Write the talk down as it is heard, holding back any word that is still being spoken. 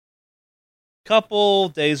couple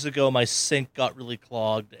days ago, my sink got really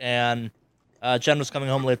clogged, and Jen was coming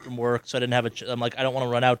home late from work, so I didn't have I'm like, I don't want to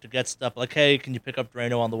run out to get stuff. Like, hey, can you pick up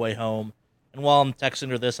Drano on the way home? And while I'm texting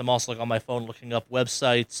her this, I'm also like on my phone looking up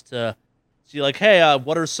websites to see like, hey,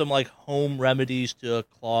 what are some like home remedies to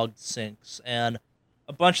clogged sinks? And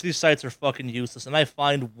a bunch of these sites are fucking useless. And I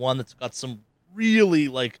find one that's got some really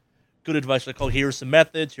like good advice. Like, oh, here's some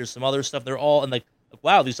methods, here's some other stuff. They're all and like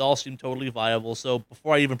wow, these all seem totally viable. So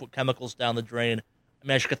before I even put chemicals down the drain, I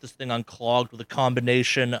managed to get this thing unclogged with a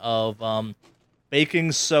combination of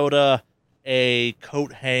baking soda, a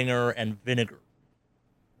coat hanger, and vinegar.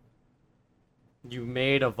 You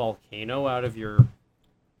made a volcano out of your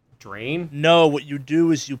drain? No, what you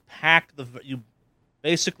do is you pack the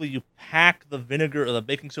vinegar or the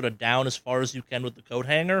baking soda down as far as you can with the coat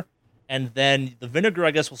hanger, and then the vinegar,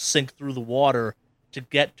 I guess, will sink through the water to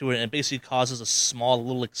get to it, and it basically causes a small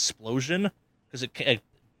little explosion because it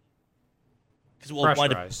will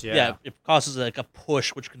wind up, yeah, it causes like a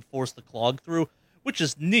push which can force the clog through, which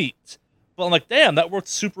is neat. But I'm like, damn, that worked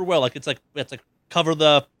super well. Like it's like cover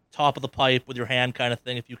the top of the pipe with your hand kind of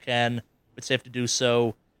thing if you can. It's safe to do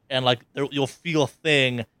so, and like you'll feel a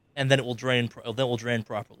thing, and then it will drain.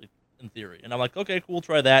 Properly in theory. And I'm like, okay, cool,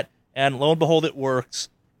 try that. And lo and behold, it works.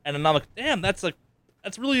 And then I'm like, damn, that's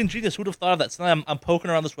really ingenious. Who'd have thought of that? So now I'm poking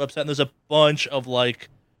around this website, and there's a bunch of like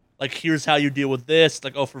here's how you deal with this.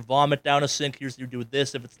 Like, oh, for vomit down a sink, here's how you do with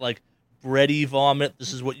this. If it's like bready vomit,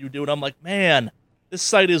 this is what you do. And I'm like, man, this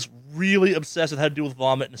site is really obsessed with how to deal with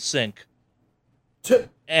vomit in a sink.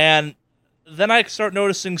 And then I start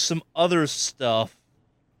noticing some other stuff,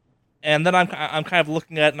 and then I'm kind of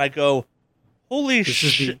looking at it, and I go, holy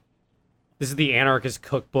shit. This is the Anarchist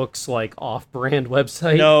Cookbooks, like, off-brand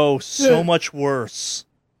website? No, so much worse.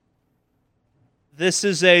 This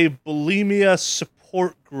is a bulimia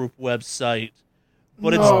support group website,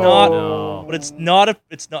 but it's not. No. But it's not.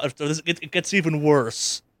 It gets even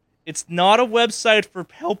worse. It's not a website for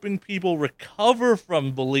helping people recover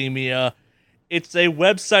from bulimia. It's a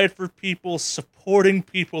website for people supporting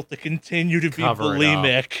people to continue to be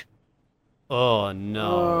bulimic. Oh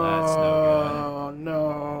no, that's no good. Oh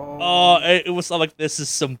no. Oh, it was like, this is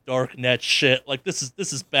some dark net shit. Like this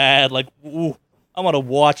is bad. Like, ooh, I'm on a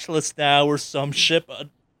watch list now or some shit. But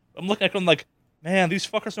I'm looking at them like, man, these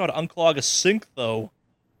fuckers know how to unclog a sink though.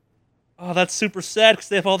 Oh, that's super sad because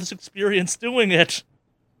they have all this experience doing it.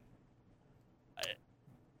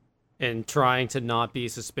 And trying to not be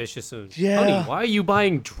suspicious of, Yeah. honey, why are you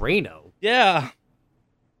buying Drano? Yeah.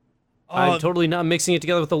 I'm totally not mixing it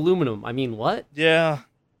together with aluminum. I mean, what? Yeah.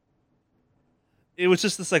 It was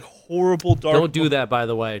just this like horrible dark. Don't do that, by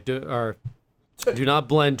the way. Do not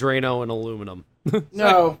blend Drano and aluminum.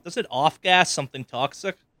 No. Does it off gas something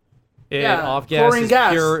toxic? Yeah, Off gas chlorine is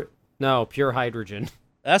gas. pure hydrogen.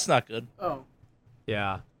 That's not good. Oh.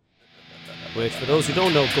 Yeah. Which, for those who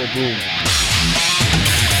don't know, go boom.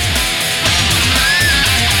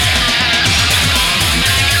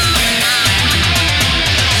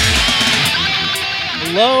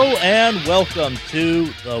 Hello and welcome to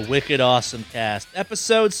the Wicked Awesome Cast,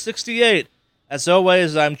 episode 68. As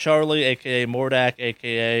always, I'm Charlie, aka Mordak,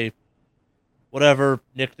 aka whatever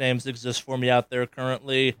nicknames exist for me out there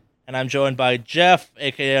currently, and I'm joined by Jeff,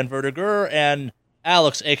 aka Invertiger, and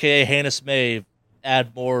Alex, aka Heinous Maeve.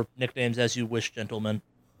 Add more nicknames as you wish, gentlemen.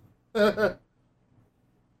 The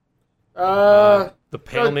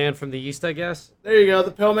Pale Man from the East, I guess? There you go,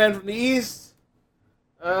 the Pale Man from the East.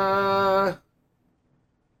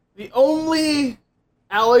 The only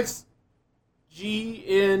Alex G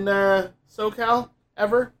in SoCal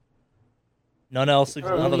ever. None else Only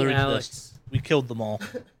none other Alex. exists. We killed them all.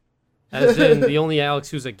 As in the only Alex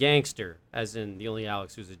who's a gangster. As in the only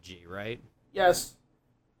Alex who's a G, right? Yes.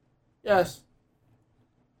 Yes.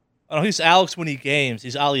 Oh, he's Alex when he games.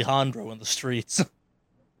 He's Alejandro in the streets.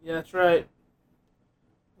 Yeah, that's right.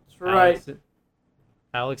 That's right.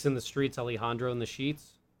 Alex in the streets, Alejandro in the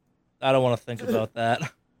sheets. I don't want to think about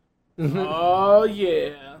that. Oh,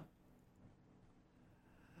 yeah.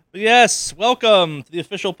 But yes, welcome to the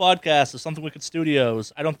official podcast of Something Wicked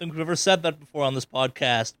Studios. I don't think we've ever said that before on this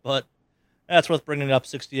podcast, but that's worth bringing up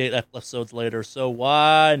 68 episodes later, so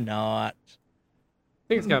why not? I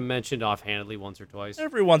think it's got mentioned offhandedly once or twice.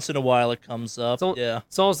 Every once in a while it comes up, yeah.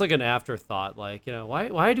 It's almost like an afterthought, like, you know,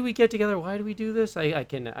 why do we get together? Why do we do this? I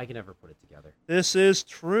can never put it together. This is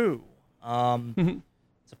true.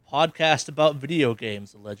 It's a podcast about video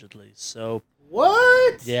games, allegedly, so...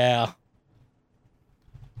 What? Yeah.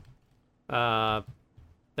 That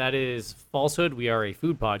is falsehood. We are a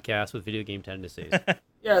food podcast with video game tendencies.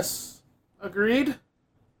 Yes. Agreed?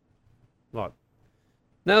 Look,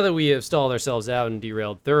 now that we have stalled ourselves out and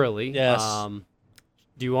derailed thoroughly, Yes.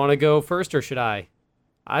 Do you want to go first or should I?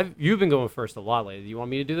 You've been going first a lot lately. Do you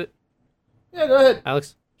want me to do it, Yeah, go ahead.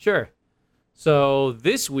 Alex? Sure. So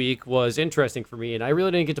this week was interesting for me, and I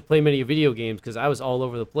really didn't get to play many video games because I was all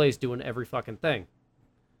over the place doing every fucking thing.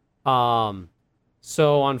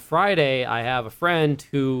 So on Friday, I have a friend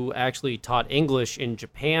who actually taught English in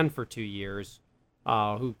Japan for 2 years,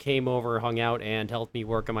 who came over, hung out, and helped me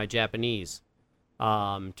work on my Japanese.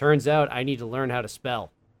 Turns out I need to learn how to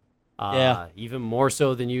spell. Even more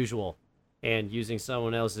so than usual, and using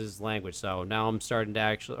someone else's language. So now I'm starting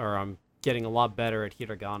to I'm getting a lot better at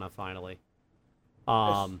hiragana finally.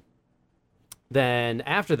 Then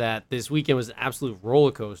after that, this weekend was an absolute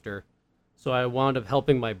roller coaster. So I wound up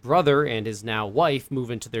helping my brother and his now wife move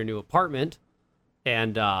into their new apartment.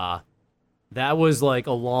 And that was like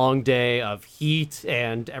a long day of heat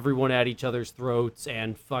and everyone at each other's throats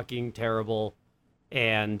and fucking terrible.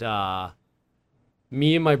 And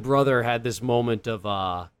me and my brother had this moment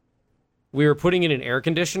of we were putting in an air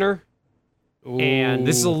conditioner. Ooh. And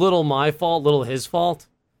this is a little my fault, little his fault.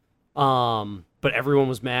 But everyone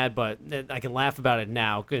was mad, but I can laugh about it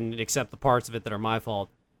now and accept the parts of it that are my fault.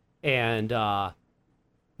 And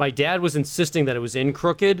my dad was insisting that it was in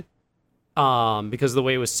crooked because of the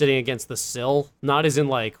way it was sitting against the sill. Not as in,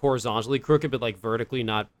 like, horizontally crooked, but, like, vertically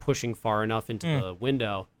not pushing far enough into the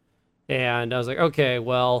window. And I was like, okay,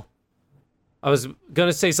 well, I was going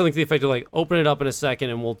to say something to the effect of, like, open it up in a second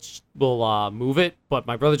and we'll move it. But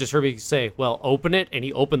my brother just heard me say, well, open it. And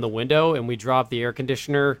he opened the window and we dropped the air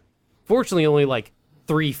conditioner. Fortunately, only, like,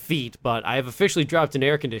 3 feet, but I have officially dropped an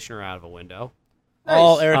air conditioner out of a window. Nice.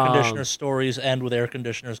 All air conditioner stories end with air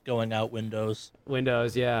conditioners going out windows.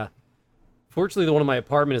 Windows, yeah. Fortunately, the one in my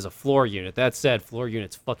apartment is a floor unit. That said, floor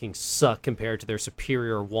units fucking suck compared to their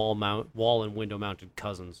superior wall and window mounted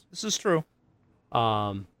cousins. This is true.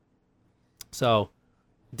 So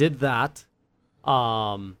did that.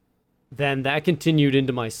 Then that continued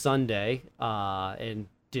into my Sunday, and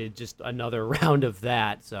did just another round of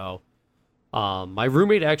that. So my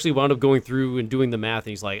roommate actually wound up going through and doing the math, and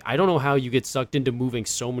he's like, I don't know how you get sucked into moving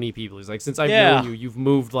so many people. He's like, since I've known you, you've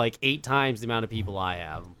moved like 8 times the amount of people I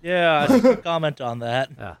have. Yeah, I should comment on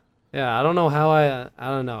that. Yeah, I don't know how I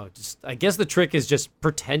don't know. Just I guess the trick is just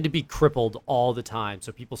pretend to be crippled all the time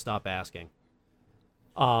so people stop asking.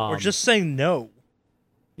 Or just saying no.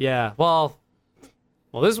 Yeah, well,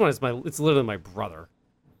 this one is it's literally my brother.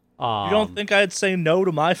 You don't think I'd say no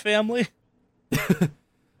to my family?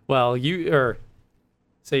 Well, you're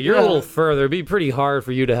a little further. It'd be pretty hard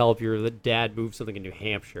for you to help your dad move something in New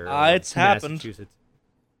Hampshire. It's happened. Massachusetts.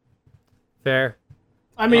 Fair.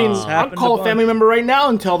 I mean, I'll call a family member right now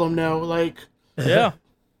and tell them no. Like, yeah.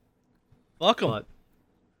 Fuck them.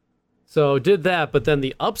 So did that, but then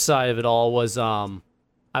the upside of it all was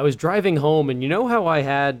I was driving home, and you know how I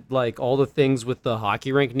had like all the things with the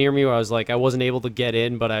hockey rink near me where I was like I wasn't able to get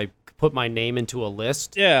in, but I put my name into a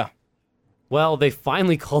list? Yeah. Well, they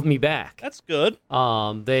finally called me back. That's good.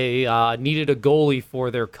 They needed a goalie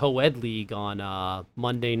for their co-ed league on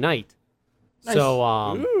Monday night. Nice. So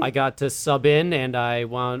I got to sub in, and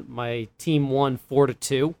my team won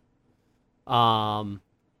 4-2.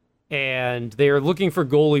 And they're looking for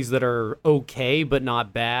goalies that are okay, but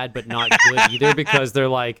not bad, but not good either, because they're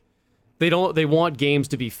like, they want games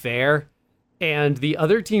to be fair. And the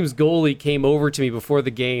other team's goalie came over to me before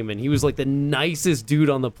the game, and he was like the nicest dude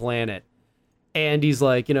on the planet. And he's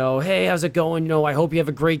like, hey, how's it going? I hope you have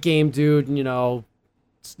a great game, dude. And,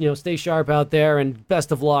 stay sharp out there and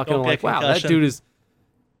best of luck. And I'm like, wow, that dude is.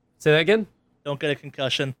 Say that again? Don't get a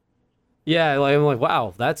concussion. Yeah, I'm like,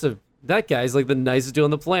 wow, that guy's like the nicest dude on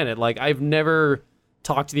the planet. Like, I've never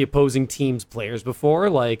talked to the opposing team's players before.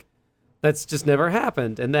 Like, that's just never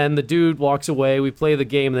happened. And then the dude walks away. We play the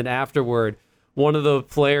game. And then afterward, one of the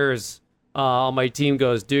players on my team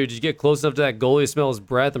goes, dude, did you get close enough to that goalie to smell his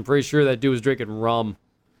breath? I'm pretty sure that dude was drinking rum.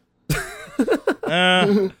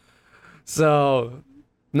 So,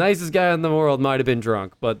 nicest guy in the world might have been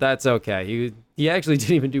drunk, but that's okay. He actually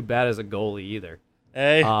didn't even do bad as a goalie either.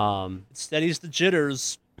 Hey, it steadies the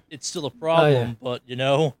jitters. It's still a problem, but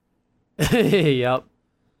Yep.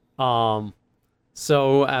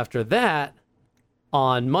 So after that,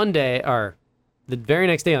 on Monday, or the very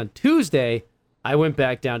next day on Tuesday, I went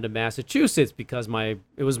back down to Massachusetts because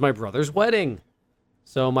it was my brother's wedding.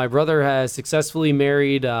 So my brother has successfully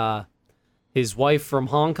married his wife from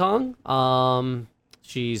Hong Kong.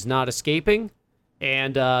 She's not escaping,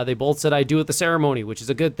 and they both said I do at the ceremony, which is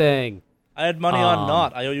a good thing. I had money on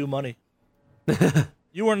not. I owe you money.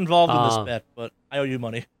 You weren't involved in this bet, but I owe you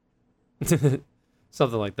money.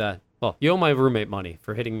 Something like that. Well, you owe my roommate money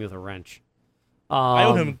for hitting me with a wrench. I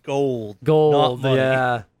owe him gold. Gold, not money.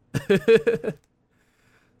 yeah.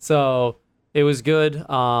 So it was good.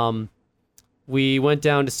 We went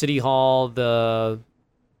down to City Hall.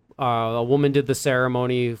 A woman did the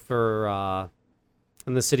ceremony for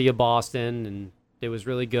in the city of Boston, and it was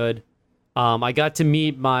really good. I got to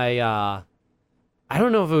meet my I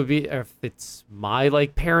don't know if it's my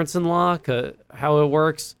like parents-in-law, how it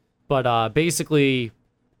works, but basically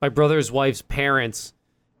my brother's wife's parents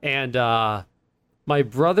and my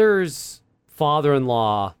brother's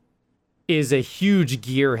father-in-law is a huge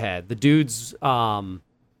gearhead. The dude's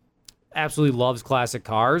absolutely loves classic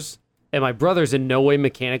cars, and my brother's in no way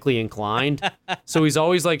mechanically inclined. So he's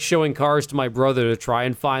always like showing cars to my brother to try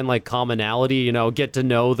and find like commonality, get to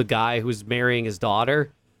know the guy who's marrying his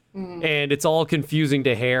daughter. And it's all confusing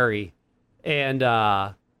to Harry. And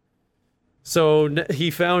so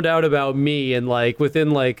he found out about me, and like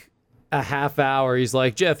within like a half hour, he's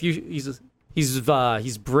like, Jeff, he's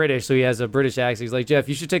British, so he has a British accent. He's like, Jeff,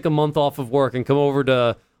 you should take a month off of work and come over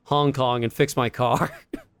to Hong Kong and fix my car.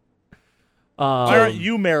 Why aren't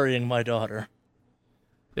you marrying my daughter?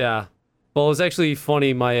 Yeah. Well, it was actually funny.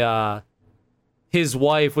 His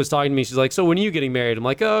wife was talking to me. She's like, so when are you getting married? I'm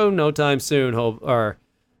like, oh, no time soon.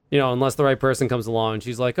 Unless the right person comes along. And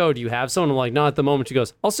she's like, oh, do you have someone? I'm like, not at the moment. She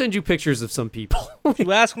goes, I'll send you pictures of some people.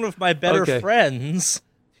 You ask one of my better friends.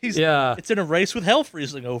 It's in a race with hell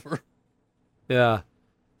freezing over. Yeah.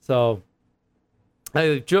 So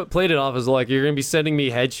I played it off as like, you're going to be sending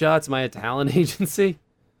me headshots? Am I a talent agency?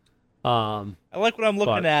 I like what I'm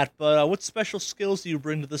looking at, but what special skills do you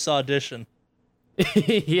bring to this audition?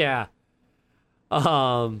 Yeah.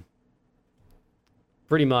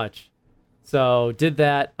 Pretty much. So did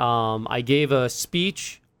that. I gave a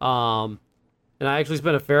speech, and I actually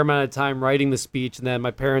spent a fair amount of time writing the speech, and then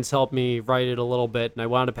my parents helped me write it a little bit, and I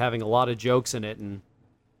wound up having a lot of jokes in it, and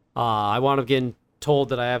I wound up getting told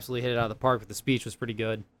that I absolutely hit it out of the park, but the speech was pretty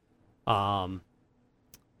good. And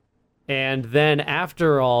then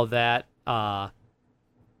after all that, I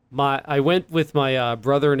went with my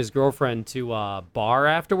brother and his girlfriend to a bar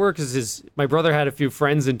afterward, because my brother had a few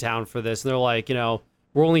friends in town for this, and they're like,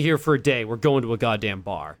 we're only here for a day. We're going to a goddamn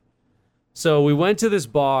bar. So we went to this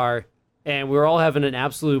bar, and we were all having an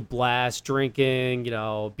absolute blast, drinking,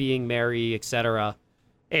 being merry, etc.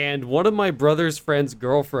 And one of my brother's friend's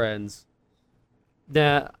girlfriends,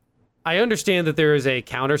 now, I understand that there is a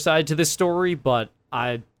counter side to this story, but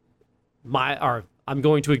I'm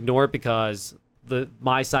going to ignore it because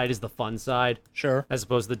my side is the fun side. Sure. As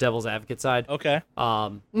opposed to the devil's advocate side. Okay.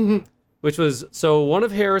 Which was, so one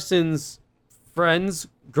of Harrison's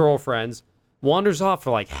girlfriends wanders off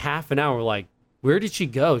for like half an hour. Like, where did she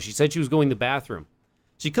go? She said she was going to the bathroom.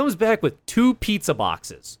 She comes back with 2 pizza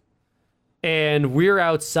boxes. And we're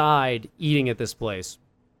outside eating at this place.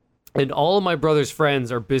 And all of my brother's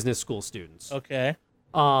friends are business school students. Okay.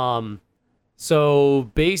 So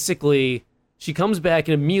basically, she comes back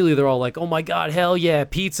and immediately they're all like, oh my God, hell yeah,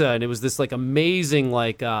 pizza. And it was this like amazing,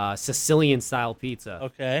 like Sicilian style pizza.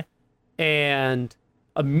 Okay. And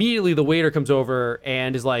immediately the waiter comes over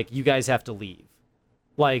and is like, you guys have to leave.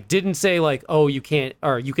 Like, didn't say like, oh, you can't,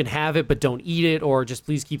 or you can have it, but don't eat it, or just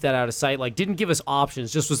please keep that out of sight. Like, didn't give us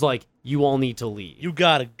options, just was like, you all need to leave. You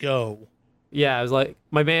gotta go. Yeah, it was like,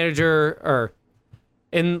 my manager,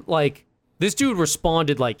 and like, this dude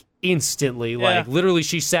responded like instantly. Yeah. Like, literally,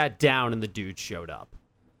 she sat down and the dude showed up.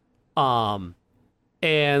 And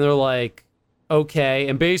they're like, okay.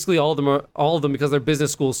 And basically all of them, because they're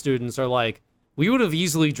business school students, are like, we would have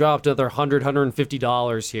easily dropped another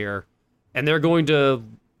 $150 here, and they're going to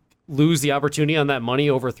lose the opportunity on that money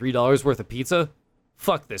over $3 worth of pizza?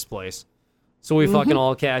 Fuck this place. So we fucking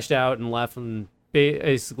all cashed out and left, and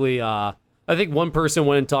basically, I think one person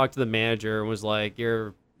went and talked to the manager and was like,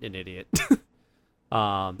 you're an idiot.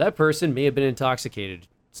 That person may have been intoxicated,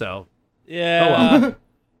 so. Yeah.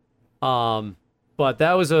 Oh well. But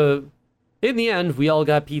that was in the end, we all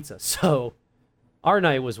got pizza, so. Our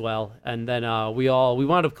night was well, and then we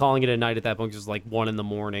wound up calling it a night at that point because it was like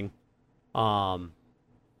 1 a.m.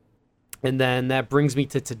 And then that brings me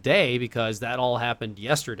to today, because that all happened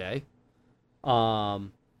yesterday.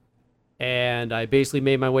 And I basically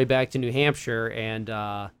made my way back to New Hampshire, and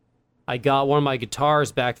I got one of my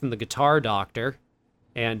guitars back from the guitar doctor,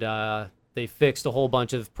 and they fixed a whole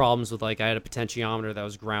bunch of problems with, like, I had a potentiometer that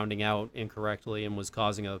was grounding out incorrectly and was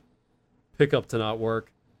causing a pickup to not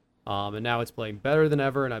work. And now it's playing better than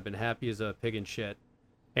ever, and I've been happy as a pig in shit.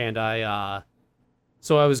 And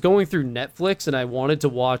so I was going through Netflix, and I wanted to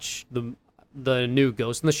watch the new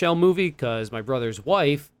Ghost in the Shell movie, because my brother's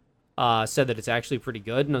wife said that it's actually pretty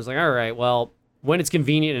good. And I was like, all right, well, when it's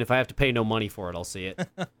convenient and if I have to pay no money for it, I'll see it.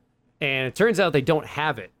 And it turns out they don't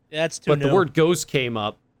have it. Yeah, that's too But new. the word ghost came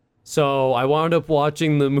up. So I wound up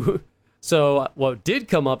watching the movie. So what did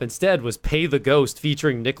come up instead was Pay the Ghost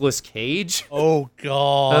featuring Nicolas Cage. Oh,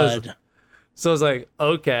 God. So I was like,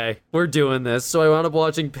 okay, we're doing this. So I wound up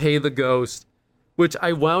watching Pay the Ghost, which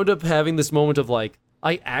I wound up having this moment of like,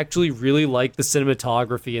 I actually really like the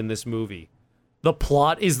cinematography in this movie. The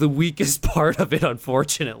plot is the weakest part of it,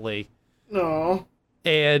 unfortunately. No.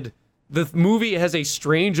 And the movie has a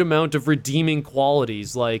strange amount of redeeming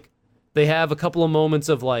qualities. Like, they have a couple of moments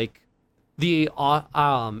of like, the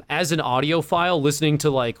as an audiophile listening to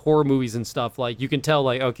like horror movies and stuff, like you can tell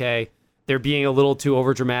like, okay, they're being a little too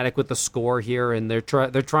overdramatic with the score here, and they're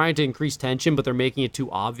trying to increase tension, but they're making it too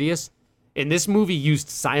obvious. And this movie used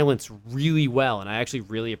silence really well, and I actually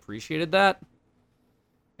really appreciated that.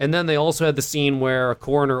 And then they also had the scene where a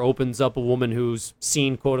coroner opens up a woman who's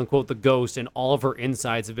seen, quote unquote, the ghost, and all of her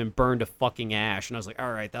insides have been burned to fucking ash. And I was like,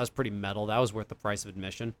 all right, that was pretty metal. That was worth the price of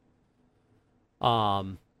admission.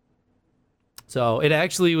 So it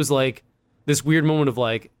actually was like this weird moment of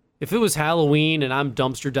like, if it was Halloween and I'm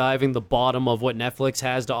dumpster diving the bottom of what Netflix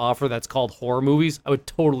has to offer that's called horror movies, I would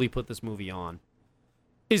totally put this movie on.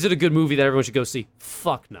 Is it a good movie that everyone should go see?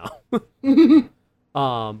 Fuck no.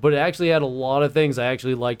 But it actually had a lot of things I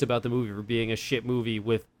actually liked about the movie for being a shit movie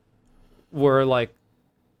where like,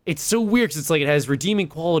 it's so weird because it's like it has redeeming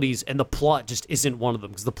qualities and the plot just isn't one of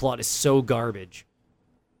them because the plot is so garbage.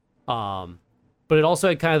 But it also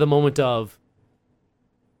had kind of the moment of,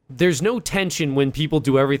 there's no tension when people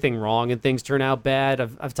do everything wrong and things turn out bad.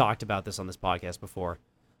 I've talked about this on this podcast before.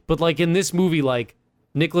 But like in this movie, like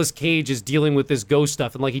Nicolas Cage is dealing with this ghost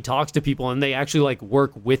stuff and like he talks to people and they actually like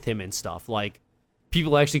work with him and stuff. Like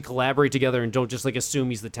people actually collaborate together and don't just like assume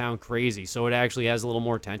he's the town crazy. So it actually has a little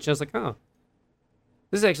more tension. I was like, oh,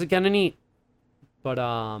 this is actually kind of neat. But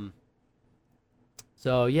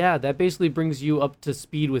so yeah, that basically brings you up to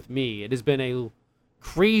speed with me. It has been a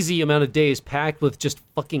crazy amount of days packed with just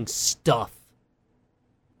fucking stuff.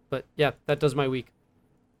 But yeah, that does my week.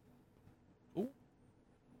 Ooh.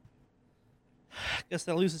 I guess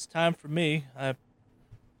that leaves its time for me. I've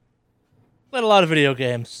played a lot of video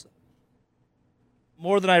games.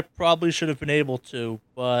 More than I probably should have been able to,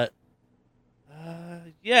 but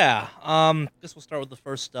yeah. Guess we'll start with the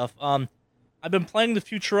first stuff. I've been playing the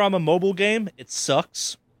Futurama mobile game. It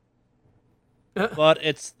sucks. But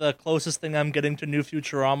it's the closest thing I'm getting to new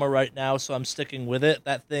Futurama right now, so I'm sticking with it.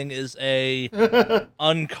 That thing is a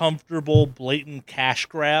uncomfortable, blatant cash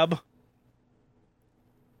grab.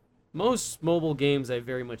 Most mobile games I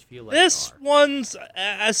very much feel like this are. One's,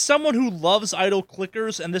 as someone who loves idle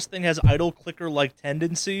clickers, and this thing has idle clicker-like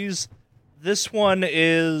tendencies, this one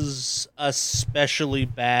is especially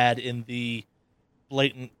bad in the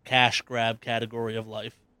blatant cash grab category of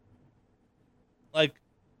life. Like,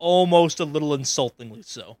 almost a little insultingly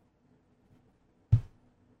so.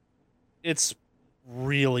 It's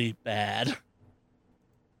really bad.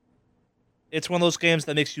 It's one of those games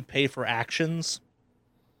that makes you pay for actions.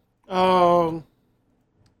 Oh.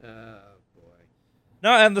 Boy.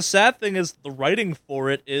 No, and the sad thing is the writing for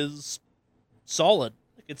it is solid.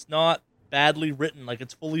 Like, it's not badly written. Like,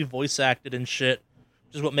 it's fully voice acted and shit,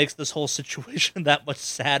 which is what makes this whole situation that much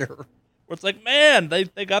sadder. Where it's like, man,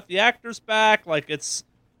 they got the actors back. Like, it's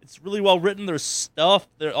really well written. There's stuff.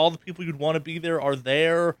 All the people you'd want to be there are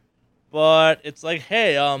there. But it's like,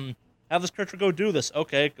 hey, have this character go do this.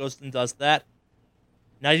 Okay, it goes and does that.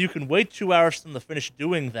 Now you can wait 2 hours for them to finish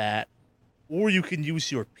doing that, or you can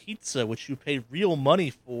use your pizza, which you pay real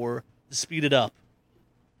money for, to speed it up.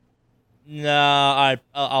 Nah,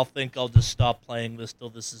 I'll think I'll just stop playing this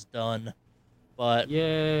till this is done. But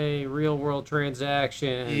yay, real world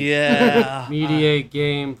transaction. Yeah. Mediate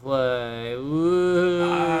gameplay. Woo.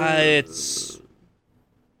 It's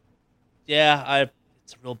a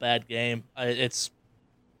real bad game.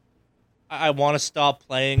 I want to stop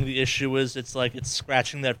playing. The issue is it's like it's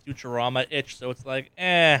scratching that Futurama itch, so it's like,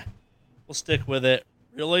 we'll stick with it.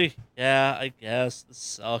 Really? Yeah, I guess. This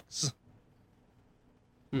sucks.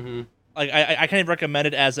 Mm-hmm. Like, I can't even recommend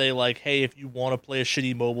it as a, like, hey, if you want to play a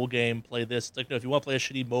shitty mobile game, play this. It's like, no, if you want to play a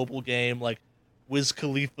shitty mobile game, like, Wiz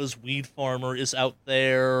Khalifa's Weed Farmer is out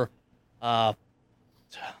there. What's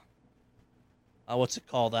it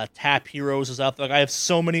called? Tap Heroes is out there. Like, I have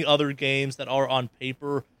so many other games that are on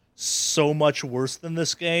paper so much worse than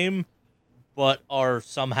this game, but are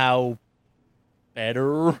somehow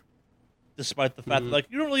better, despite the fact that, like,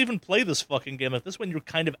 you don't really even play this fucking game. Like, this one, you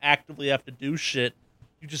kind of actively have to do shit.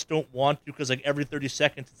 You just don't want to, because, like, every 30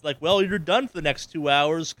 seconds, it's like, well, you're done for the next 2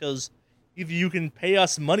 hours, because either you can pay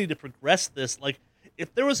us money to progress this. Like,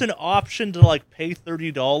 if there was an option to, like, pay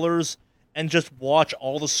 $30 and just watch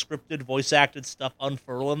all the scripted, voice-acted stuff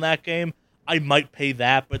unfurl in that game, I might pay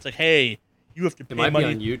that. But it's like, hey, you have to pay money. It might be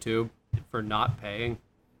on YouTube for not paying.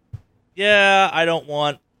 Yeah, I don't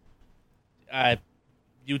want...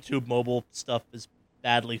 YouTube mobile stuff is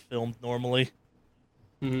badly filmed normally.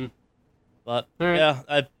 Mm-hmm. But, right.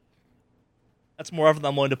 yeah, that's more of than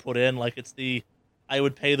I'm willing to put in. Like, it's I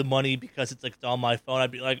would pay the money because it's, like, on my phone.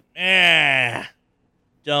 I'd be like,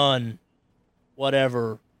 done.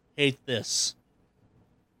 Whatever. Hate this.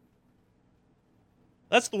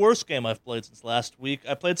 That's the worst game I've played since last week.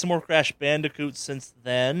 I played some more Crash Bandicoot since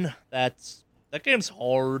then. That game's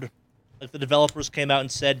hard. Like, the developers came out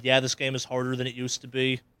and said, yeah, this game is harder than it used to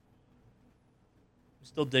be. I'm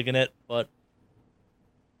still digging it, but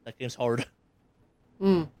that game's hard.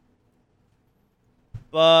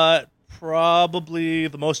 But probably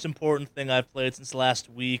the most important thing I've played since last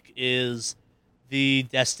week is the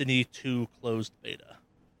Destiny 2 closed beta.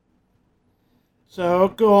 So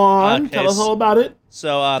go on, tell us all about it.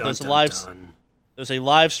 So there's a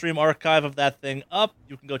live stream archive of that thing up.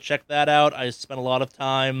 You can go check that out. I spent a lot of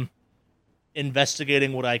time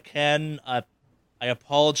investigating what I can. I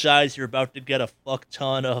apologize. You're about to get a fuck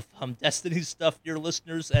ton of Destiny stuff, dear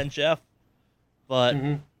listeners and Jeff. But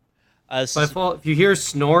by default, if you hear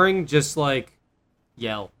snoring, just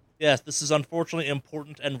yell. Yes, this is unfortunately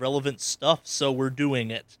important and relevant stuff, so we're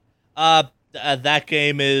doing it. That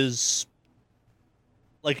game is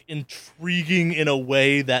intriguing in a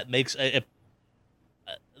way that makes the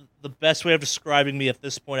best way of describing me at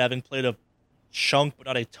this point, having played a chunk but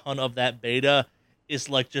not a ton of that beta, is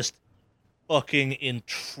just fucking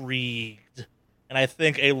intrigued. And I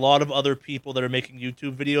think a lot of other people that are making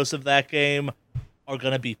YouTube videos of that game are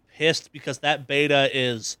gonna be pissed because that beta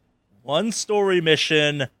is one story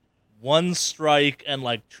mission, one strike,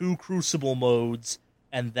 and 2 crucible modes,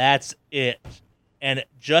 and that's it. And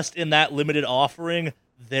just in that limited offering,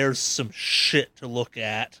 there's some shit to look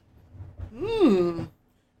at.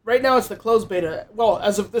 Right now it's the closed beta. Well,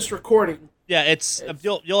 as of this recording. Yeah, it's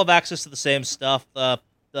you'll have access to the same stuff. The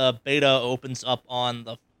beta opens up on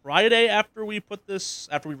the Friday after we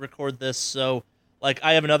record this. So,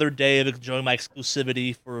 I have another day of enjoying my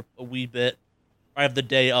exclusivity for a wee bit. I have the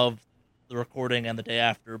day of the recording and the day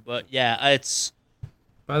after. But yeah, it's...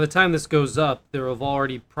 By the time this goes up, there have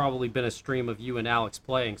already probably been a stream of you and Alex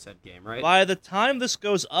playing said game, right? By the time this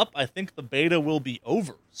goes up, I think the beta will be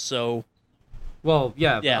over, so... Well,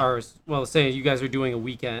 yeah. Saying you guys are doing a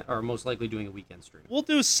weekend, or most likely doing a weekend stream. We'll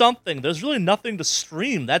do something. There's really nothing to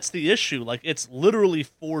stream. That's the issue. It's literally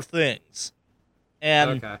 4 things.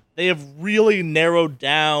 And they have really narrowed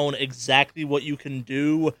down exactly what you can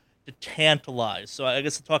do to tantalize. So I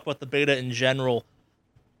guess to talk about the beta in general...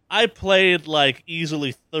 I played,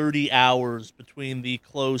 easily 30 hours between the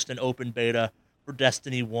closed and open beta for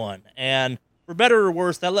Destiny 1. And for better or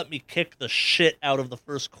worse, that let me kick the shit out of the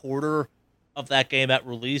first quarter of that game at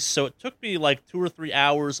release. So it took me, 2 or 3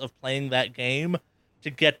 hours of playing that game to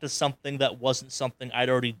get to something that wasn't something I'd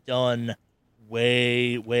already done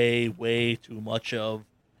way, way, way too much of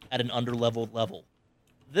at an underleveled level.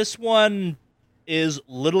 This one is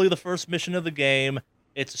literally the first mission of the game.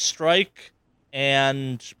 It's a strike,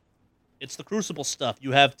 and... it's the Crucible stuff.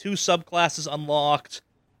 You have 2 subclasses unlocked.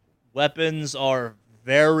 Weapons are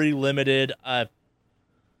very limited.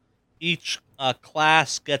 Each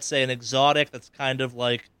class gets an exotic that's kind of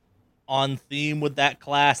on theme with that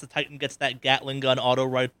class. The Titan gets that Gatling gun auto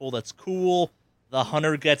rifle that's cool. The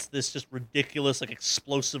Hunter gets this just ridiculous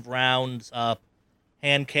explosive round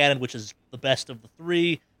hand cannon, which is the best of the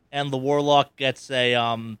 3. And the Warlock gets a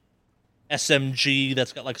SMG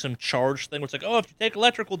that's got some charge thing where it's if you take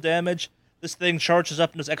electrical damage, this thing charges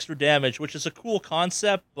up and does extra damage, which is a cool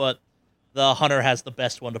concept, but the Hunter has the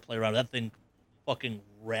best one to play around. That thing fucking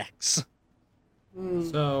wrecks.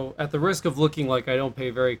 So, at the risk of looking like I don't pay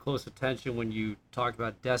very close attention when you talk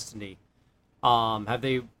about Destiny, have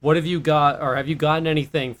you gotten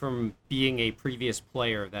anything from being a previous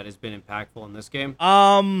player that has been impactful in this game?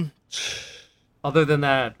 Other than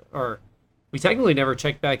that, or... We technically never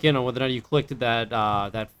checked back in on whether or not you collected that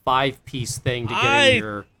 5-piece thing to get in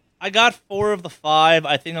your... I got 4 of the 5.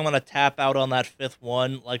 I think I'm going to tap out on that 5th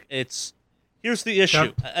one. Here's the issue.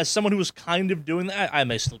 Yep. As someone who was kind of doing that, I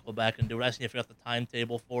may still go back and do it. I just need to figure out the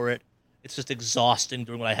timetable for it. It's just exhausting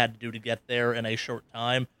doing what I had to do to get there in a short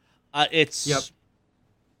time.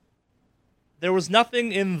 There was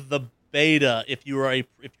nothing in the beta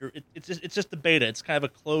it's just the beta. It's kind of a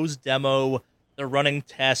closed demo. They're running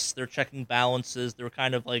tests, they're checking balances, they're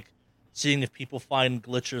kind of seeing if people find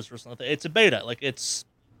glitches or something. It's a beta. It's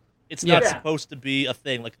not supposed to be a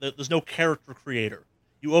thing. There's no character creator.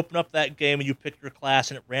 You open up that game and you pick your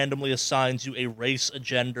class, and it randomly assigns you a race, a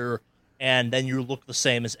gender, and then you look the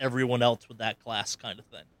same as everyone else with that class kind of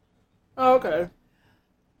thing. Oh, okay.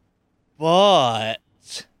 But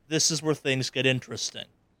this is where things get interesting.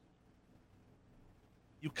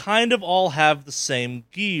 You kind of all have the same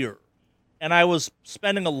gear. And I was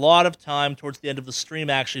spending a lot of time towards the end of the stream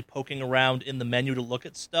actually poking around in the menu to look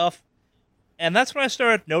at stuff. And that's when I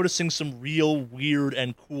started noticing some real weird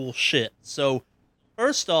and cool shit. So,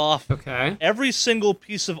 first off, every single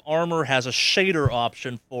piece of armor has a shader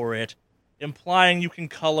option for it, implying you can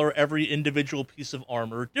color every individual piece of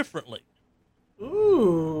armor differently.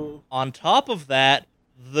 Ooh. On top of that,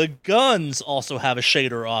 the guns also have a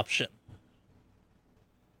shader option.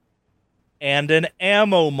 And an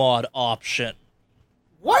ammo mod option.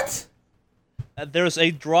 What? There's a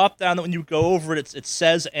drop down that when you go over it, it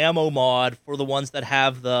says ammo mod for the ones that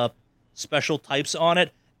have the special types on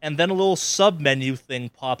it, and then a little sub-menu thing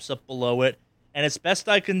pops up below it, and as best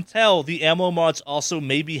I can tell, the ammo mods also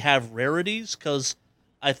maybe have rarities, because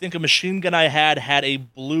I think a machine gun I had a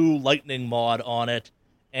blue lightning mod on it,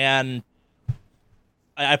 and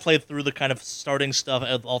I played through the kind of starting stuff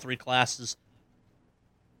of all three classes.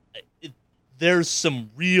 There's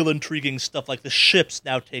some real intriguing stuff, like the ships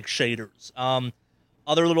now take shaders.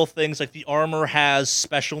 Other little things, like the armor has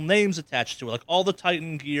special names attached to it. Like, all the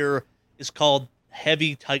Titan gear is called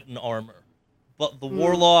Heavy Titan Armor. But the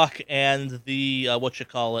Warlock and the,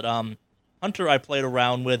 Hunter I played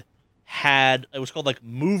around with it was called, like,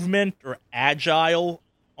 Movement or Agile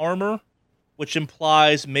Armor, which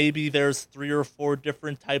implies maybe there's 3 or 4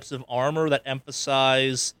 different types of armor that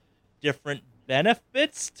emphasize different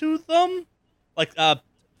benefits to them. Like,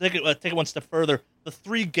 take it one step further. The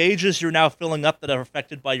 3 gauges you're now filling up that are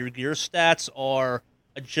affected by your gear stats are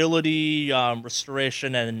agility,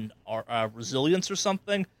 restoration, and resilience or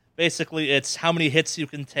something. Basically, it's how many hits you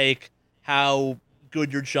can take, how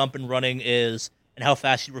good your jump and running is, and how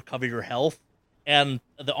fast you recover your health. And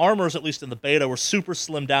the armors, at least in the beta, were super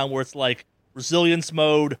slimmed down, where it's like resilience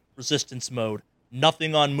mode, resistance mode,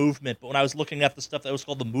 nothing on movement. But when I was looking at the stuff that was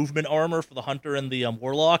called the movement armor for the Hunter and the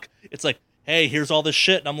Warlock, it's like, hey, here's all this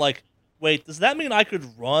shit, and I'm like, wait, does that mean I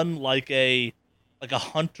could run like a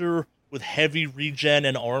Hunter with heavy regen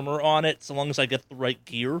and armor on it, so long as I get the right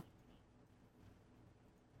gear?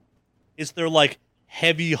 Is there, like,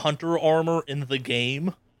 heavy Hunter armor in the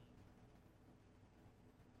game?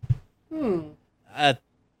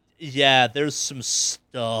 Yeah, there's some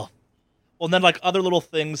stuff. Well, and then, like, other little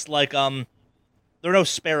things, like, there are no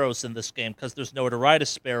sparrows in this game, because there's nowhere to ride a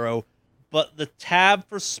sparrow, but the tab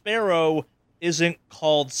for Sparrow isn't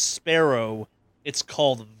called Sparrow, it's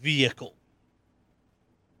called Vehicle.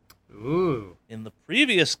 Ooh. In the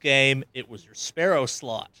previous game, it was your Sparrow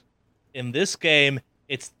slot. In this game,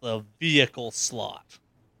 it's the Vehicle slot.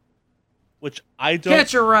 Which I don't...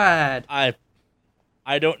 Catch a ride!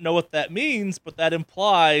 I don't know what that means, but that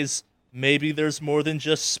implies maybe there's more than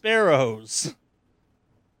just sparrows.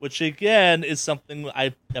 Which, again, is something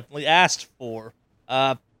I definitely asked for.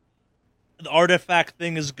 The artifact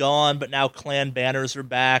thing is gone, but now clan banners are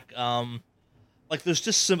back. Like, there's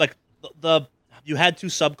just some, like, you had 2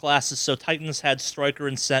 subclasses, so Titans had Striker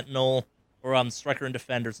and Sentinel, or Striker and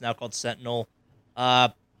Defender, it's now called Sentinel.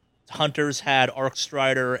 Hunters had Arc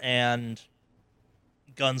Strider and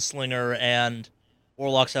Gunslinger, and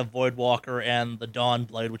Warlocks have Voidwalker and the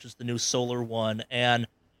Dawnblade, which is the new solar one. And,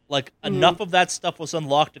 like, enough of that stuff was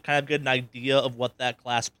unlocked to kind of get an idea of what that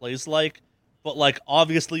class plays like. But, like,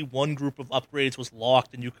 obviously one group of upgrades was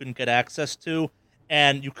locked and you couldn't get access to,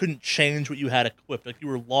 and you couldn't change what you had equipped. Like, you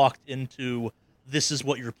were locked into, this is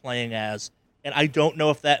what you're playing as. And I don't know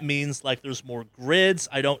if that means, like, there's more grids.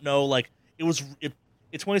 I don't know, like,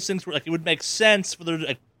 it's one of these things where, like, it would make sense for there to,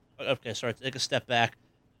 like, okay, sorry, take a step back.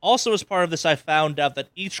 Also, as part of this, I found out that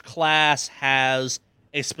each class has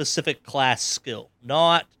a specific class skill.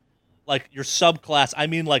 Not, like, your subclass. I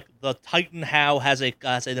mean, like, the Titan How has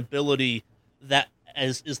an ability that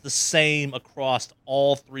is the same across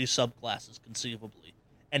all 3 subclasses, conceivably.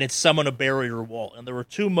 And it's summon a barrier wall. And there were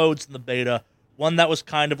 2 modes in the beta. One that was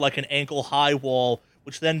kind of like an ankle-high wall,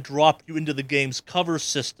 which then dropped you into the game's cover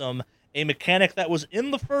system, a mechanic that was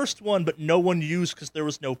in the first one, but no one used because there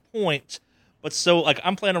was no point. But so, like,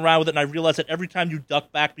 I'm playing around with it, and I realized that every time you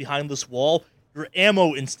duck back behind this wall, your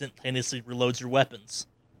ammo instantaneously reloads your weapons.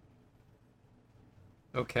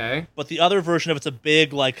 Okay. But the other version of it's a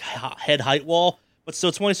big, like, head height wall. But so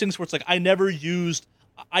it's one of these things where it's like, I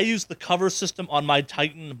used the cover system on my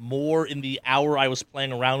Titan more in the hour I was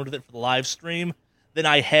playing around with it for the live stream than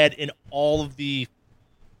I had in all of the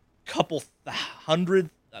couple hundred,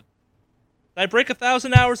 Did I break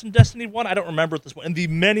 1,000 hours in Destiny 1? I don't remember at this point. In the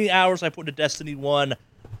many hours I put into Destiny 1, I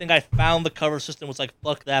think I found the cover system, was like,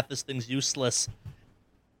 fuck that, this thing's useless.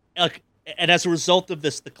 Like, and as a result of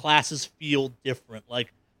this, the classes feel different.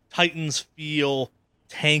 Like, Titans feel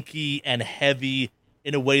tanky and heavy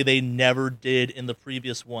in a way they never did in the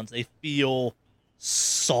previous ones. They feel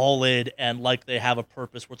solid and like they have a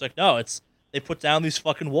purpose, where it's like, no, they put down these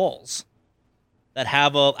fucking walls that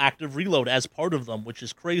have a active reload as part of them, which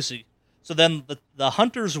is crazy. So then the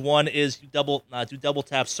Hunters one is you do double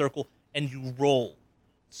tap circle and you roll.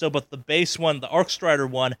 So, but the base one, the Arcstrider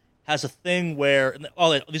one, has a thing where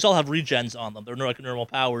these all have regens on them. They're like normal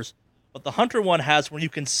powers, but the Hunter one has where you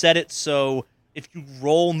can set it so if you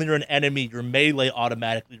roll near an enemy, your melee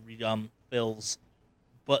automatically fills.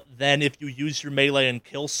 But then if you use your melee and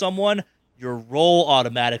kill someone, your roll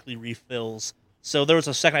automatically refills. So there was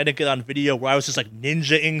a second I didn't get on video where I was just like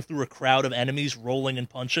ninja-ing through a crowd of enemies, rolling and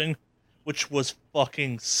punching, which was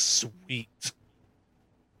fucking sweet.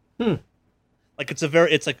 Like it's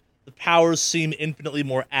like the powers seem infinitely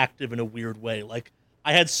more active in a weird way. Like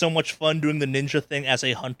I had so much fun doing the ninja thing as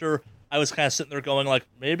a hunter. I was kind of sitting there going like,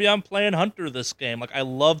 maybe I'm playing hunter this game. Like I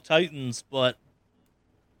love Titans, but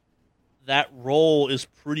that role is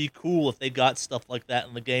pretty cool if they got stuff like that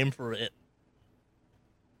in the game for it.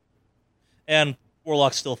 And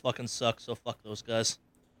Warlocks still fucking suck, so fuck those guys.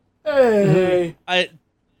 Hey.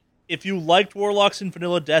 If you liked Warlocks in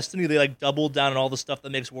vanilla Destiny, they like doubled down on all the stuff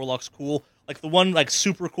that makes Warlocks cool. Like the one like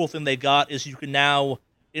super cool thing they got is you can now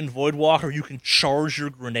in Voidwalker you can charge your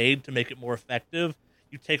grenade to make it more effective.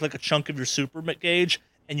 You take like a chunk of your super gauge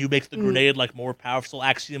and you make the grenade like more powerful.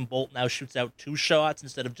 Axiom Bolt now shoots out 2 shots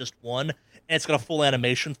instead of just 1, and it's got a full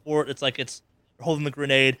animation for it. It's like you're holding the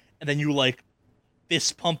grenade and then you like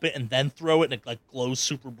fist pump it and then throw it and it like glows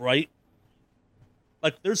super bright.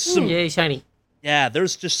 Like there's some yay shiny. Yeah,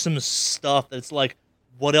 there's just some stuff that's like,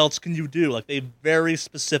 what else can you do? Like they very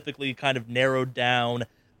specifically kind of narrowed down,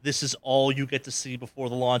 this is all you get to see before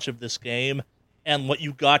the launch of this game. And what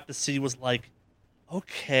you got to see was like,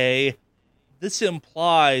 okay, this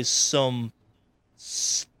implies some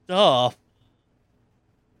stuff.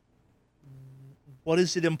 What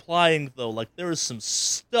is it implying, though? Like, there is some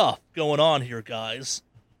stuff going on here, guys.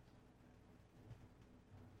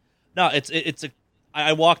 No,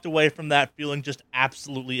 I walked away from that feeling just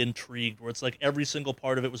absolutely intrigued, where it's like every single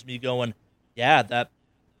part of it was me going, yeah, that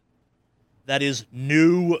is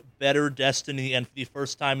new, better Destiny, and for the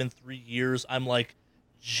first time in 3 years, I'm like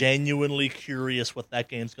genuinely curious what that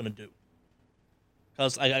game's going to do.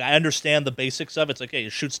 Because I understand the basics of it. It's like, hey, you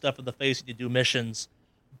shoot stuff in the face and you do missions,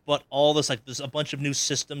 but all this, like, there's a bunch of new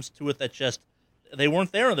systems to it that just, they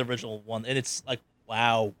weren't there in the original one, and it's like,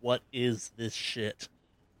 wow, what is this shit?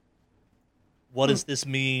 What does this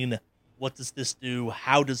mean? What does this do?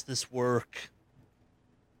 How does this work?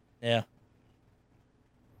 Yeah.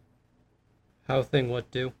 How thing what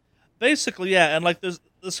do? Basically, yeah, and like there's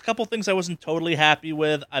a couple things I wasn't totally happy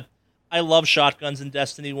with. I love shotguns in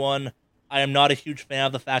Destiny 1. I am not a huge fan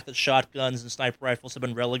of the fact that shotguns and sniper rifles have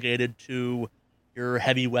been relegated to your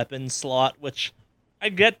heavy weapons slot, which I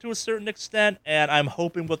get to a certain extent, and I'm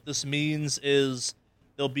hoping what this means is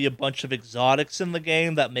there'll be a bunch of exotics in the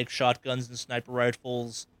game that make shotguns and sniper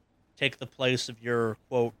rifles take the place of your,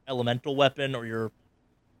 quote, elemental weapon or your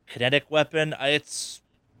kinetic weapon. It's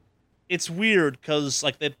weird, because,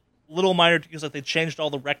 like, the little minor things, like, they changed all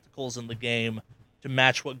the reticles in the game to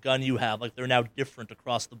match what gun you have. Like, they're now different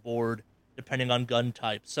across the board, depending on gun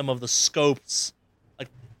type. Some of the scopes, like,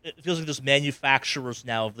 it feels like there's manufacturers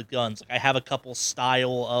now of the guns. Like, I have a couple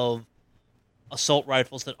style of assault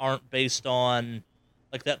rifles that aren't based on,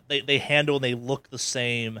 like, that they handle and they look the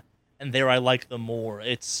same, and there I like them more.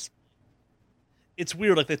 It's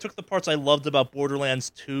weird. Like, they took the parts I loved about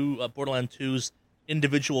Borderlands 2's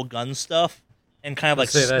individual gun stuff, and kind of like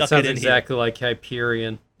snuck that sounds it in exactly here. like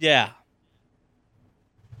Hyperion. Yeah.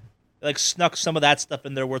 They, like, snuck some of that stuff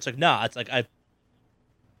in there where it's like, nah, it's like that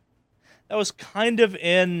was kind of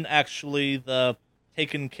in, actually, the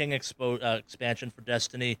Taken King expansion for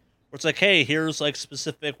Destiny, where it's like, hey, here's, like,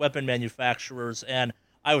 specific weapon manufacturers, and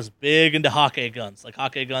I was big into Hake guns. Like,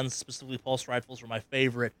 Hake guns, specifically pulse rifles, were my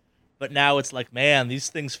favorite, but now it's like, man, these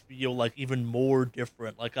things feel, like, even more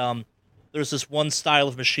different. Like, there's this one style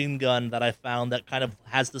of machine gun that I found that kind of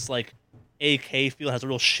has this, like, AK feel, has a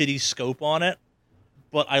real shitty scope on it,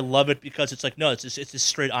 but I love it because it's like, no, it's just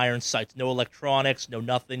straight iron sights, no electronics, no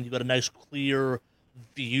nothing. You got a nice clear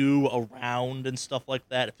view around and stuff like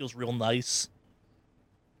that. It feels real nice.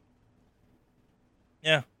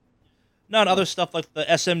 Yeah. No, and other stuff like the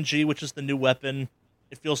SMG, which is the new weapon,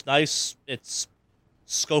 it feels nice. It's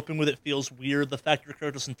scoping with it feels weird. The fact your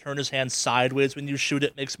character doesn't turn his hand sideways when you shoot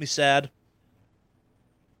it makes me sad.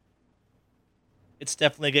 It's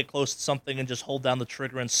definitely get close to something and just hold down the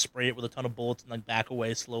trigger and spray it with a ton of bullets and back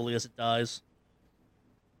away slowly as it dies.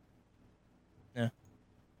 Yeah.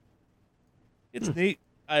 It's neat.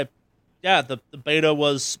 The beta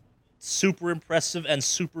was super impressive and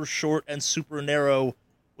super short and super narrow,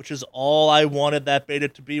 which is all I wanted that beta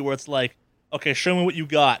to be, where it's like, okay, show me what you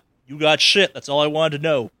got. You got shit. That's all I wanted to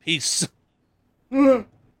know. Peace. I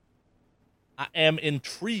am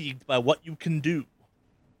intrigued by what you can do.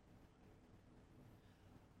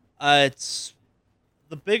 It's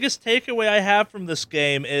the biggest takeaway I have from this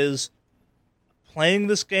game is playing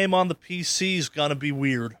this game on the PC is gonna be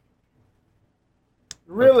weird.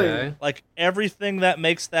 Really? Okay. Like, everything that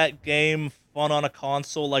makes that game fun on a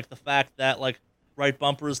console, like the fact that, like, right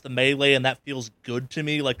bumper is the melee and that feels good to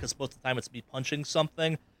me, like, because most of the time it's me punching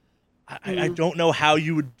something. I don't know how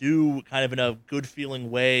you would do, kind of in a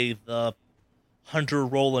good-feeling way, the hunter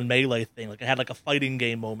roll and melee thing. Like, it had, like, a fighting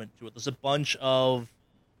game moment to it. There's a bunch of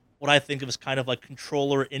what I think of as kind of, like,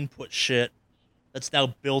 controller input shit that's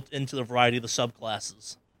now built into the variety of the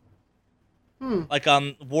subclasses. Like,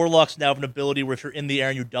 Warlocks now have an ability where if you're in the air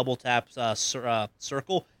and you double tap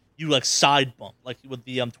circle, you, like, side bump, like with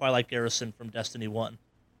the Twilight Garrison from Destiny 1.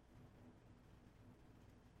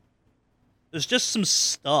 There's just some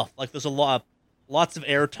stuff. Like, there's lots of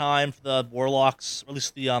air time for the Warlocks, or at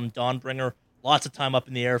least the Dawnbringer. Lots of time up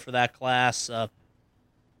in the air for that class.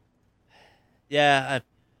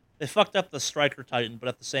 They fucked up the Striker Titan, but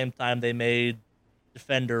at the same time they made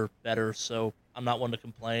Defender better, so I'm not one to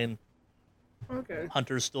complain. Okay.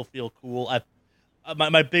 Hunters still feel cool.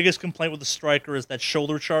 My biggest complaint with the Striker is that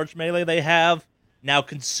shoulder charge melee they have now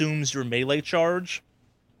consumes your melee charge,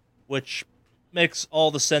 which makes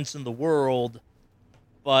all the sense in the world,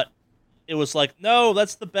 but it was like, no,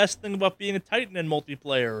 that's the best thing about being a Titan in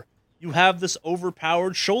multiplayer. You have this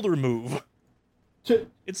overpowered shoulder move.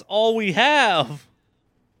 It's all we have.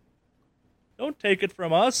 Don't take it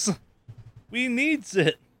from us. We needs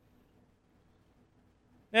it.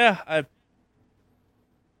 Yeah,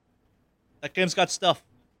 that game's got stuff.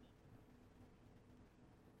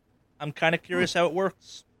 I'm kind of curious how it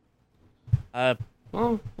works.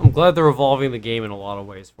 Well, I'm glad they're evolving the game in a lot of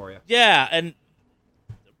ways for you. Yeah, and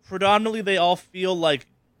predominantly they all feel like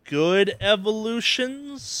good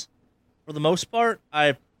evolutions for the most part.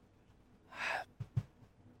 The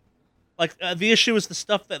issue is the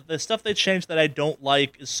stuff they changed that I don't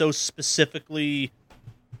like is so specifically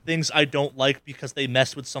things I don't like because they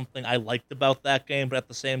mess with something I liked about that game, but at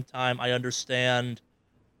the same time I understand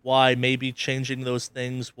why maybe changing those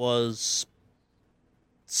things was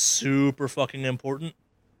super fucking important.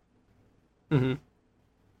 Mm-hmm.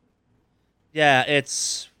 Yeah,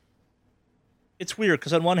 it's weird,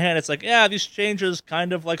 because on one hand it's like, yeah, these changes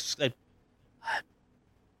kind of like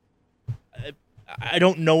I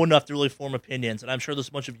don't know enough to really form opinions, and I'm sure there's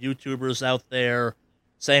a bunch of YouTubers out there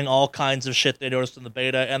saying all kinds of shit they noticed in the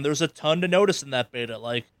beta, and there's a ton to notice in that beta.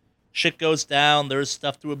 Like, shit goes down, there's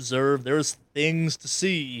stuff to observe, there's things to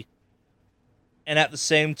see. And at the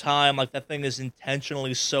same time, like, that thing is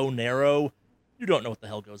intentionally so narrow, you don't know what the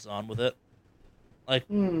hell goes on with it. Like,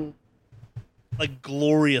 like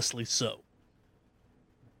gloriously so.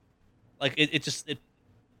 Like,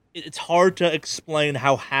 it's hard to explain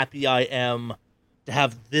how happy I am to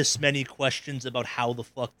have this many questions about how the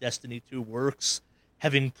fuck Destiny 2 works,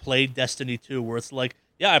 having played Destiny 2, where it's like,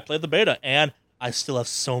 yeah, I played the beta, and I still have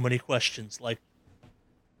so many questions. Like,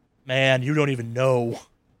 man, you don't even know.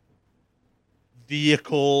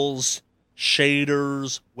 Vehicles,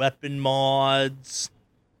 shaders, weapon mods,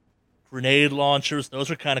 grenade launchers,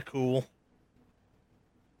 those are kind of cool.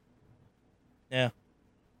 Yeah.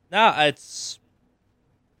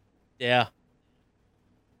 Yeah.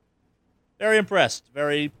 Very impressed.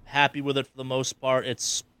 Very happy with it for the most part.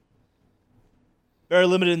 It's very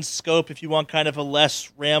limited in scope. If you want kind of a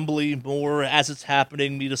less rambly, more as it's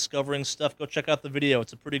happening, me discovering stuff, go check out the video.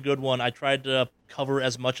 It's a pretty good one. I tried to cover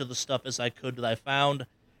as much of the stuff as I could that I found.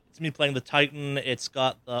 It's me playing the Titan. It's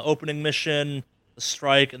got the opening mission, the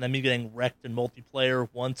strike, and then me getting wrecked in multiplayer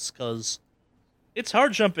once, because it's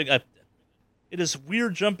hard jumping. It is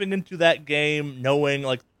weird jumping into that game knowing,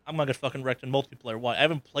 like, I'm gonna get fucking wrecked in multiplayer. Why? I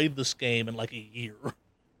haven't played this game in, like, a year.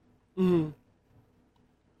 Mm-hmm.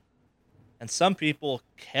 And some people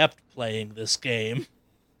kept playing this game.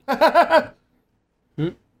 Yeah.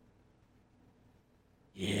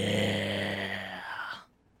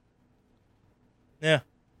 Yeah.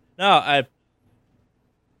 No,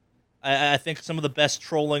 I think some of the best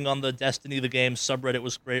trolling on the Destiny the Game subreddit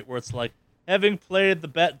was great, where it's like, having played the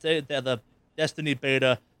Destiny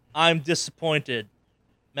beta. I'm disappointed.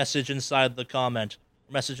 Message inside the comment,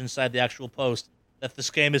 or message inside the actual post, that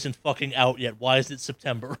this game isn't fucking out yet. Why is it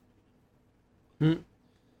September?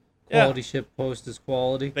 Quality ship post is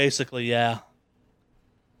quality. Basically, yeah.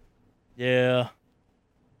 Yeah.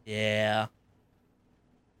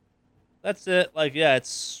 That's it. Like, yeah,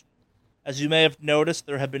 it's... As you may have noticed,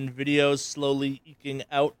 there have been videos slowly eking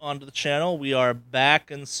out onto the channel. We are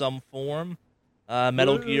back in some form.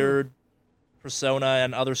 Metal Gear, Persona,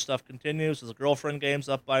 and other stuff continues. There's a Girlfriend game's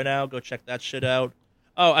up by now. Go check that shit out.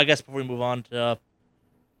 Oh, I guess before we move on to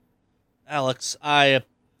Alex, I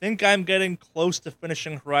think I'm getting close to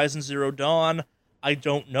finishing Horizon Zero Dawn. I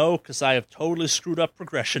don't know, because I have totally screwed up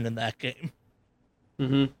progression in that game.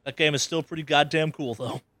 That game is still pretty goddamn cool,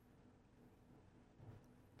 though.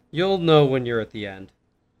 You'll know when you're at the end.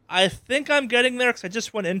 I think I'm getting there, because I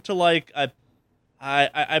just went into, like,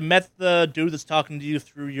 I met the dude that's talking to you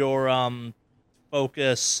through your,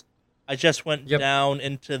 focus. I just went down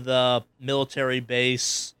into the military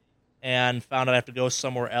base and found out I have to go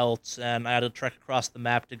somewhere else, and I had to trek across the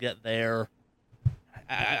map to get there.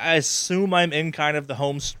 I assume I'm in kind of the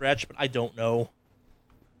home stretch, but I don't know.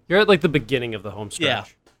 You're at, like, the beginning of the home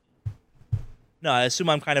stretch. Yeah. No, I assume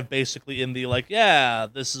I'm kind of basically in the, like, yeah,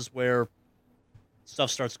 this is where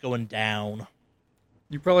stuff starts going down.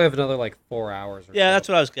 You probably have another, like, 4 hours or so. Yeah, that's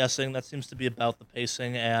what I was guessing. That seems to be about the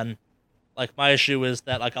pacing, and, like, my issue is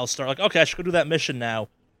that, like, I'll start, like, okay, I should go do that mission now.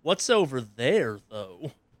 What's over there,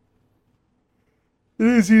 though? It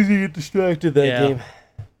is easy to get distracted, that game.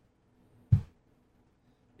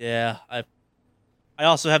 Yeah, I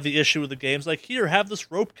also have the issue with the games, like, here, have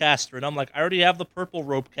this rope caster, and I'm like, I already have the purple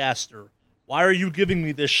rope caster. Why are you giving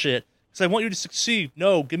me this shit? Because I want you to succeed.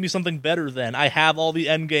 No, give me something better then. I have all the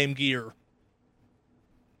endgame gear.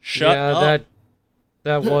 Shut up.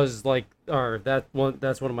 That was, like, that's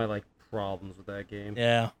one of my, like, problems with that game.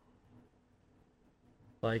 Yeah.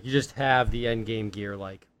 Like, you just have the endgame gear,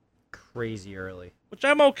 like, crazy early. Which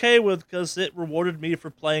I'm okay with, because it rewarded me for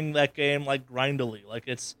playing that game, like, grindily. Like,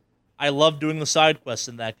 I love doing the side quests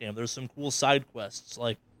in that game. There's some cool side quests.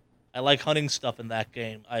 Like, I like hunting stuff in that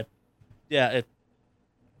game. I'm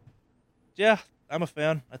a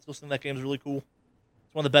fan. I still think that game's really cool.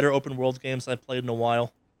 It's one of the better open world games I've played in a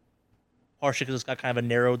while. Partially because it's got kind of a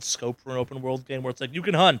narrowed scope for an open world game where it's like, you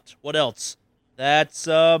can hunt. What else? That's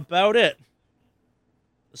about it.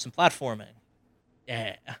 There's some platforming.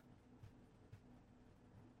 Yeah.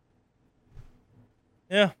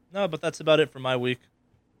 Yeah, no, but that's about it for my week.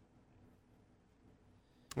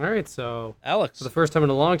 All right, so Alex. For the first time in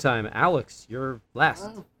a long time, Alex, you're last.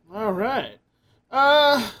 All right.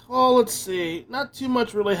 Well, let's see. Not too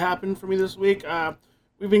much really happened for me this week.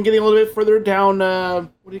 We've been getting a little bit further down,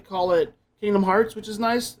 what do you call it? Kingdom Hearts, which is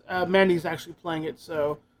nice. Mandy's actually playing it,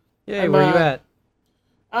 so... Yeah, where you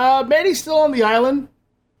at? Mandy's still on the island.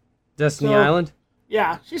 Destiny Island?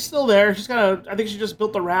 Yeah, she's still there. She's I think she just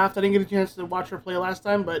built the raft. I didn't get a chance to watch her play last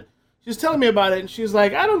time, but she was telling me about it, and she's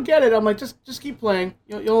like, I don't get it. I'm like, just keep playing.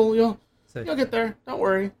 You'll get there. Don't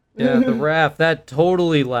worry. Yeah, the raft, that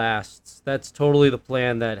totally lasts. That's totally the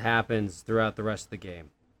plan that happens throughout the rest of the game.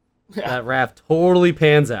 Yeah. That raft totally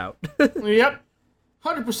pans out. Yep.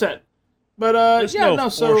 100%. But,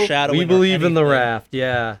 so... We believe in the raft,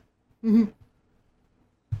 yeah.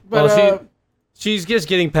 But, she's just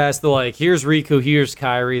getting past the, like, here's Riku, here's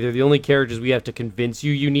Kairi. They're the only characters we have to convince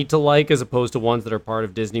you need to like, as opposed to ones that are part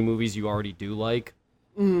of Disney movies you already do like.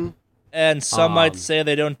 Mm-hmm. And some might say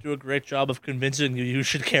they don't do a great job of convincing you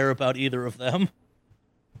should care about either of them.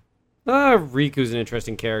 Riku's an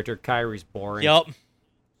interesting character. Kairi's boring. Yup.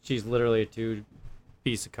 She's literally a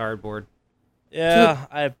piece of cardboard.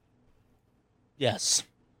 Yeah, Yes.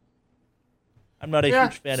 I'm not a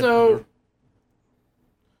huge fan of either.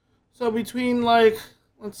 So between, like,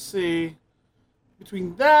 let's see,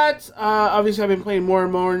 between that, obviously I've been playing more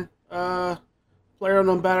and more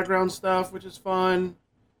PlayerUnknown Battleground stuff, which is fun.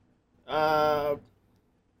 Wow,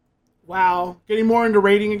 getting more into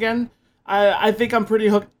raiding again. I think I'm pretty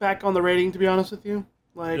hooked back on the raiding, to be honest with you.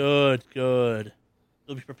 Like, good.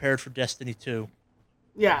 You'll be prepared for Destiny 2.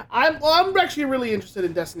 Yeah, I'm actually really interested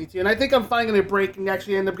in Destiny 2, and I think I'm finally going to break and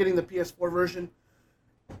actually end up getting the PS4 version.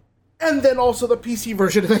 And then also the PC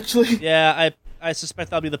version eventually. Yeah, I suspect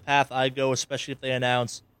that'll be the path I go, especially if they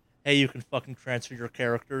announce, hey, you can fucking transfer your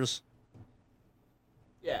characters.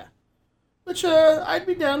 Yeah. Which I'd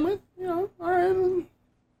be down with, alright.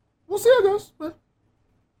 We'll see how it goes, but...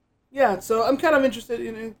 Yeah, so I'm kind of interested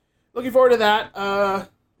in looking forward to that.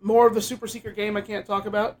 More of the super secret game I can't talk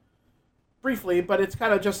about briefly, but it's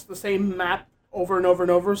kind of just the same map over and over and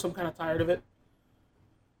over, so I'm kind of tired of it.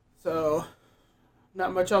 So...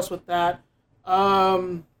 Not much else with that.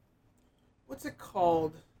 What's it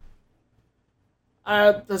called?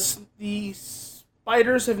 The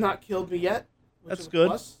spiders have not killed me yet, which That's is a good.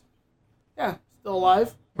 plus. Yeah, still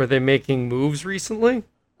alive. Were they making moves recently?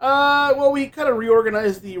 Well, we kind of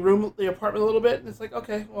reorganized the apartment a little bit, and it's like,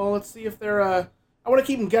 okay, well, let's see if they're. I want to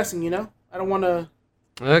keep them guessing, you know. I don't want to.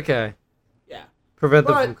 Okay. Yeah. Prevent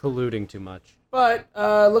them from colluding too much. But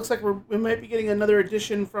looks like we might be getting another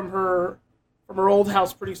addition from her old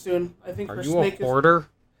house pretty soon. I think Are her you snake a hoarder?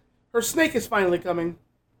 her snake is finally coming.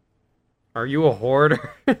 Are you a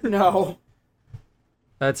hoarder? No.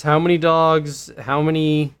 That's how many dogs, how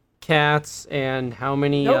many cats, and how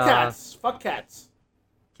many... No cats. Fuck cats.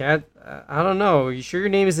 Cat? I don't know. Are you sure your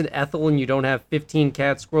name isn't Ethel and you don't have 15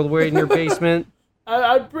 cats squirreled away in your basement?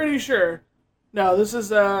 I'm pretty sure. No, this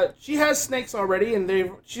is she has snakes already,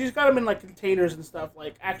 and she's got them in like containers and stuff,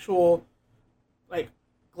 like actual like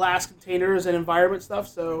glass containers and environment stuff.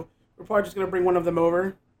 So we're probably just gonna bring one of them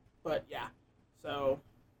over. But yeah, so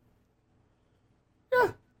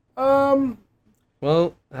yeah.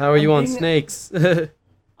 Well, how are you on snakes?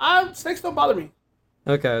 Snakes don't bother me.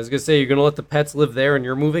 Okay, I was gonna say you're gonna let the pets live there and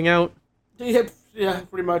you're moving out. Yeah,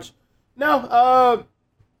 pretty much. No,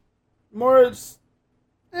 more.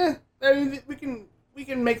 I mean, we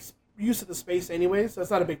can make use of the space anyway, so it's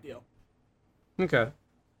not a big deal. Okay.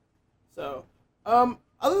 So,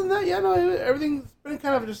 other than that, yeah, no, everything's been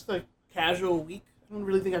kind of just a casual week. I don't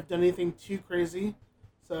really think I've done anything too crazy.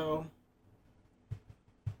 So,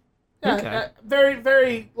 yeah, Okay. Very,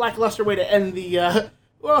 very lackluster way to end the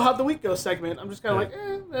well, how'd the week go segment. I'm just kind of like,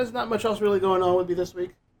 there's not much else really going on with me this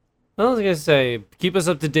week. I was gonna say, keep us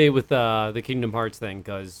up to date with the Kingdom Hearts thing,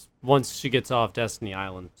 because once she gets off Destiny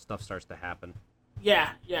Island, stuff starts to happen.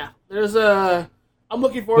 Yeah. There's I'm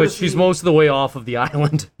looking forward to she's most of the way off of the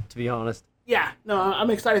island, to be honest. Yeah, no, I'm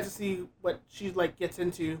excited to see what she like gets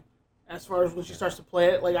into, as far as when she starts to play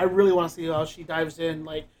it. Like, I really want to see how she dives in,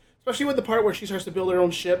 like, especially with the part where she starts to build her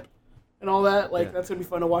own ship and all that. Like, that's gonna be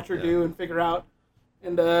fun to watch her do and figure out,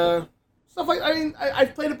 and stuff like. I mean,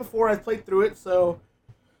 I've played it before. I've played through it, so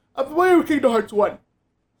I'm familiar with Kingdom Hearts 1.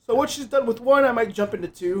 So what she's done with 1, I might jump into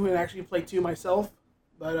 2 and actually play 2 myself.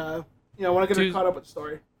 But I want to get her caught up with the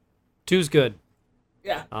story. 2's good.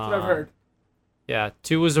 Yeah, that's what I've heard. Yeah,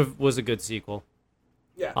 2 was a good sequel.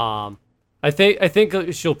 Yeah. I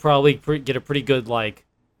think she'll probably get a pretty good like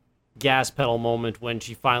gas pedal moment when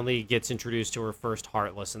she finally gets introduced to her first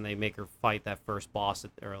Heartless and they make her fight that first boss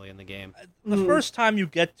early in the game. The first time you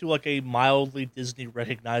get to like a mildly Disney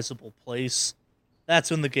recognizable place,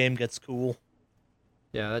 that's when the game gets cool.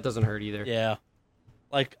 Yeah, that doesn't hurt either. Yeah,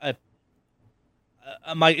 like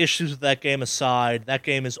my issues with that game aside, that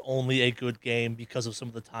game is only a good game because of some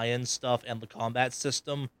of the tie-in stuff and the combat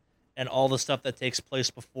system, and all the stuff that takes place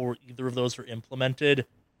before either of those are implemented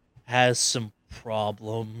has some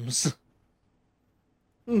problems.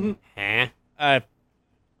 Huh?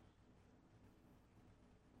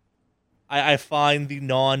 I find the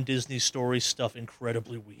non-Disney story stuff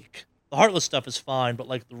incredibly weak. The Heartless stuff is fine, but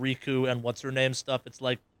like the Riku and what's-her-name stuff, it's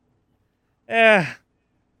like, I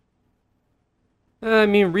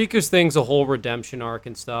mean, Riku's thing's a whole redemption arc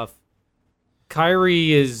and stuff. Kairi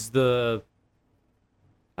is the...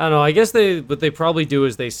 I don't know, I guess what they probably do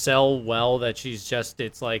is they sell well that she's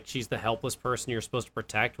the helpless person you're supposed to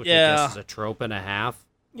protect, which I guess is a trope and a half.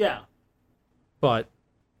 Yeah. But,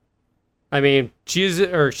 I mean, she's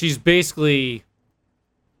basically...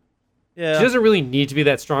 yeah. She doesn't really need to be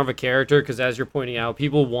that strong of a character, because as you're pointing out,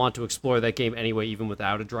 people want to explore that game anyway, even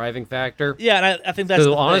without a driving factor. Yeah, and I think that's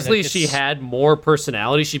the honestly, thing. if she had more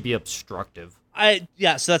personality, she'd be obstructive. So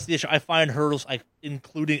that's the issue. I find her like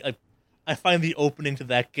I find the opening to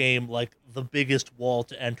that game like the biggest wall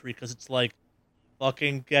to entry, because it's like,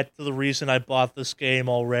 fucking get to the reason I bought this game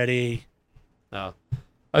already. Oh,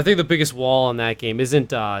 I think the biggest wall on that game isn't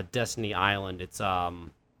Destiny Island. It's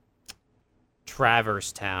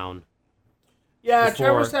Traverse Town. Yeah,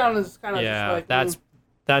 Traverse Town is kind of just like...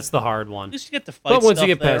 that's the hard one. At least you get to fight. But once you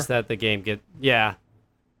stuff get past that, the game yeah,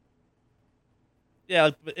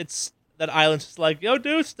 but it's that island's just like, yo,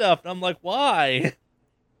 do stuff, and I'm like, why?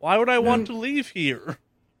 Why would I want to leave here?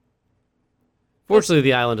 Fortunately,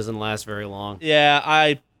 the island doesn't last very long.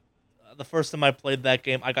 Yeah, the first time I played that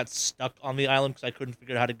game, I got stuck on the island because I couldn't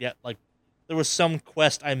figure out how to get, like, there was some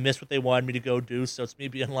quest I missed what they wanted me to go do, so it's me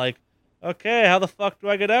being like, okay, how the fuck do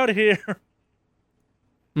I get out of here?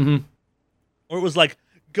 Mm-hmm. Or it was like,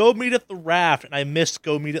 go meet at the raft, and I missed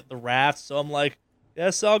go meet at the raft, so I'm like,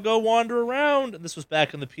 guess I'll go wander around. And this was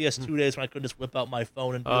back in the PS2 days when I couldn't just whip out my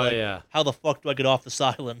phone and be how the fuck do I get off this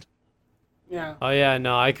island? Yeah. Oh yeah,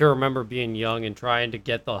 no, I can remember being young and trying to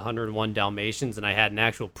get the 101 Dalmatians, and I had an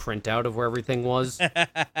actual printout of where everything was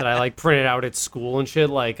that I like printed out at school and shit.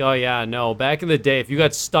 Like, oh yeah, no, back in the day, if you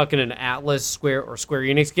got stuck in an Atlas, Square, or Square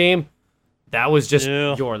Enix game, that was just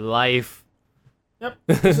Yeah. your life. Yep.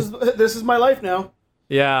 This is my life now.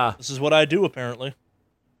 Yeah. This is what I do, apparently.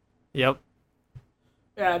 Yep.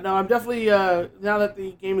 Yeah, no, I'm definitely now that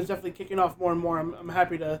the game is definitely kicking off more and more. I'm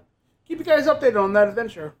happy to keep you guys updated on that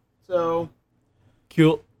adventure. So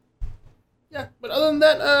Cool. yeah, but other than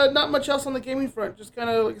that, not much else on the gaming front. Just kind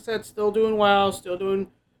of like I said, still doing WoW, still doing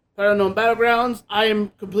PlayerUnknown Battlegrounds. I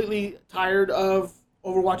am completely tired of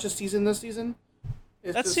Overwatch's season this season.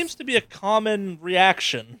 That seems to be a common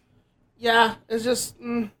reaction. Yeah, it's just.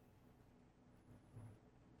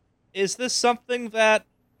 Is this something that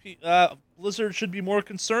Blizzard should be more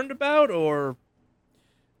concerned about, or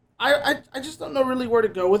I just don't know really where to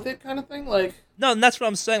go with it, kind of thing. Like, no? And that's what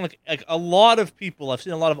I'm saying. Like a lot of people, I've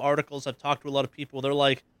seen a lot of articles. I've talked to a lot of people. They're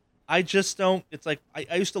like, I just don't. It's like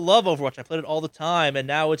I used to love Overwatch. I played it all the time, and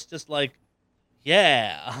now it's just like,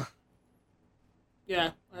 yeah.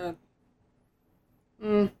 yeah.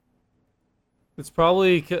 It's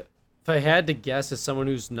probably, if I had to guess, as someone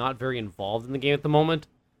who's not very involved in the game at the moment,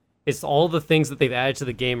 it's all the things that they've added to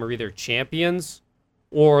the game are either champions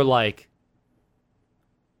or like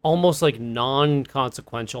almost like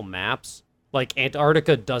non-consequential maps. Like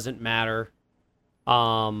Antarctica doesn't matter.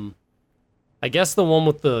 I guess the one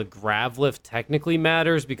with the grav lift technically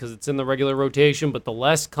matters because it's in the regular rotation, but the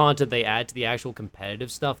less content they add to the actual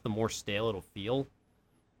competitive stuff, the more stale it'll feel.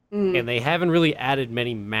 And they haven't really added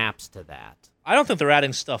many maps to that. I don't think they're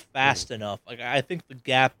adding stuff fast enough. Like I think the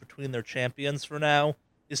gap between their champions for now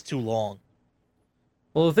is too long.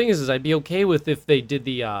 Well, the thing is I'd be okay with if they did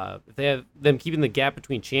the if they have them keeping the gap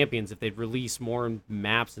between champions, if they'd release more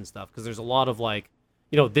maps and stuff, because there's a lot of like,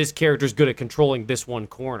 you know, this character's good at controlling this one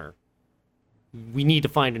corner. We need to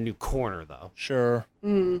find a new corner though. Sure.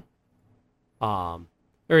 Or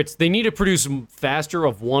it's they need to produce faster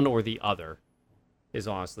of one or the other. Is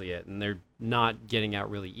honestly it, and they're not getting out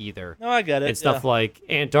really either. No, I get it. And stuff like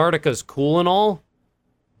Antarctica's cool and all,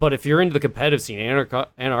 but if you're into the competitive scene,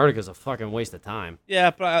 Antarctica's a fucking waste of time.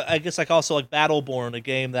 Yeah, but I guess like also like Battleborn, a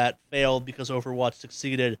game that failed because Overwatch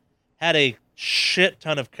succeeded, had a shit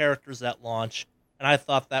ton of characters at launch, and I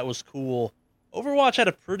thought that was cool. Overwatch had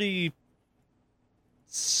a pretty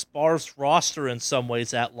sparse roster in some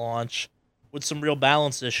ways at launch, with some real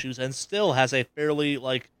balance issues, and still has a fairly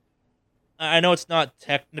like. I know it's not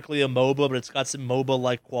technically a MOBA, but it's got some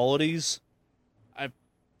MOBA-like qualities. A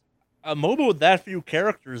MOBA with that few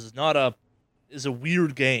characters is a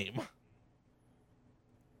weird game.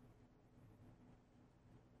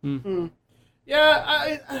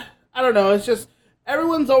 Yeah, I don't know. It's just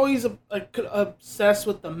everyone's always like obsessed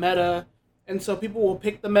with the meta, and so people will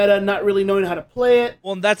pick the meta not really knowing how to play it.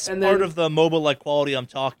 Well, and that's part of the MOBA-like quality I'm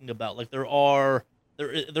talking about. Like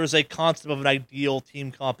there's a concept of an ideal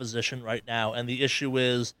team composition right now, and the issue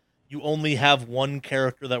is you only have one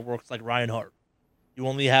character that works like Reinhardt. You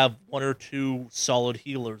only have one or two solid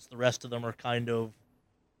healers. The rest of them are kind of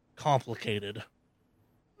complicated.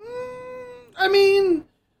 I mean,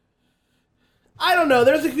 I don't know.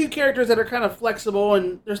 There's a few characters that are kind of flexible,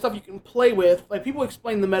 and there's stuff you can play with. Like, people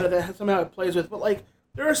explain the meta that somehow it plays with, but like,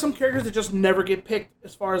 there are some characters that just never get picked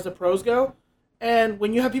as far as the pros go. And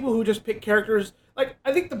when you have people who just pick characters, like,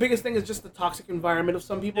 I think the biggest thing is just the toxic environment of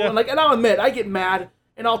some people. Yeah. And I'll admit, I get mad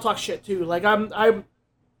and I'll talk shit too. Like, I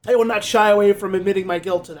will not shy away from admitting my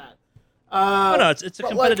guilt to that. No, it's a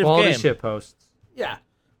competitive Quality game. shit posts. Yeah,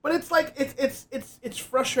 but it's like it's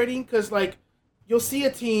frustrating because like you'll see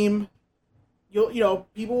a team, you know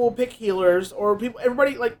people will pick healers or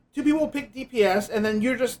everybody like two people will pick DPS and then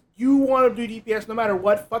you want to do DPS no matter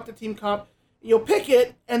what. Fuck the team comp. You'll pick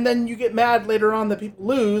it, and then you get mad later on that people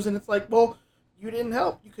lose, and it's like, well, you didn't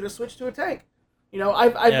help. You could have switched to a tank. You know,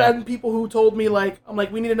 I've had people who told me, like, I'm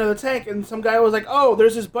like, we need another tank, and some guy was like, oh,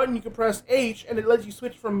 there's this button you can press H, and it lets you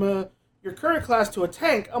switch from your current class to a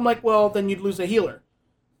tank. I'm like, well, then you'd lose a healer.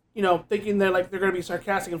 You know, thinking they're going to be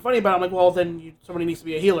sarcastic and funny about it. I'm like, well, then somebody needs to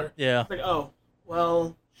be a healer. Yeah. It's like, oh,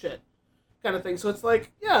 well, shit. Kind of thing. So it's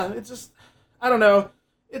like, yeah, it's just, I don't know.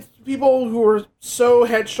 It's people who are so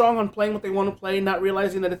headstrong on playing what they want to play, not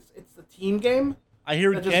realizing that it's a team game. I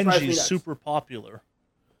hear That just drives me Genji's nuts. super popular.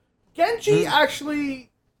 Genji's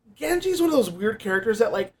one of those weird characters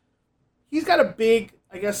that, like, he's got a big,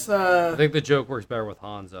 I guess, I think the joke works better with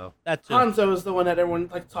Hanzo. That too. Hanzo is the one that everyone,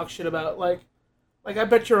 like, talks shit about. Like I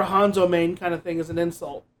bet you're a Hanzo main kind of thing is an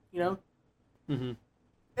insult, you know? Mm-hmm.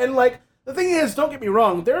 And, like, the thing is, don't get me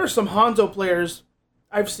wrong, there are some Hanzo players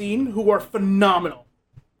I've seen who are phenomenal.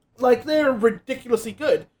 Like, they're ridiculously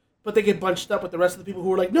good, but they get bunched up with the rest of the people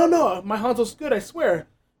who are like, no, my Hanzo's good, I swear.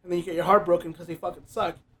 And then you get your heart broken because they fucking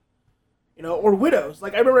suck. You know, or Widows.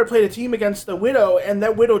 Like, I remember I played a team against the Widow, and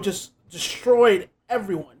that Widow just destroyed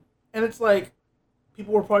everyone. And it's like,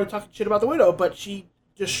 people were probably talking shit about the Widow, but she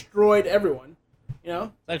destroyed everyone. You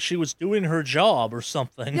know? Like she was doing her job or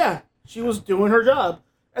something. Yeah, she was doing her job.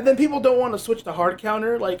 And then people don't want to switch to hard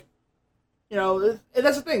counter, like, you know, and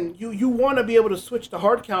that's the thing. You want to be able to switch to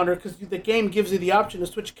hard counter because the game gives you the option to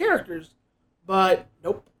switch characters, but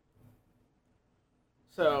nope.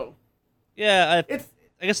 So, yeah,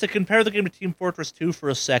 I guess to compare the game to Team Fortress 2 for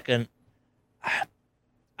a second,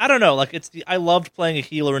 I don't know. Like I loved playing a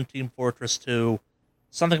healer in Team Fortress 2.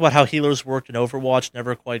 Something about how healers worked in Overwatch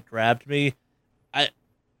never quite grabbed me.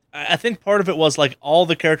 I think part of it was like all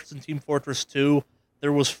the characters in Team Fortress 2,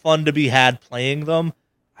 there was fun to be had playing them.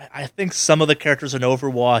 I think some of the characters in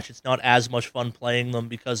Overwatch, it's not as much fun playing them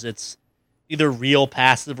because it's either real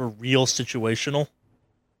passive or real situational.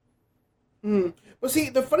 But see,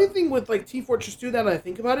 the funny thing with like Team Fortress 2, now that I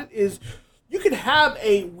think about it, is you could have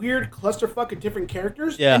a weird clusterfuck of different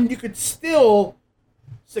characters, and you could still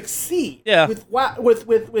succeed. Yeah. With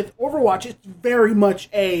Overwatch, it's very much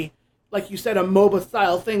a, like you said, a MOBA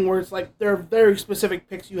style thing where it's like there are very specific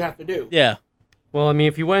picks you have to do. Yeah. Well, I mean,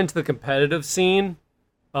 if you went into the competitive scene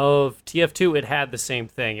of TF2, it had the same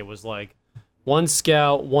thing. It was like one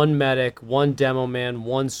scout, one medic, one demo man,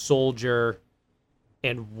 one soldier,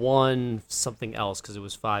 and one something else because it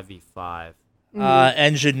was 5v5.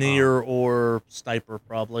 Engineer or sniper,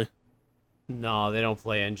 probably. No, they don't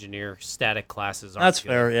play engineer. Static classes aren't That's good.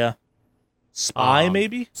 fair, yeah. Spy,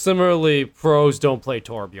 maybe? Similarly, pros don't play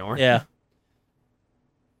Torbjorn. Yeah.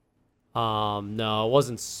 No, it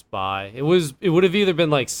wasn't spy. It would have either been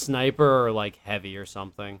like sniper or like heavy or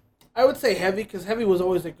something. I would say heavy because heavy was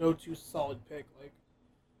always a go-to solid pick. Like,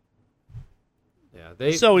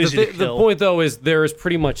 yeah, so easy to kill. The point though is there is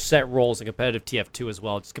pretty much set roles in competitive TF2 as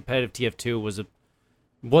well. Just competitive TF2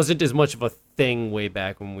 wasn't as much of a thing way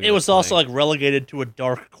back when we. It was also like relegated to a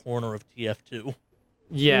dark corner of TF2.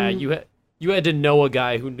 Yeah, you had to know a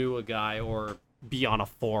guy who knew a guy or be on a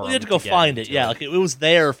forum. You had to go find it. Yeah, like it was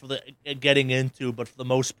there for the getting into, but for the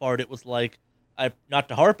most part, it was like, not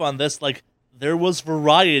to harp on this, like there was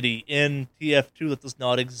variety in TF2 that does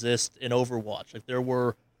not exist in Overwatch. Like there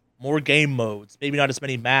were more game modes, maybe not as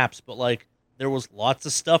many maps, but like there was lots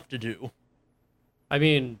of stuff to do. I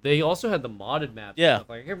mean, they also had the modded maps. Yeah, stuff.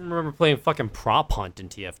 Like I remember playing fucking Prop Hunt in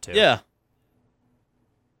TF2. Yeah.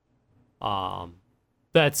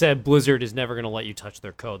 That said, Blizzard is never going to let you touch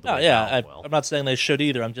their code. I'm not saying they should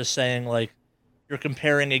either. I'm just saying, like, you're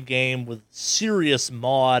comparing a game with serious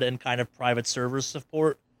mod and kind of private server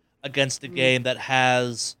support against a game that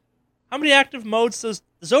has... How many active modes does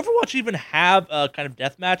Overwatch even have a kind of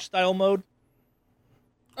deathmatch style mode?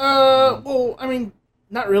 Well, I mean,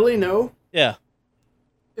 not really, no. Yeah.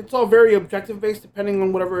 It's all very objective-based depending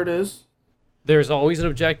on whatever it is. There's always an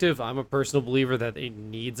objective. I'm a personal believer that it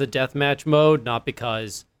needs a deathmatch mode, not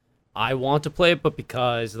because I want to play it, but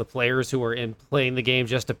because the players who are in playing the game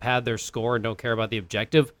just to pad their score and don't care about the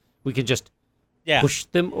objective, we can just push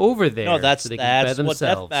them over there. No, that's so they can bet what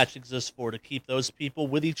themselves. deathmatch exists for, to keep those people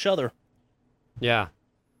with each other. Yeah.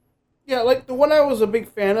 Yeah, like the one I was a big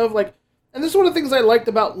fan of, like, and this is one of the things I liked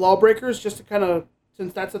about Lawbreakers, just to kind of,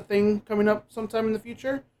 since that's a thing coming up sometime in the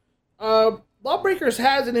future. Lawbreakers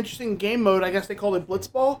has an interesting game mode, I guess they call it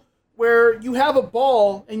Blitzball, where you have a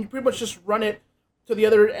ball and you pretty much just run it to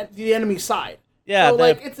the enemy side. Yeah, so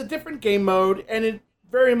like it's a different game mode, and it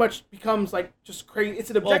very much becomes like just crazy.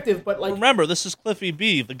 It's an objective, but like remember, this is Cliffy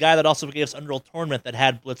B, the guy that also gave us Unreal Tournament that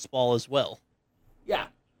had Blitzball as well. Yeah,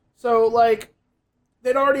 so like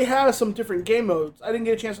they'd already had some different game modes. I didn't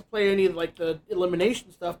get a chance to play any of like the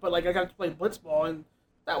elimination stuff, but like I got to play Blitzball, and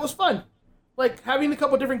that was fun. Like having a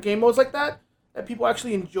couple different game modes like that people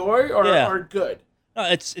actually enjoy are good. No,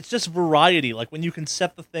 it's just variety. Like when you can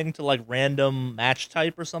set the thing to like random match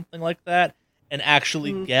type or something like that, and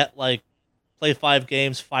actually get like play 5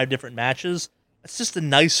 games, 5 different matches. It's just a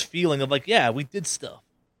nice feeling of like, yeah, we did stuff.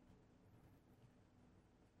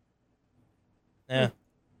 Yeah.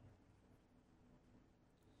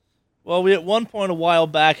 Well, we at one point a while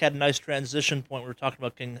back had a nice transition point. We were talking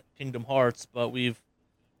about Kingdom Hearts, but we've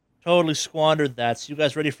totally squandered that. So you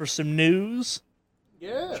guys ready for some news?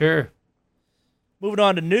 Yeah. Sure. Moving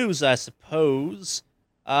on to news, I suppose.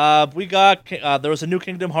 We got there was a new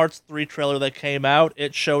Kingdom Hearts 3 trailer that came out.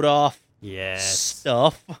 It showed off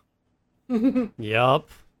stuff. Yup.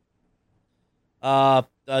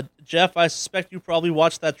 Jeff, I suspect you probably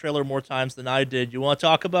watched that trailer more times than I did. You want to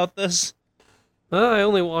talk about this? I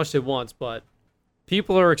only watched it once, but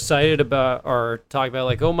people are excited about or talking about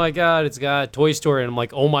like, oh my god, it's got Toy Story, and I'm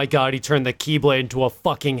like, oh my god, he turned the Keyblade into a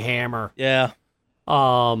fucking hammer. Yeah.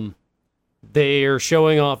 They're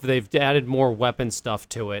showing off. They've added more weapon stuff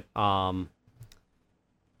to it. I'm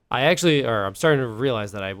starting to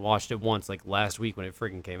realize that I watched it once, like last week when it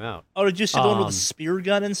freaking came out. Oh, did you see the one with the spear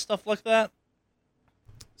gun and stuff like that?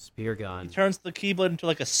 Spear gun. He turns the Keyblade into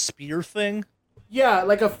like a spear thing. Yeah,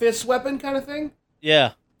 like a fist weapon kind of thing.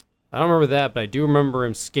 Yeah. I don't remember that, but I do remember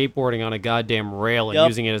him skateboarding on a goddamn rail and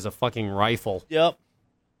using it as a fucking rifle. Yep.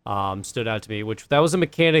 Stood out to me, which that was a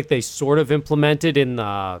mechanic they sort of implemented in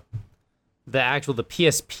the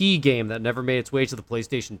PSP game that never made its way to the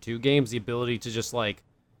PlayStation 2 games, the ability to just like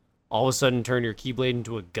all of a sudden turn your Keyblade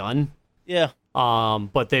into a gun. Yeah.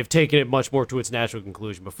 But they've taken it much more to its natural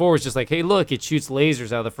conclusion. Before it was just like, hey, look, it shoots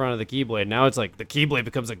lasers out of the front of the Keyblade. Now it's like the Keyblade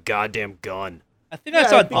becomes a goddamn gun. I think I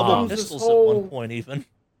saw double pistols at one point even.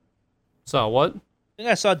 Saw what? I think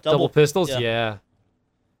I saw double pistols? Yeah.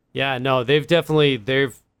 Yeah, no, they've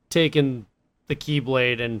taken the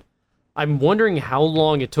Keyblade, and I'm wondering how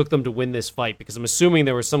long it took them to win this fight, because I'm assuming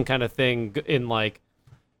there was some kind of thing in like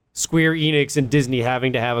Square Enix and Disney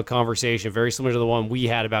having to have a conversation very similar to the one we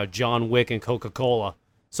had about John Wick and Coca-Cola.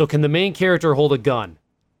 So can the main character hold a gun?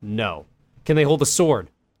 No. Can they hold a sword?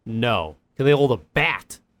 No. Can they hold a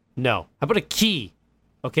bat? No. How about a key?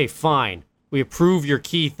 Okay, fine. We approve your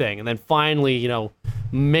key thing. And then finally,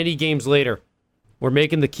 many games later, we're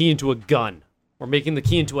making the key into a gun. We're making the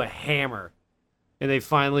key into a hammer. And they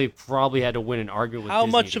finally probably had to win an argument with How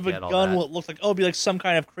Disney much to of a get all gun that. will it look like? Oh, it'll be like some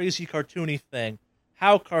kind of crazy cartoony thing.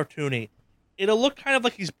 How cartoony? It'll look kind of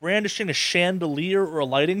like he's brandishing a chandelier or a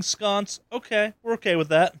lighting sconce. Okay, we're okay with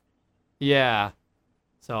that. Yeah.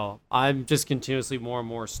 So I'm just continuously more and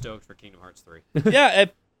more stoked for Kingdom Hearts 3. Yeah.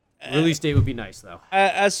 Release date would be nice, though.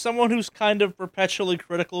 As someone who's kind of perpetually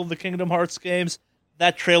critical of the Kingdom Hearts games,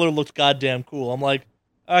 that trailer looked goddamn cool. I'm like,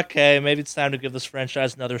 okay, maybe it's time to give this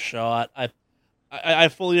franchise another shot. I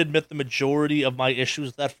fully admit the majority of my issues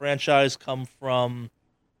with that franchise come from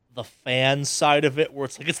the fan side of it, where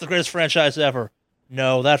it's like, it's the greatest franchise ever.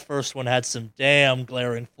 No, that first one had some damn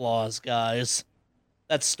glaring flaws, guys.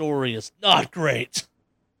 That story is not great.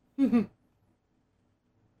 But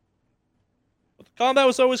the combat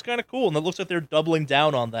was always kind of cool, and it looks like they're doubling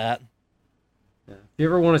down on that. Yeah. If you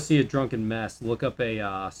ever want to see a drunken mess, look up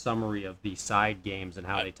a summary of the side games and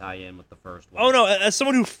how they tie in with the first one. Oh no, as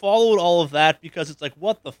someone who followed all of that, because it's like,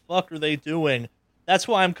 what the fuck are they doing? That's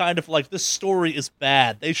why I'm kind of like, this story is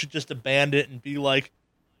bad. They should just abandon it and be like,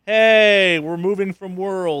 hey, we're moving from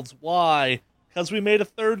worlds. Why? Because we made a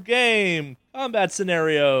third game. Combat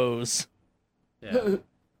scenarios. Yeah.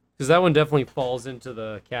 Because that one definitely falls into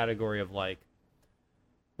the category of like,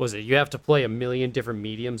 you have to play a million different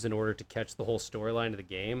mediums in order to catch the whole storyline of the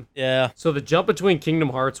game. Yeah. So the jump between Kingdom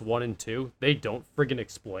Hearts 1 and 2, they don't friggin'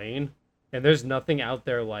 explain. And there's nothing out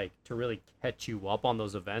there like to really catch you up on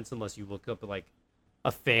those events unless you look up like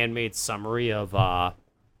a fan-made summary of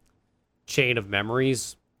Chain of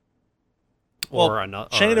Memories.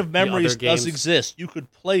 Chain of Memories does exist. You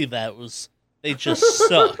could play that. They just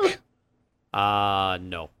suck.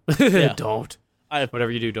 No. Yeah. Don't.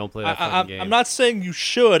 Whatever you do, don't play that fucking game. I'm not saying you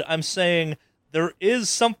should. I'm saying there is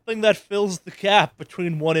something that fills the gap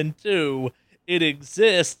between 1 and 2. It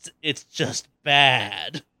exists. It's just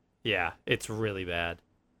bad. Yeah, it's really bad.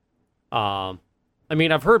 I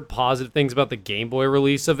mean, I've heard positive things about the Game Boy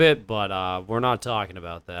release of it, but we're not talking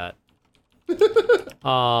about that.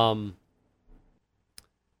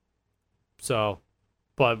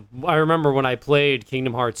 But I remember when I played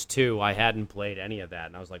Kingdom Hearts 2, I hadn't played any of that,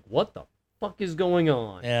 and I was like, what the fuck is going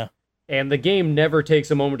on? Yeah. And the game never takes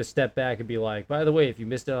a moment to step back and be like, by the way, if you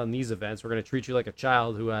missed out on these events, we're going to treat you like a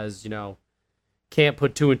child who has, can't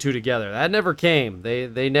put 2 and 2 together. That never came.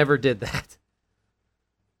 They never did that.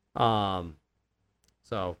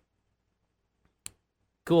 So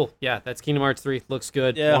cool. Yeah, that's Kingdom Hearts 3. Looks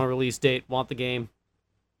good. Yeah. Want a release date. Want the game.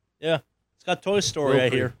 Yeah. It's got Toy Story, I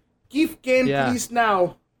hear. Geef game, please,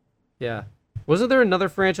 now. Yeah. Wasn't there another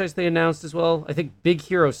franchise they announced as well? I think Big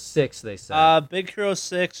Hero 6, they said. Big Hero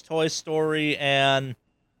 6, Toy Story, and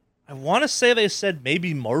I want to say they said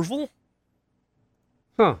maybe Marvel?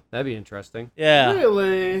 Huh, that'd be interesting. Yeah.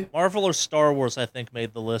 Really? Marvel or Star Wars, I think,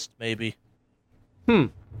 made the list, maybe.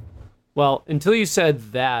 Well, until you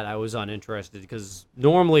said that, I was uninterested, because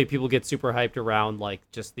normally people get super hyped around, like,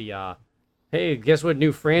 just the, hey, guess what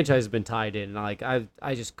new franchise has been tied in? And, like,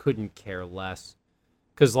 I just couldn't care less.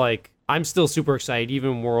 Because, like, I'm still super excited,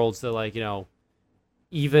 even worlds that, like,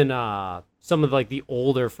 even some of, like, the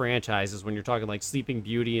older franchises, when you're talking, like, Sleeping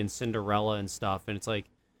Beauty and Cinderella and stuff, and it's like,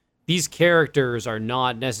 these characters are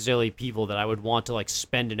not necessarily people that I would want to like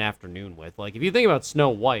spend an afternoon with. Like if you think about Snow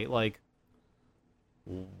White, like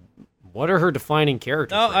what are her defining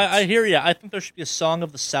character No, traits? I hear you. I think there should be a Song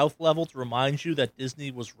of the South level to remind you that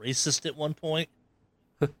Disney was racist at one point.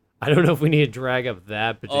 I don't know if we need to drag up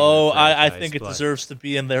that particular I franchise, think it but- deserves to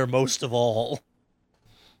be in there most of all.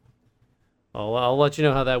 I'll let you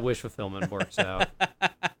know how that wish fulfillment works out.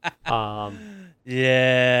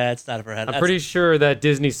 Yeah, it's not for head. I'm pretty sure that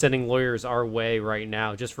Disney's sending lawyers our way right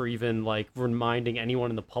now, just for even like reminding anyone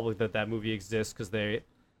in the public that that movie exists, because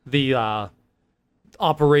the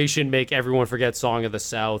Operation Make Everyone Forget Song of the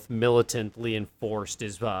South militantly enforced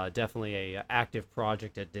is definitely a active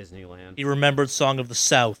project at Disneyland. He remembered Song of the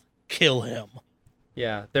South. Kill him.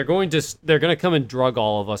 Yeah, they're going to come and drug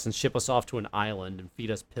all of us and ship us off to an island and feed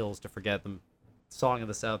us pills to forget them. Song of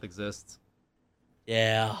the South exists.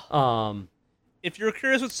 Yeah. If If you're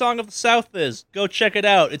curious what Song of the South is, go check it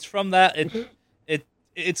out. It's from that.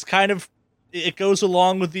 It's kind of it goes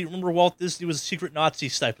along with the remember Walt Disney was a secret Nazi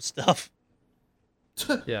type of stuff.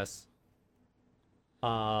 yes.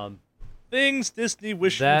 Things Disney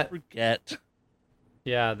wish That- you'd forget.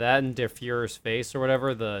 Yeah, that and Der Fuhrer's Face or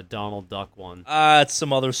whatever, the Donald Duck one. It's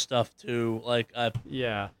some other stuff too. Like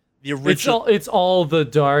Yeah. the original It's all the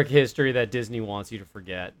dark history that Disney wants you to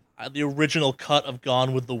forget. the original cut of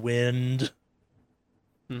Gone with the Wind.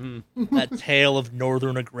 Mm-hmm. That tale of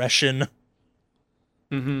northern aggression.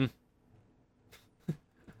 Mm-hmm.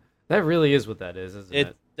 That really is what that is,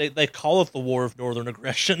 isn't it? They call it the War of Northern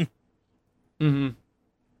Aggression. Mm-hmm.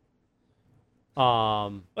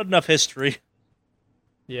 But enough history.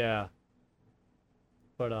 Yeah.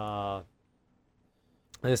 But I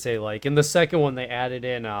say, like, in the second one they added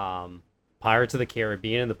in Pirates of the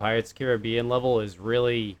Caribbean, and the Pirates of the Caribbean level is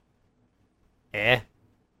really It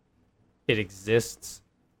exists.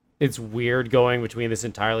 It's weird going between this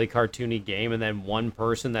entirely cartoony game and then one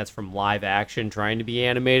person that's from live action trying to be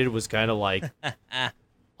animated was kind of like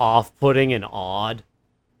off-putting and odd.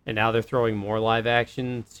 And now they're throwing more live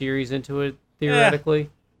action series into it,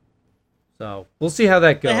 theoretically. So we'll see how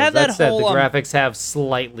that goes. had That that said, whole, the graphics have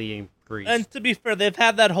slightly increased. And to be fair, they've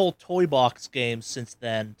had that whole toy box game since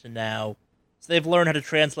then to now. So they've learned how to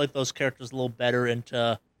translate those characters a little better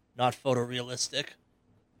into not photorealistic.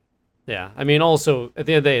 Yeah, I mean, also at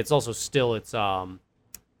the end of the day, it's also still it's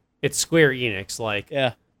Square Enix. Like,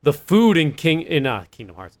 Yeah. the food in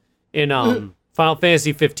Kingdom Hearts in Final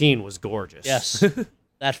Fantasy 15 was gorgeous. Yes.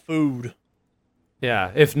 That food.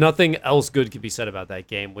 Yeah, if nothing else good could be said about that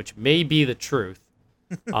game, which may be the truth.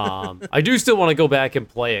 I do still want to go back and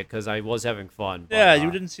play it because I was having fun. But, Yeah,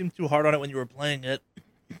 you didn't seem too hard on it when you were playing it.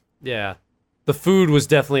 Yeah, the food was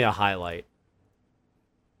definitely a highlight.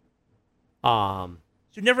 So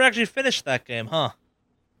you never actually finished that game, huh?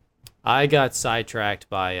 I got sidetracked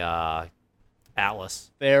by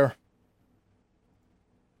Atlas. Fair.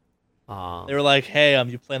 Um, They were like, hey,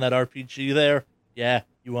 you playing that RPG there? Yeah,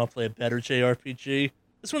 you want to play a better JRPG?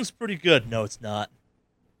 This one's pretty good. No, it's not.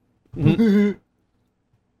 and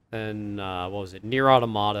what was it? Nier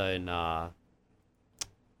Automata and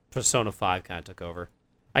Persona 5 kind of took over.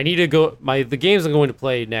 I need to go. The games I'm going to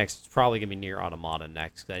play next is probably going to be Nier Automata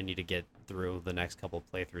next. 'Cause I need to get through the next couple of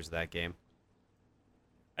playthroughs of that game.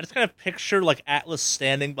 I just kind of picture like Atlas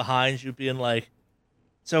standing behind you being like,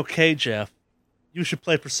 it's okay, Jeff. You should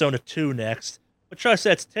play Persona 2 next. But try to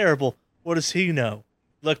say it's terrible. What does he know?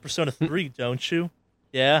 You like Persona 3, don't you?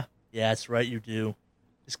 Yeah? Yeah, that's right, you do.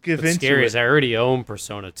 Just give What's into scary it. is I already own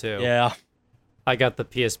Persona 2. Yeah. I got the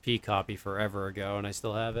PSP copy forever ago, and I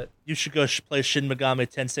still have it. You should go play Shin Megami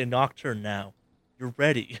Tensei Nocturne now. You're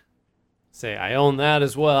ready. Say, I own that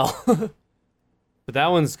as well. But that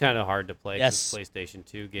one's kind of hard to play because Yes. it's a PlayStation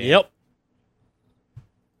 2 game. Yep.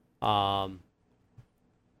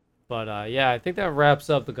 But yeah, I think that wraps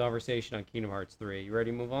up the conversation on Kingdom Hearts 3. You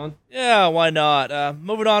ready to move on? Yeah, why not?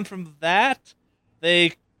 Moving on from that,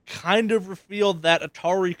 they kind of revealed that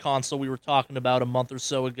Atari console we were talking about a month or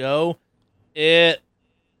so ago. It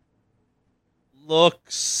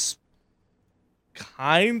looks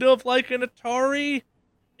kind of like an Atari.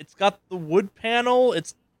 It's got the wood panel.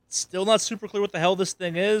 It's still not super clear what the hell this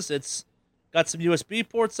thing is. It's got some USB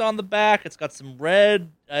ports on the back. It's got some red.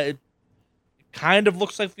 It kind of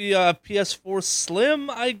looks like the PS4 Slim,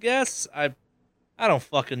 I guess. I don't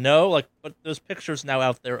fucking know. Like, but there's pictures now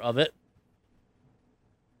out there of it.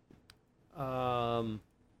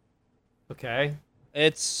 Okay.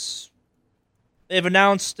 They've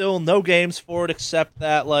announced still no games for it except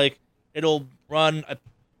that like it'll run.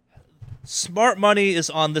 Smart money is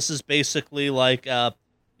on this is basically like the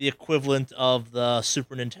equivalent of the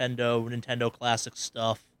Super Nintendo, Nintendo Classic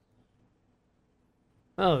stuff.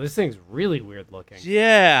 Oh, this thing's really weird looking.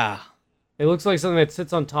 Yeah. It looks like something that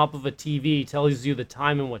sits on top of a TV, tells you the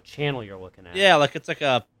time and what channel you're looking at. Yeah, like it's like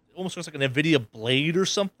almost looks like an NVIDIA Blade or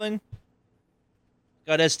something. It's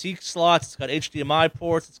got SD slots, it's got HDMI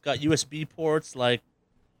ports, it's got USB ports, like...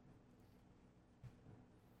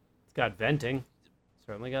 It's got venting.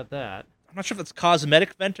 Certainly got that. I'm not sure if it's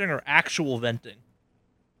cosmetic venting or actual venting.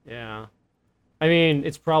 Yeah. I mean,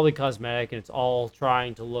 it's probably cosmetic, and it's all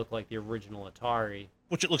trying to look like the original Atari.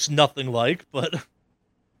 Which it looks nothing like, but...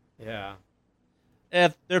 Yeah. There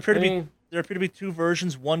appear to be two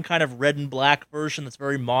versions. One kind of red and black version that's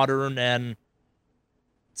very modern and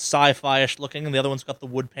sci-fi-ish looking, and the other one's got the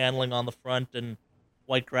wood paneling on the front and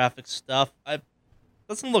white graphics stuff.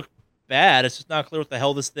 Doesn't look bad. It's just not clear what the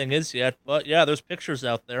hell this thing is yet. But yeah, there's pictures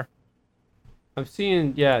out there. I'm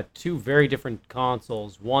seeing, two very different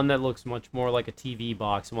consoles. One that looks much more like a TV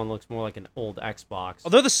box, and one looks more like an old Xbox. Oh,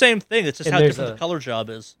 they're the same thing. It's just And how there's different the color job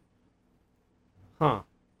is. Huh.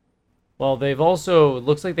 Well, they've also, it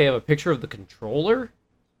looks like they have a picture of the controller.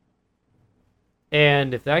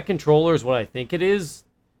 And if that controller is what I think it is,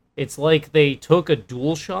 it's like they took a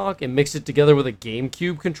DualShock and mixed it together with a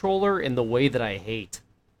GameCube controller in the way that I hate.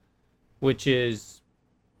 Which is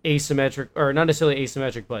asymmetric, or not necessarily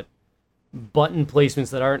asymmetric, but button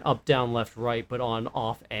placements that aren't up, down, left, right, but on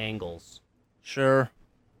off angles. Sure.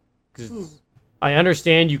 Because I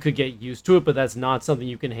understand you could get used to it, but that's not something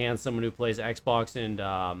you can hand someone who plays Xbox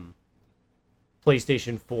and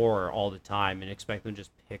PlayStation 4 all the time and expect them to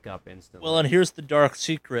just pick up instantly. Well, and here's the dark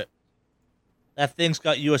secret. That thing's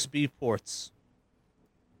got USB ports.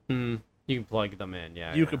 You can plug them in,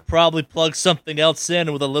 You could probably plug something else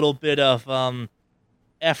in with a little bit of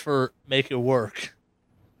effort, make it work.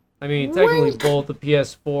 I mean, technically both the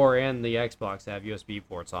PS4 and the Xbox have USB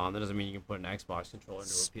ports on. That doesn't mean you can put an Xbox controller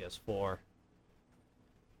into a PS4.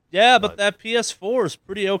 Yeah, but that PS4 is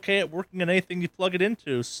pretty okay at working on anything you plug it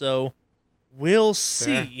into, so we'll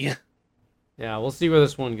see. Fair. Yeah, we'll see where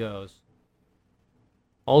this one goes.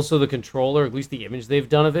 Also, the controller, at least the image they've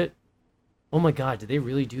done of it. Oh my god, did they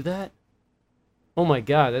really do that? Oh my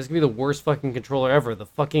god, that's gonna be the worst fucking controller ever. The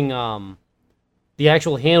fucking, the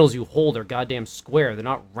actual handles you hold are goddamn square. They're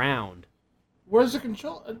not round. Where's the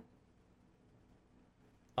control? Is it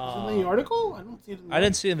in the article? I don't see it in the I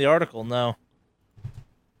didn't see it in the article, no.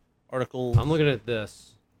 I'm looking at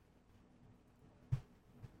this.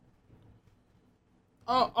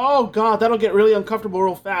 Oh god, that'll get really uncomfortable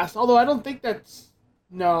real fast. Although I don't think that's...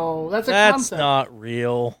 No, that's a concept. That's not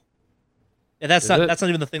real. Yeah, that's not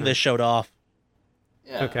even the thing they showed off.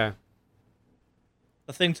 Yeah. Okay.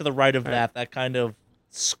 The thing to the right of that kind of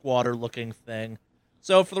squatter-looking thing.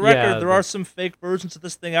 So, for the record, there are some fake versions of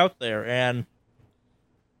this thing out there, and...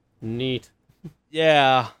 Neat.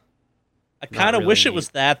 Yeah. I kind of really wish neat. it was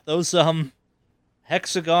that. Those,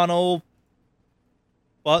 hexagonal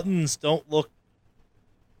buttons don't look...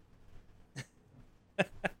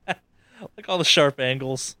 like all the sharp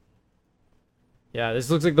angles. Yeah, this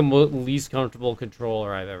looks like the least comfortable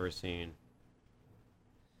controller I've ever seen.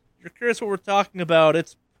 If you're curious what we're talking about,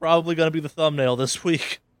 it's probably going to be the thumbnail this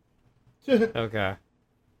week. Okay.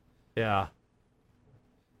 Yeah.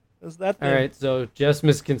 Is that thing? All right, so just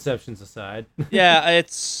misconceptions aside. Yeah,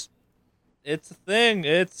 it's a thing.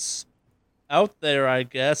 It's out there, I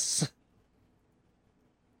guess.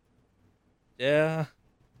 Yeah.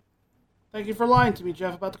 Thank you for lying to me,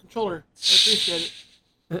 Jeff, about the controller. I appreciate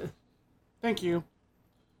it. Thank you.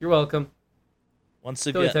 You're welcome. Once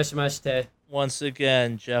again,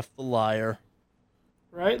 Jeff the Liar.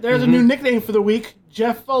 Right? There's a new nickname for the week.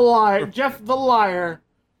 Jeff the Liar. Jeff the Liar.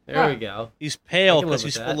 There we go. He's pale I can live because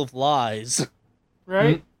he's with that. full of lies.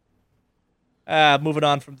 Right? Moving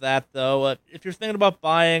on from that, though, if you're thinking about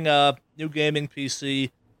buying a new gaming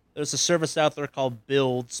PC, there's a service out there called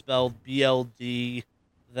Build, spelled BLD,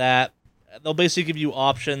 that they'll basically give you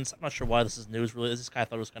options. I'm not sure why this is news, really. This guy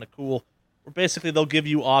thought it was kind of cool. Where basically they'll give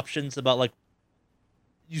you options about, like,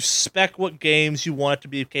 you spec what games you want it to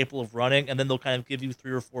be capable of running, and then they'll kind of give you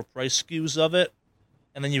 3 or 4 price SKUs of it,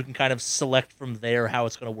 and then you can kind of select from there how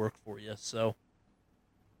it's going to work for you. So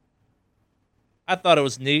I thought it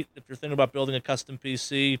was neat. If you're thinking about building a custom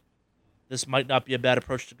PC, this might not be a bad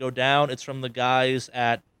approach to go down. It's from the guys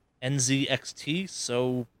at NZXT,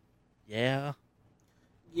 so yeah.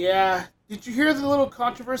 Yeah. Did you hear the little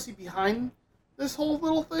controversy behind this whole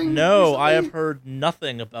little thing? No, recently? I have heard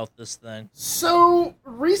nothing about this thing. So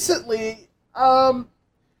recently, and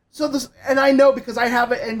I know because I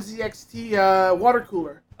have an NZXT water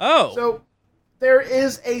cooler. Oh. So there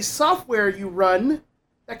is a software you run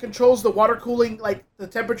that controls the water cooling, like the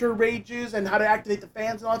temperature ranges and how to activate the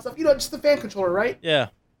fans and all that stuff. You know, just the fan controller, right? Yeah.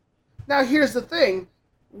 Now here's the thing.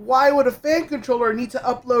 why would a fan controller need to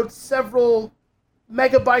upload several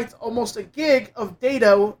megabytes, almost a gig, of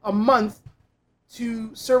data a month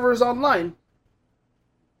to servers online?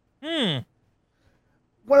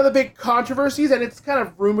 One of the big controversies, and it's kind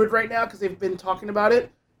of rumored right now because they've been talking about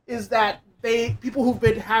it, is that people who've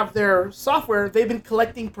been have their software, they've been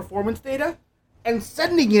collecting performance data and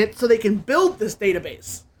sending it so they can build this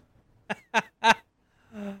database.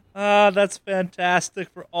 That's fantastic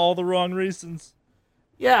for all the wrong reasons.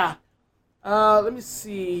 Yeah. Let me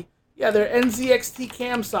see. Yeah, they're NZXT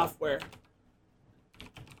cam software.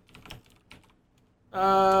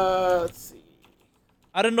 Let's see.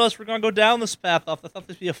 I didn't know we're going to go down this path. I thought this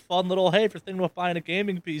would be a fun little, hey, if you're thinking about buying a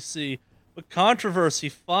gaming PC. But controversy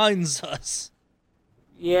finds us.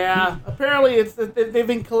 Yeah, apparently it's that they've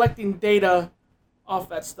been collecting data off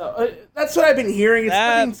that stuff. That's what I've been hearing. It's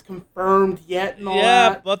nothing's confirmed yet and all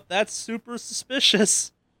that. Yeah, but that's super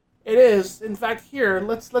suspicious. It is. In fact, here,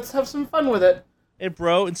 let's have some fun with it. Hey,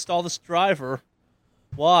 bro, install this driver.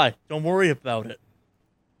 Why? Don't worry about it.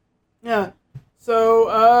 Yeah.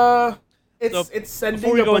 So, it's sending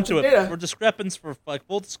before we a go bunch into of it, data. for discrepancy, for like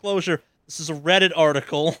full disclosure, this is a Reddit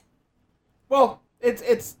article. Well,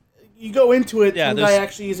 it's you go into it. Yeah, some guy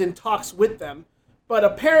actually is in talks with them, but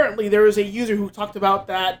apparently there is a user who talked about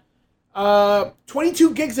that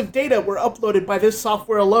 22 gigs of data were uploaded by this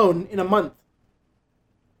software alone in a month.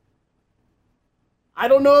 I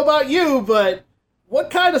don't know about you, but what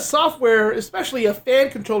kind of software, especially a fan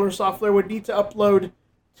controller software, would need to upload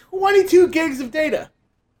 22 gigs of data?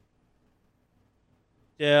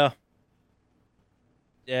 Yeah.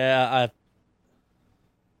 Yeah,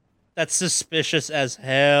 that's suspicious as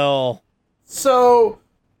hell. So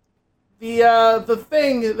the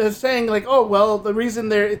thing they're saying, like, oh well, the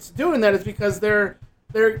reason it's doing that is because they're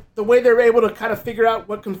the way they're able to kind of figure out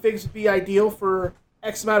what configs would be ideal for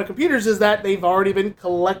X amount of computers is that they've already been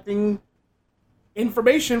collecting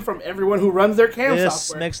information from everyone who runs their cam software.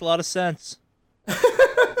 This makes a lot of sense.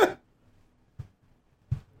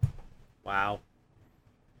 Wow.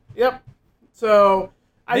 Yep. So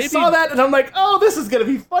I saw that and I'm like, oh, this is gonna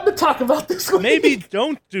be fun to talk about this week. Maybe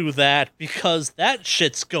don't do that because that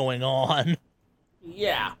shit's going on.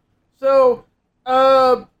 Yeah. So,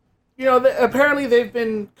 apparently they've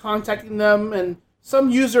been contacting them, and some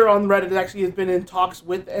user on Reddit actually has been in talks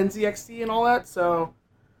with NZXT and all that. So,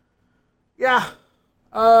 yeah.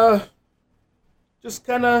 Just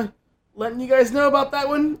kind of letting you guys know about that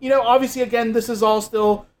one. Obviously, again, this is all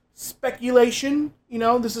still speculation.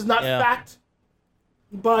 This is not fact.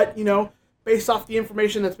 But, based off the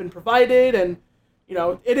information that's been provided, and,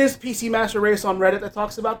 it is PC Master Race on Reddit that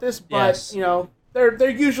talks about this, but, they're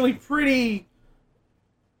usually pretty,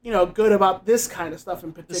 good about this kind of stuff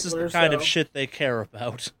in particular. This is the kind of shit they care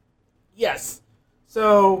about. Yes.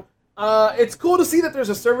 So, it's cool to see that there's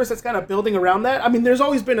a service that's kind of building around that. I mean, there's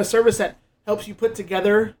always been a service that helps you put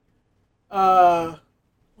together, what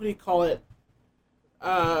do you call it?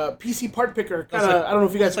 PC part picker. I don't know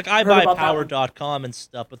if you guys it's like heard about iBuyPower.com and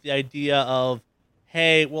stuff, but the idea of,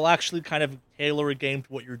 hey, we'll actually kind of tailor a game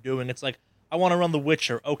to what you're doing. It's like, I want to run The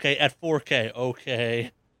Witcher. Okay, at 4K.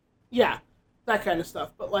 Okay. Yeah, that kind of stuff.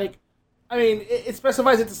 But, it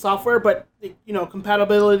specifies it to software, but,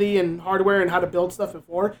 compatibility and hardware and how to build stuff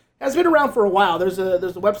before has been around for a while. There's a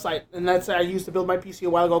website, and that's I used to build my PC a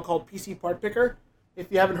while ago called PC Part Picker,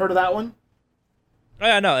 if you haven't heard of that one.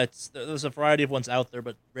 Yeah, no, there's a variety of ones out there,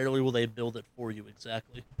 but rarely will they build it for you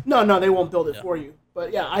exactly. No, they won't build it for you.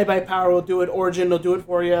 But yeah, iBuyPower will do it. Origin will do it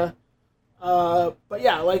for you. But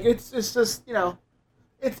yeah, it's just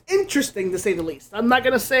it's interesting to say the least. I'm not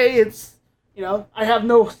gonna say it's I have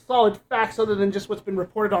no solid facts other than just what's been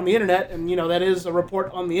reported on the internet, and that is a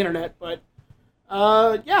report on the internet. But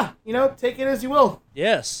yeah, take it as you will.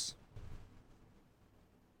 Yes.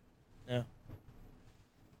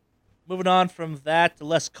 Moving on from that to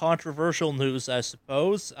less controversial news, I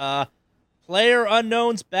suppose.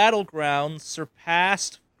 PlayerUnknown's Battlegrounds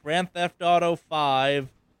surpassed Grand Theft Auto 5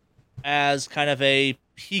 as kind of a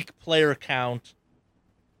peak player count,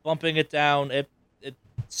 bumping it down. It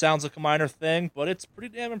sounds like a minor thing, but it's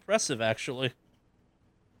pretty damn impressive, actually.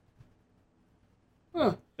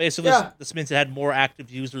 Huh. Basically, this means it had more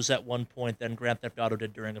active users at one point than Grand Theft Auto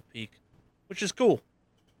did during a peak, which is cool.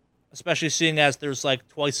 Especially seeing as there's like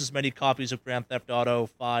twice as many copies of Grand Theft Auto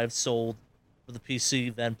 5 sold for the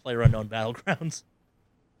PC than PlayerUnknown Battlegrounds.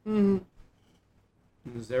 Mm-hmm.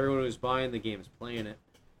 Because everyone who's buying the game is playing it.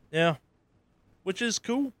 Yeah. Which is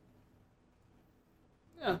cool.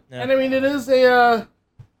 Yeah. And I mean, it is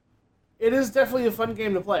definitely a fun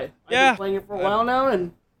game to play. I've been playing it for a while now,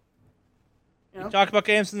 and You know? We talk about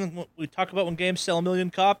games, and we talk about when games sell 1 million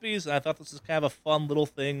copies, and I thought this is kind of a fun little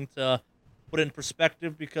thing to put it in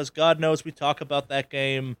perspective, because God knows we talk about that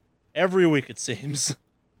game every week, it seems.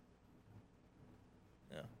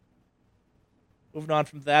 Yeah. Moving on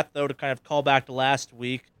from that, though, to kind of call back to last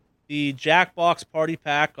week, the Jackbox Party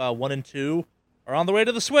Pack 1 and 2 are on the way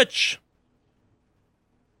to the Switch.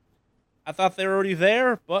 I thought they were already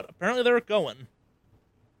there, but apparently they're going.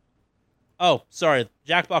 Oh, sorry.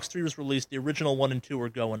 Jackbox 3 was released. The original 1 and 2 are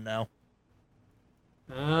going now.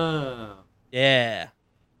 Oh, Yeah.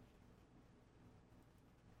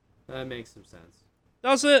 that makes some sense.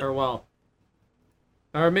 Does it? Or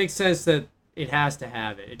it makes sense that it has to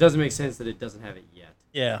have it. It doesn't make sense that it doesn't have it yet.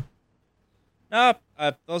 Yeah.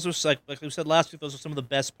 Those are, like we said last week, those are some of the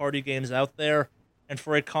best party games out there. And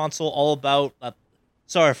for a console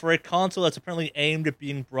for a console that's apparently aimed at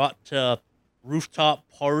being brought to rooftop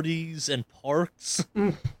parties and parks,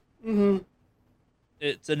 Mm-hmm.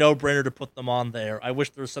 it's a no-brainer to put them on there. I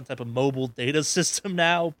wish there was some type of mobile data system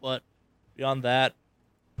now, but beyond that,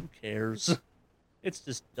 who cares? It's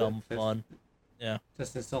just dumb fun. Yeah.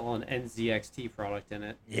 Just install an NZXT product in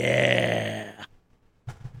it. Yeah.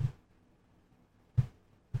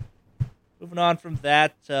 Moving on from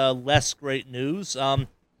that, less great news. The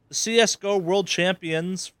CSGO World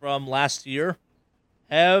Champions from last year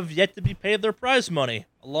have yet to be paid their prize money,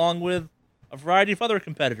 along with a variety of other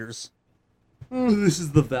competitors. This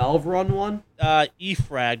is the Valve run one?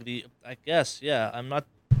 EFrag, I guess, yeah.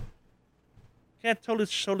 Can't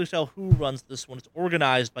totally tell who runs this one. It's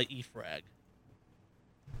organized by EFrag.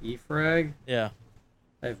 EFrag? Yeah.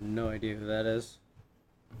 I have no idea who that is.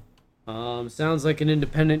 Sounds like an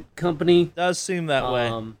independent company. Does seem that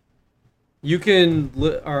way. You can,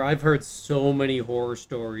 or I've heard so many horror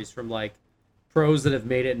stories from like pros that have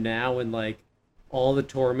made it now, and like all the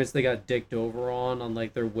tournaments they got dicked over on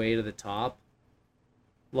like their way to the top.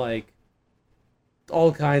 Like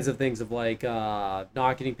all kinds of things of like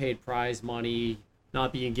not getting paid prize money,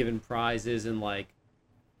 not being given prizes, and like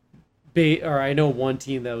or I know one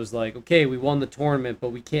team that was like, okay, we won the tournament, but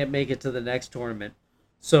we can't make it to the next tournament.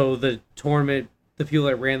 So the people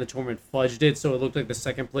that ran the tournament fudged it so it looked like the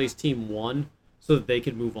second place team won so that they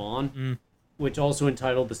could move on, which also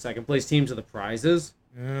entitled the second place team to the prizes.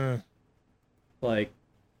 Like,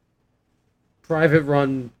 private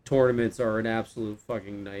run tournaments are an absolute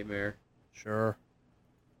fucking nightmare. Sure.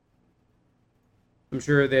 I'm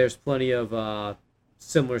sure there's plenty of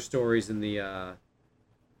similar stories in the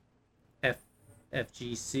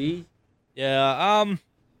FGC. Yeah,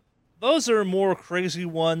 those are more crazy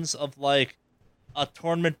ones of like a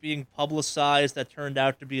tournament being publicized that turned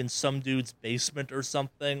out to be in some dude's basement or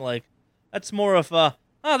something. Like, that's more of a,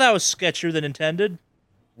 oh, that was sketchier than intended.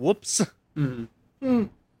 Whoops. Mm-hmm.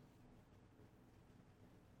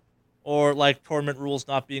 Or like tournament rules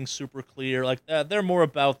not being super clear. Like, they're more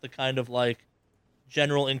about the kind of like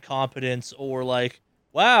general incompetence, or like,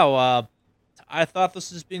 wow, I thought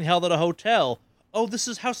this is being held at a hotel. Oh,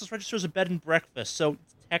 house this registers a bed and breakfast, so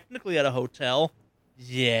it's technically at a hotel.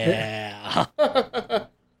 Yeah.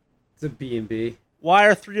 It's a B&B. Why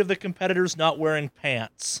are 3 of the competitors not wearing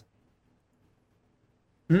pants?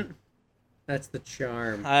 That's the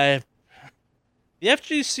charm. The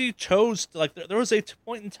FGC chose to, like, there was a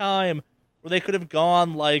point in time where they could have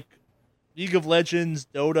gone like League of Legends,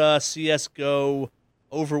 Dota, CSGO,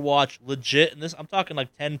 Overwatch, legit, and this, I'm talking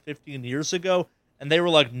like 10, 15 years ago, and they were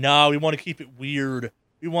like, no, we want to keep it weird.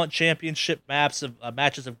 We want championship maps of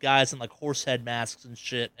matches of guys in like horse head masks and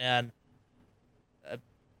shit, and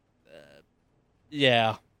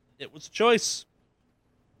yeah, it was a choice.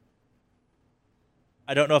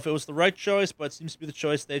 I don't know if it was the right choice, but it seems to be the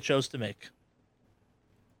choice they chose to make.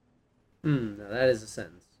 Now that is a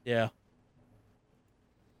sentence. Yeah.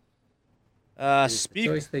 The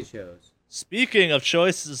choice they chose. Speaking of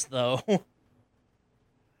choices, though,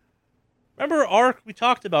 remember Ark? We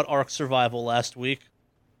talked about Ark Survival last week.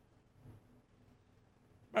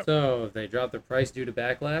 So, they dropped their price due to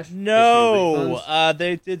backlash? No,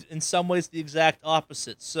 they did in some ways the exact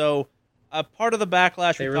opposite. So, part of the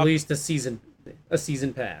backlash they released a season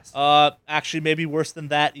pass. Actually, maybe worse than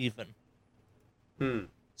that even.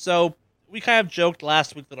 So, we kind of joked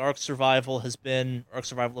last week that Ark Survival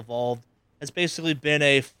Evolved has basically been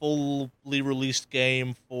a fully released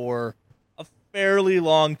game for a fairly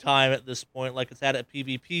long time at this point. Like, it's had a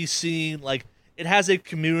PvP scene, like, it has a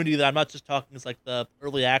community that I'm not just talking as like the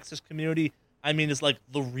early access community. I mean, it's like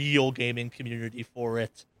the real gaming community for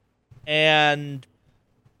it. And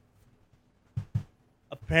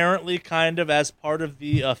apparently, kind of as part of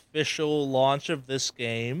the official launch of this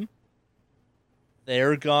game,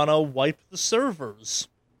 they're gonna wipe the servers.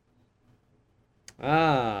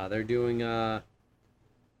 Ah, they're doing the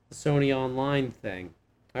Sony Online thing.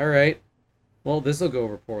 All right. Well, this will go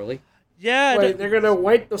over poorly. Yeah, Wait, they're gonna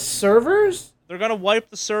wipe the servers? they're gonna wipe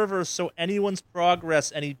the servers, so anyone's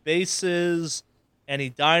progress, any bases, any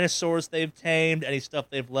dinosaurs they've tamed, any stuff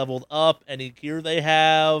they've leveled up, any gear they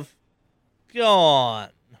have, gone.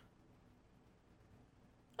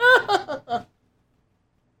 That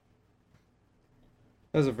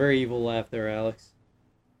was a very evil laugh there, Alex.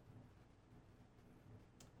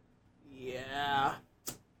 Yeah.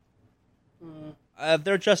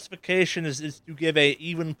 Their justification is to give a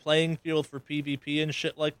even playing field for PvP and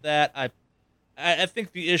shit like that. I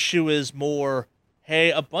think the issue is more, hey,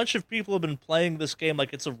 a bunch of people have been playing this game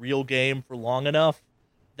like it's a real game for long enough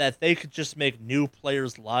that they could just make new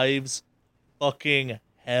players' lives fucking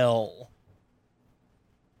hell.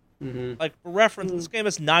 Mm-hmm. Like, for reference, this game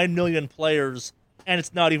has 9 million players, and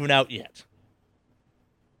it's not even out yet.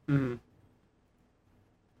 Mm-hmm.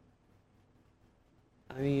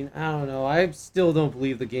 I mean, I don't know. I still don't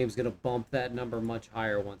believe the game's gonna bump that number much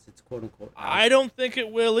higher once it's quote unquote out. I don't think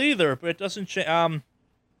it will either, but it doesn't change.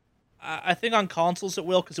 I think on consoles it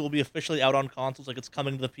will, because it will be officially out on consoles. Like, it's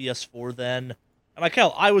coming to the PS4 then. And like,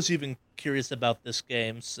 hell, I was even curious about this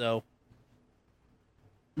game, so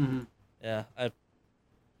Mm-hmm. yeah.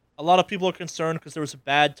 A lot of people are concerned because there was a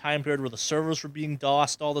bad time period where the servers were being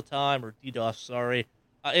DOSed all the time, or DDoS, sorry.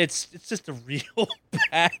 It's just a real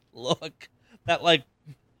bad look. That, like,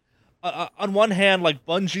 on one hand, like,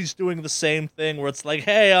 Bungie's doing the same thing, where it's like,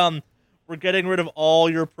 hey, we're getting rid of all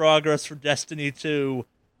your progress for Destiny 2,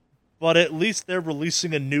 but at least they're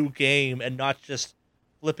releasing a new game and not just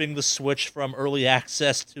flipping the switch from early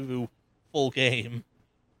access to full game.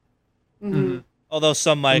 Mm-hmm. Although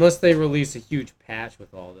some might... Unless they release a huge patch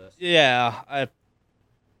with all this. Yeah, I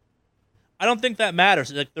don't think that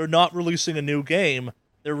matters. Like, they're not releasing a new game.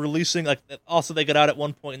 They're releasing, like, also they got out at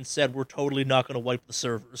one point and said, we're totally not going to wipe the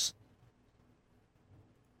servers.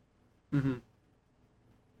 Mm-hmm.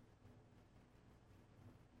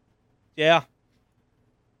 Yeah.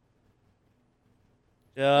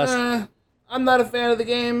 Just... I'm not a fan of the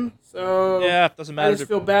game, so yeah, it doesn't matter. I just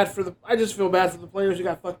feel bad for the players who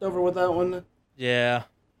got fucked over with that one. Yeah.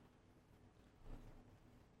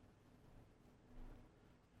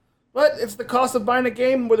 But it's the cost of buying a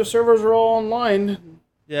game where the servers are all online.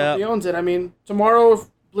 Yeah. Nobody owns it. I mean, tomorrow, if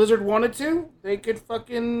Blizzard wanted to, they could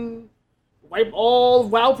fucking wipe all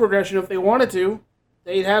WoW progression if they wanted to.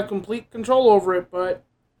 They'd have complete control over it, but,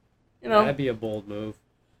 you know. That'd be a bold move.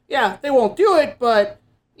 Yeah, they won't do it, but,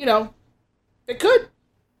 you know, they could.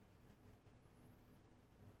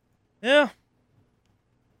 Yeah.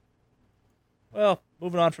 Well,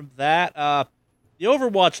 moving on from that, the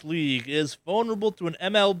Overwatch League is vulnerable to an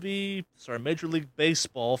Major League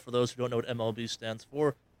Baseball, for those who don't know what MLB stands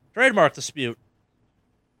for, trademark dispute.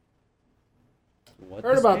 What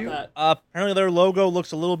Heard about dispute? that. Apparently their logo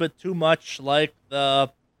looks a little bit too much like the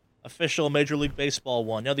official Major League Baseball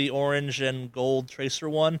one. You know, the orange and gold tracer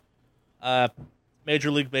one? Major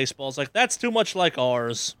League Baseball's like, that's too much like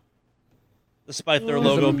ours. Despite their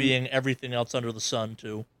logo being everything else under the sun,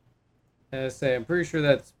 too. I'm pretty sure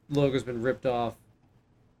that logo's been ripped off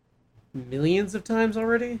millions of times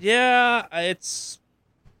already. Yeah, it's...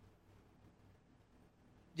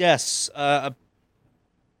 Yes,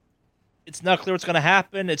 it's not clear what's going to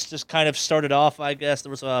happen. It's just kind of started off, I guess.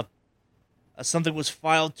 There was something was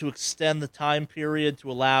filed to extend the time period to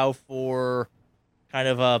allow for kind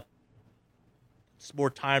of more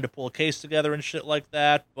time to pull a case together and shit like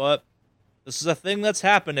that, but this is a thing that's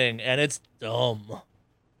happening, and it's dumb.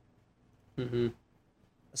 Mm-hmm.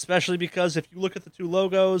 Especially because if you look at the two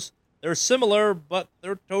logos, they're similar, but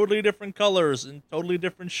they're totally different colors and totally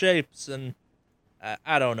different shapes, and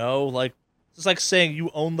I don't know, like, it's just like saying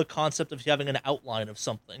you own the concept of having an outline of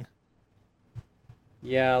something.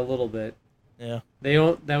 Yeah, a little bit. Yeah.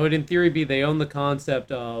 That would in theory be they own the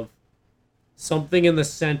concept of something in the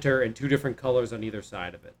center and two different colors on either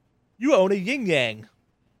side of it. You own a yin-yang.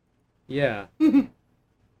 Yeah.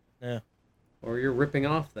 Yeah. Or you're ripping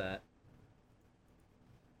off that.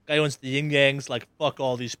 Guy owns the yin-yangs, like, fuck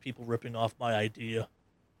all these people ripping off my idea.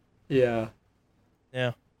 Yeah.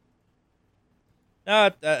 Yeah.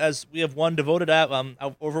 As we have one devoted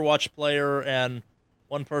Overwatch player and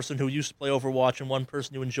one person who used to play Overwatch and one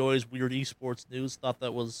person who enjoys weird esports news, thought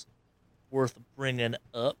that was worth bringing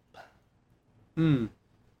up.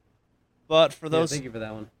 But for those, thank you for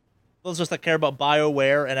that one. Those of us that care about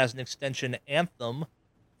BioWare and as an extension Anthem,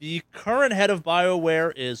 the current head of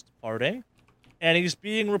BioWare is departing, and he's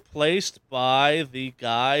being replaced by the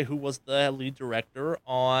guy who was the lead director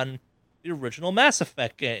on the original Mass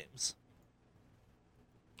Effect games.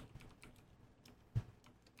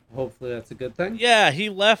 Hopefully that's a good thing. Yeah, he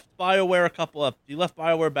left BioWare he left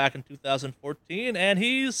BioWare back in 2014, and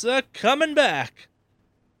he's coming back.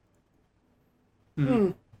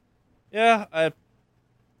 Mm-hmm. Yeah,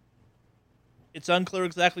 it's unclear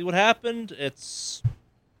exactly what happened. It's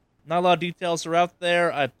not a lot of details are out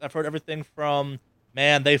there. I've heard everything from,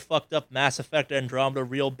 man, they fucked up Mass Effect Andromeda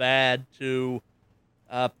real bad, to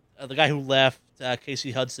the guy who left,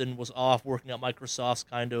 Casey Hudson, was off working at Microsoft's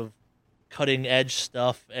kind of cutting edge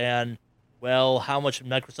stuff. And, well, how much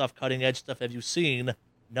Microsoft cutting edge stuff have you seen?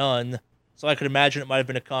 None. So I could imagine it might have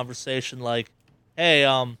been a conversation like, hey,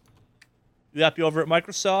 you happy over at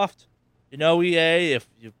Microsoft? You know, EA, if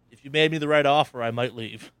you made me the right offer, I might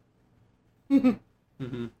leave. Mm-hmm.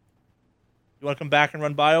 You want to come back and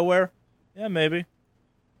run BioWare? Yeah, maybe.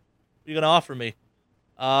 What are you going to offer me?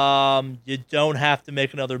 You don't have to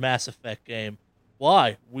make another Mass Effect game.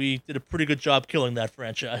 Why? We did a pretty good job killing that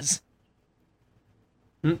franchise.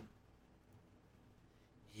 Hmm.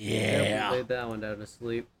 Yeah. We laid that one down to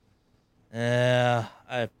sleep. Yeah,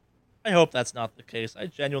 I hope that's not the case. I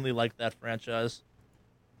genuinely like that franchise.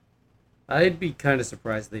 I'd be kind of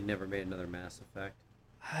surprised if they never made another Mass Effect.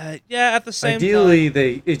 Yeah, at the same Ideally,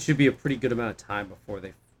 time, it should be a pretty good amount of time before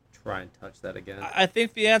they try and touch that again. I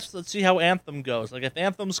think the answer, let's see how Anthem goes. Like, if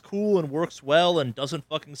Anthem's cool and works well and doesn't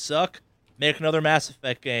fucking suck, make another Mass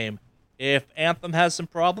Effect game. If Anthem has some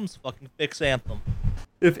problems, fucking fix Anthem.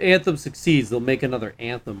 If Anthem succeeds, they'll make another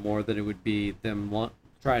Anthem more than it would be them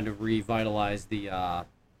trying to revitalize the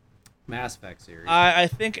Mass Effect series. I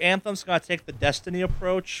think Anthem's gonna take the Destiny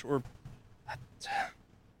approach, or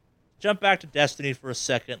jump back to Destiny for a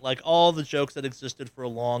second. Like, all the jokes that existed for a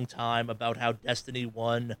long time about how Destiny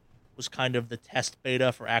 1 was kind of the test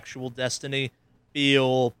beta for actual Destiny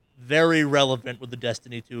feel very relevant with the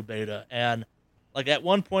Destiny 2 beta. And, like, at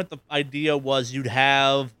one point the idea was you'd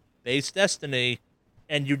have base Destiny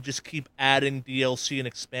and you'd just keep adding DLC and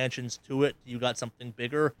expansions to it till you got something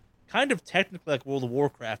bigger. Kind of technically like World of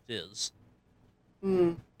Warcraft is.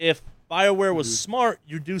 If BioWare was smart,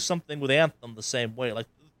 you'd do something with Anthem the same way. Like,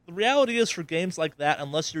 the reality is, for games like that,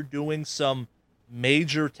 unless you're doing some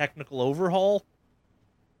major technical overhaul,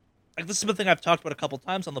 like, this is something I've talked about a couple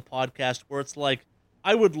times on the podcast, where it's like,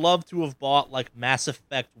 I would love to have bought, like, Mass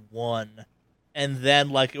Effect 1, and then,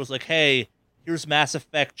 like, it was like, hey, here's Mass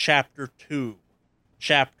Effect Chapter 2,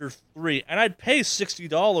 Chapter 3, and I'd pay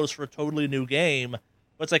 $60 for a totally new game,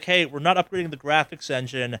 but it's like, hey, we're not upgrading the graphics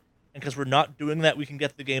engine, and because we're not doing that, we can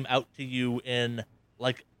get the game out to you in,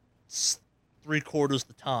 like, 3/4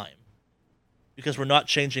 the time. Because we're not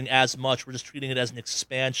changing as much, we're just treating it as an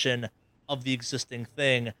expansion of the existing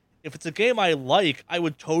thing. If it's a game I like, I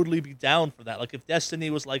would totally be down for that. Like, if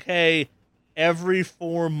Destiny was like, hey, every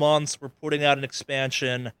 4 months we're putting out an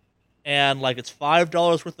expansion, and, like, it's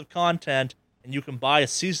 $5 worth of content, and you can buy a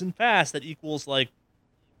season pass that equals, like,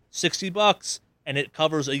 $60, and it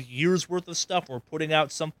covers a year's worth of stuff. We're putting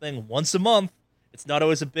out something once a month. It's not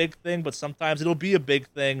always a big thing, but sometimes it'll be a big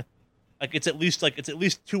thing. Like, it's at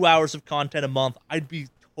least 2 hours of content a month. I'd be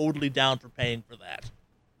totally down for paying for that.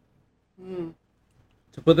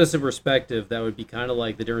 To put this in perspective, that would be kind of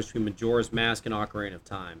like the difference between Majora's Mask and Ocarina of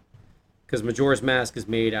Time. Because Majora's Mask is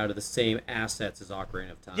made out of the same assets as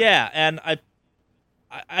Ocarina of Time. Yeah, and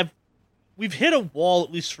we've hit a wall,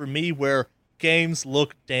 at least for me, where games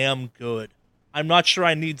look damn good. I'm not sure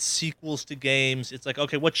I need sequels to games. It's like,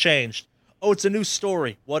 okay, what changed? Oh, it's a new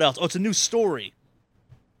story. What else? Oh, it's a new story.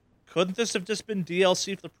 Couldn't this have just been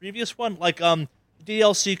DLC for the previous one? Like,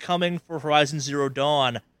 DLC coming for Horizon Zero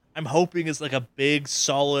Dawn, I'm hoping is like a big,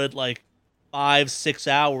 solid, like, 5-6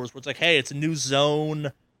 hours, where it's like, hey, it's a new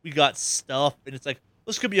zone, we got stuff, and it's like,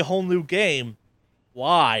 this could be a whole new game.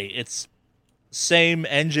 Why? It's same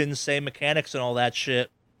engine, same mechanics, and all that shit.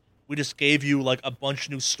 We just gave you, like, a bunch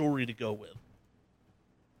of new story to go with.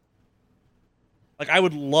 Like, I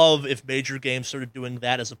would love if major games started doing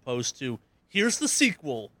that, as opposed to, here's the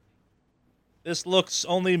sequel. This looks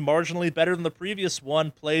only marginally better than the previous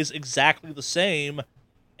one, plays exactly the same,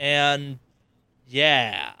 and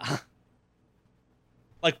yeah.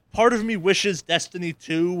 Like, part of me wishes Destiny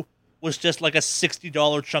 2 was just like a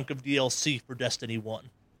 $60 chunk of DLC for Destiny 1.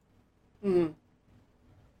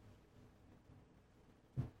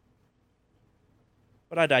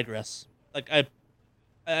 But I digress. Like,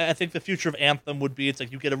 I think the future of Anthem would be, it's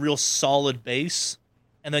like you get a real solid base,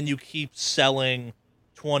 and then you keep selling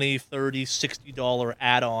 $20, $30, $60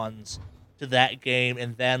 add-ons to that game,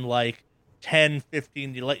 and then, like, 10,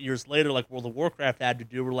 15 years later, like World of Warcraft had to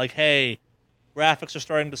do, we're like, hey, graphics are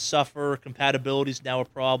starting to suffer, compatibility's now a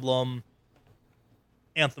problem.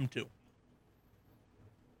 Anthem 2.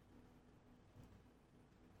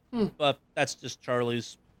 But that's just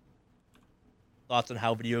Charlie's thoughts on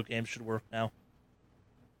how video games should work now.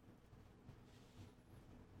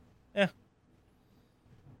 Yeah.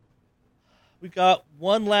 We got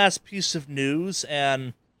one last piece of news,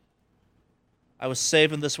 and I was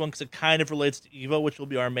saving this one because it kind of relates to EVO, which will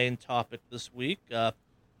be our main topic this week.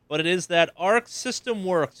 But it is that Arc System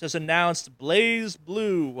Works has announced Blaze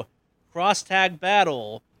Blue Cross-Tag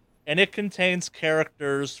Battle, and it contains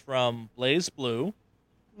characters from Blaze Blue,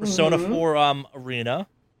 Persona 4 Arena,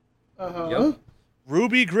 Yep.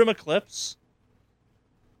 Ruby Grim Eclipse,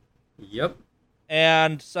 Yep.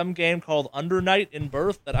 and some game called Under Night in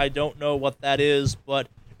Birth that I don't know what that is, but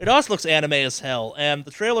it also looks anime as hell. And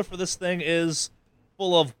the trailer for this thing is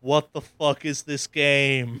full of what the fuck is this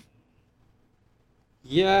game?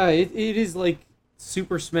 Yeah, it is like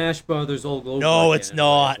Super Smash Brothers old global. No, it's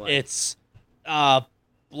not. It's I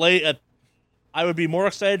would be more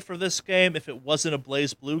excited for this game if it wasn't a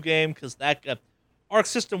Blaze Blue game, because that Arc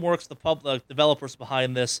System Works, the developers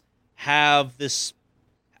behind this, have this.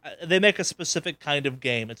 They make a specific kind of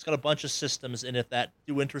game. It's got a bunch of systems in it that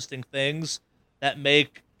do interesting things that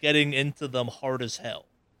make getting into them hard as hell.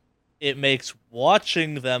 It makes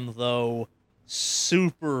watching them, though,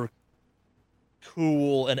 super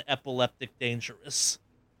cool and epileptic dangerous.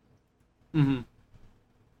 Mm-hmm.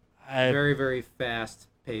 Very, very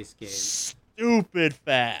fast-paced game. Stupid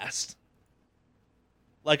fast.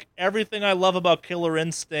 Like, everything I love about Killer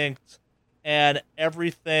Instinct and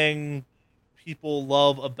everything people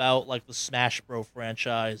love about, like, the Smash Bros.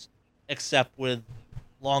 Franchise, except with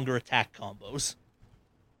longer attack combos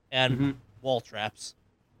and wall traps.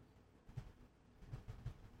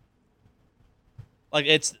 Like,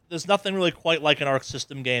 there's nothing really quite like an Arc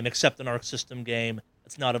System game, except an Arc System game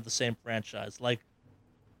that's not of the same franchise. Like,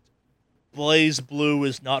 Blaze Blue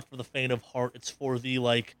is not for the faint of heart. It's for the,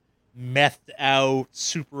 like, methed out,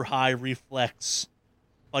 super high reflex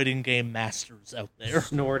fighting game masters out there.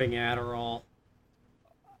 Snorting Adderall.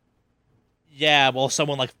 Yeah, well,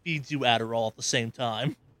 someone, like, feeds you Adderall at the same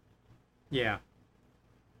time. Yeah.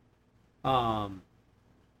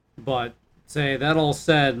 But say that all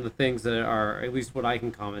said, and the things that are at least what I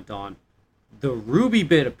can comment on, the Ruby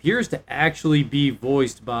bit appears to actually be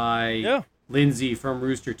voiced by Lindsay from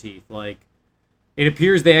Rooster Teeth. Like, it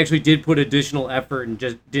appears they actually did put additional effort and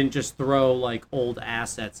didn't just throw like old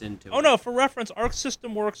assets into it. Oh no, for reference, Arc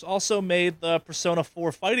System Works also made the Persona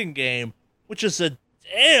 4 fighting game, which is a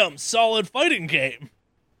damn solid fighting game.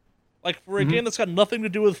 Like, for a game that's got nothing to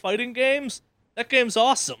do with fighting games, that game's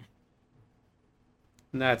awesome.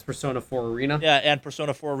 And that's Persona 4 Arena? Yeah, and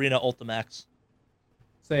Persona 4 Arena Ultimax.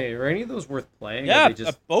 Say, are any of those worth playing? Yeah, or are they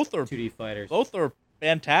just both are 2D fighters. Both are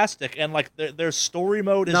fantastic, and like their story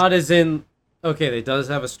mode is not as in. Okay, it does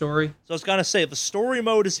have a story. So I was gonna say the story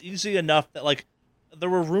mode is easy enough that like there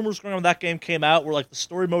were rumors going on when that game came out where like the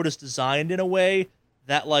story mode is designed in a way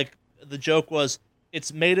that like the joke was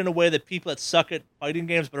it's made in a way that people that suck at fighting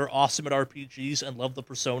games but are awesome at RPGs and love the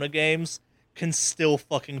Persona games can still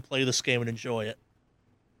fucking play this game and enjoy it.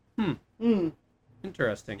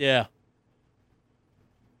 Interesting. Yeah.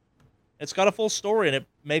 It's got a full story, and it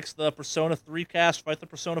makes the Persona 3 cast fight the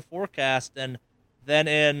Persona 4 cast, and then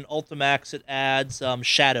in Ultimax it adds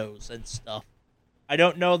shadows and stuff. I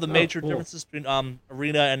don't know the major differences between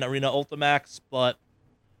Arena and Arena Ultimax, but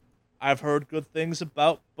I've heard good things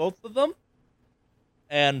about both of them.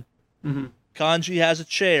 And Kanji has a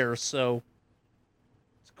chair, so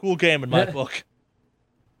it's a cool game in my book.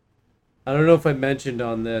 I don't know if I mentioned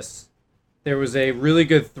on this, there was a really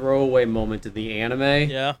good throwaway moment in the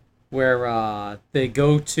anime. Yeah. Where they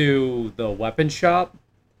go to the weapon shop,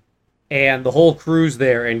 and the whole crew's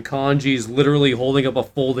there, and Kanji's literally holding up a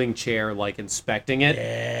folding chair, like, inspecting it.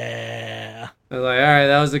 Yeah. I was like, all right,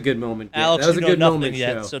 that was a good moment. Alex, that was you a know good nothing moment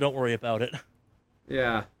yet, show. so don't worry about it.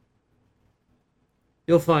 Yeah.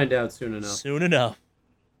 You'll find out soon enough. Soon enough.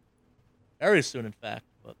 Very soon, in fact,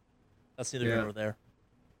 but that's neither here nor there.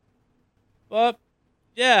 But,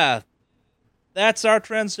 yeah. That's our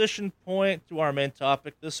transition point to our main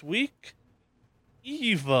topic this week.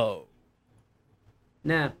 EVO.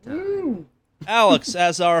 Nap time. Alex,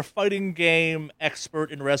 as our fighting game expert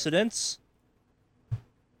in residence,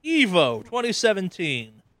 EVO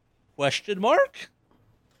 2017. Question mark?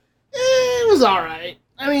 It was alright.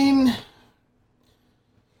 I mean...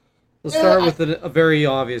 Let's start with a very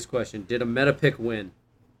obvious question. Did a meta pick win?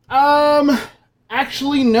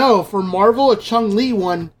 Actually, no. For Marvel, a Chun-Li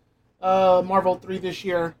won Marvel 3 this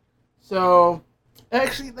year. So,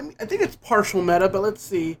 actually, I think it's partial meta, but let's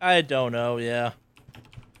see. I don't know, yeah.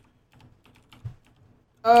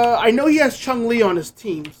 I know he has Chun-Li on his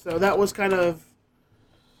team, so that was kind of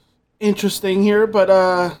interesting here, but,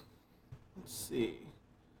 let's see.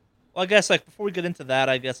 Well, I guess like before we get into that,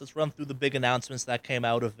 I guess let's run through the big announcements that came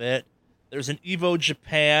out of it. There's an Evo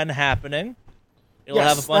Japan happening. It'll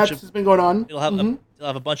have a bunch that's been going on. It'll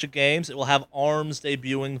have a bunch of games. It will have Arms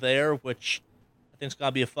debuting there, which I think is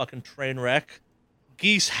gonna be a fucking train wreck.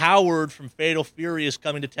 Geese Howard from Fatal Fury is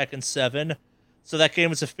coming to Tekken 7, so that game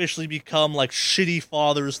has officially become like Shitty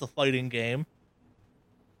Fathers, the fighting game.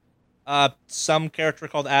 Some character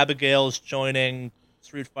called Abigail is joining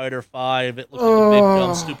Street Fighter 5. It looks like a big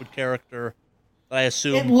dumb stupid character that I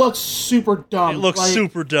assume It looks super dumb. it looks like,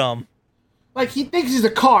 super dumb. Like he thinks he's a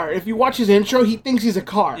car. If you watch his intro, he thinks he's a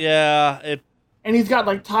car. Yeah, And he's got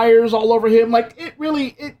like tires all over him. Like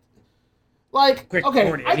Quick, okay,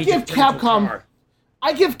 Morty, I need give you to turn into a Capcom car.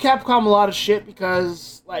 I give Capcom a lot of shit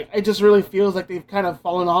because like it just really feels like they've kind of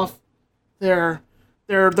fallen off their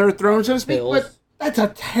throne, so to speak. Bills. But that's a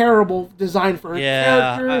terrible design for a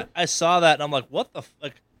character. I saw that and I'm like, what the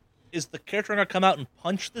like? Is the character gonna come out and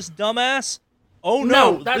punch this dumbass? Oh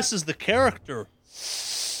no, this is the character.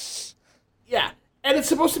 Yeah, and it's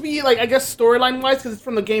supposed to be like I guess storyline wise because it's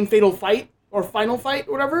from the game Fatal Fight or Final Fight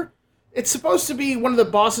or whatever. It's supposed to be one of the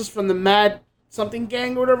bosses from the Mad something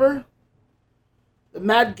gang or whatever. The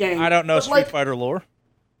Mad Gang. I don't know But, Street Fighter lore.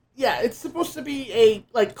 Yeah, it's supposed to be a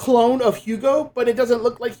like clone of Hugo, but it doesn't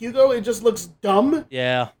look like Hugo. It just looks dumb,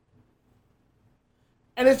 Yeah.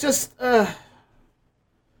 and it just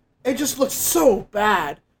looks so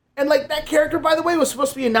bad. And like that character, by the way, was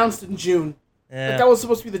supposed to be announced in June. Yeah. Like that was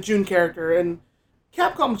supposed to be the June character, and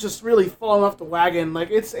Capcom's just really falling off the wagon. Like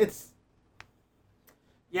it's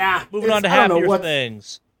yeah. Moving on to I don't know happier what-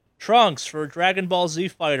 things. Trunks for Dragon Ball Z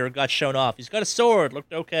Fighter got shown off. He's got a sword.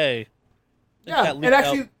 Looked okay. I think Yeah, that and leaked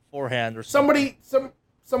actually, out beforehand or something.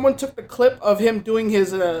 someone took the clip of him doing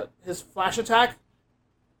his flash attack,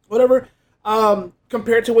 whatever,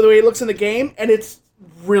 compared to the way he looks in the game, and it's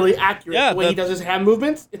really accurate. Yeah, the way he does his hand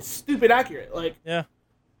movements, it's stupid accurate. Like Yeah.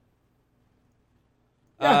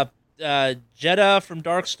 Yeah. Jeddah from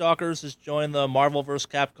Darkstalkers has joined the Marvel vs.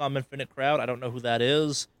 Capcom Infinite crowd. I don't know who that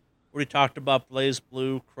is. We talked about Blaze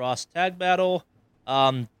Blue Cross Tag Battle.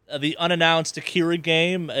 The unannounced Akira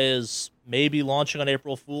game is maybe launching on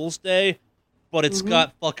April Fool's Day, but it's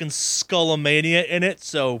got fucking Skullomania in it,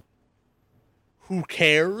 so who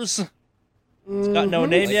cares? It's got no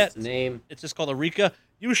name Like yet. its name. It's just called Eureka.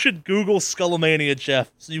 You should Google Skullomania,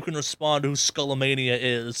 Jeff, so you can respond to who Skullomania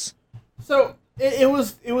is. so, it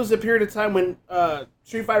was a period of time when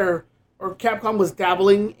Street Fighter or Capcom was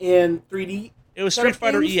dabbling in 3D. It was setup Street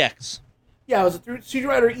Fighter games. EX. Yeah, it was a Street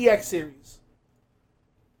Fighter EX series,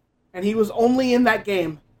 and he was only in that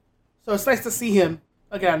game. So it's nice to see him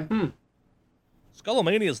again.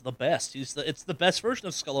 Skullomania is the best. It's the best version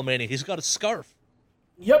of Skullomania. He's got a scarf.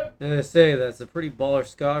 Yep. I say that's a pretty baller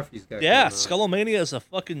scarf he's got. Yeah, going Skullomania is a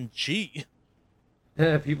fucking G.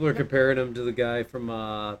 on. People are comparing him to the guy from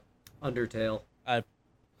Undertale.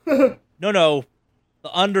 No. The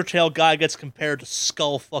Undertale guy gets compared to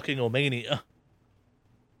Skull fucking Omania.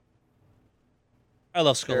 I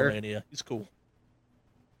love Sure. Skullomania. He's cool.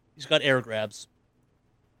 He's got air grabs.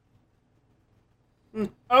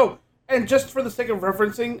 Oh, and just for the sake of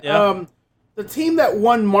referencing, Yeah. the team that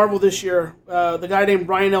won Marvel this year, the guy named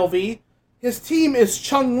Ryan LV, his team is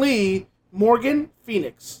Chung Lee, Morgan,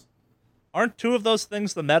 Phoenix. Aren't two of those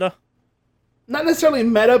things the meta? Not necessarily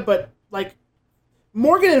meta, but like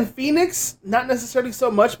Morgan and Phoenix, not necessarily so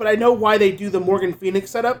much, but I know why they do the Morgan Phoenix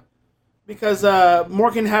setup. Because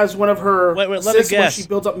Morgan has one of her Wait, let me assists where guess. she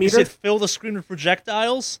builds up Is meter. it fill the screen with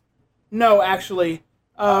projectiles? No, actually.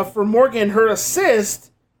 For Morgan, her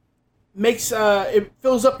assist makes it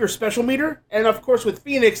fills up your special meter, and of course with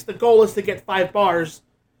Phoenix, the goal is to get 5 bars.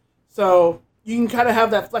 So you can kind of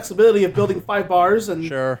have that flexibility of building 5 bars and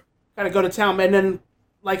Sure. kind of go to town. And then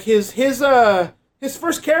like his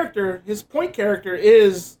first character, his point character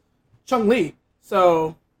is Chung Lee.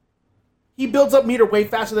 So he builds up meter way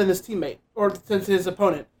faster than his teammate or than his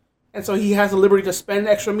opponent. And so he has the liberty to spend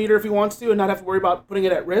extra meter if he wants to and not have to worry about putting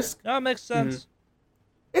it at risk. No, it makes sense.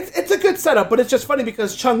 It's a good setup, but it's just funny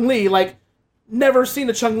because Chung Lee, like, never seen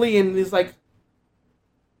a Chung Lee and he's like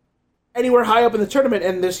anywhere high up in the tournament,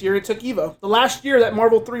 and this year it took Evo. The last year that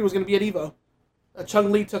Marvel 3 was going to be at Evo,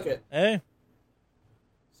 Chung Lee took it. Hey.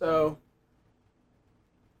 So,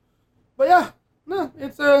 but yeah, no,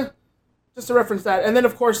 it's just to reference that. And then,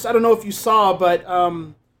 of course, I don't know if you saw, but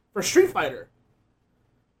for Street Fighter,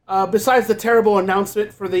 besides the terrible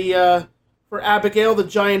announcement for the for Abigail, the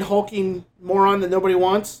giant hulking moron that nobody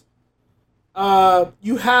wants,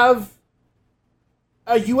 you have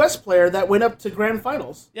a U.S. player that went up to grand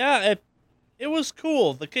finals. Yeah, it was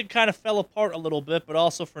cool. The kid kind of fell apart a little bit, but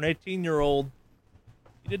also for an 18-year-old,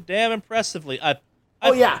 he did damn impressively.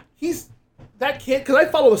 Oh yeah, he's that kid. Because I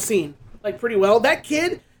follow the scene like pretty well. That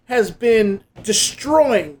kid has been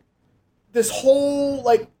destroying this whole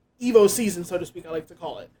like Evo season, so to speak. I like to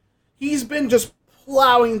call it. He's been just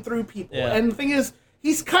plowing through people, and the thing is,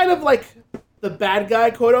 he's kind of like the bad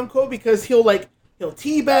guy, quote unquote, because he'll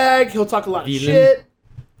teabag, he'll talk a lot of shit.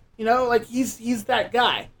 You know, like he's that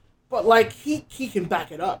guy, but like he can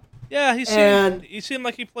back it up. Yeah, he seemed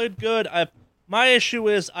like he played good. My issue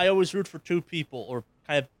is I always root for two people, or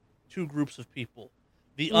kind of two groups of people: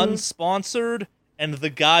 the unsponsored and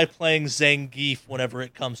the guy playing Zangief whenever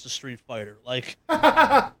it comes to Street Fighter. Like,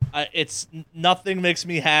 it's nothing makes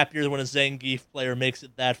me happier than when a Zangief player makes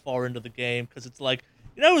it that far into the game, because it's like,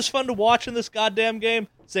 you know who's fun to watch in this goddamn game?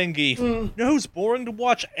 Zangief. You know who's boring to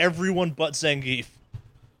watch? Everyone but Zangief.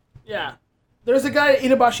 Yeah. There's a guy,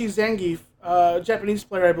 Itabashi Zangief, Japanese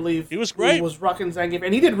player, I believe. He was great. He was rocking Zangief,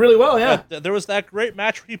 and he did really well, yeah. There was that great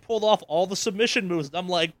match where he pulled off all the submission moves, and I'm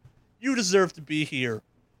like, you deserve to be here.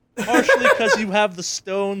 Partially because you have the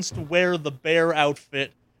stones to wear the bear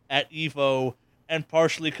outfit at EVO, and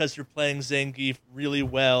partially because you're playing Zangief really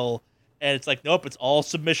well. And it's like, nope, it's all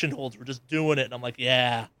submission holds. We're just doing it. And I'm like,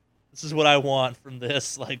 yeah, this is what I want from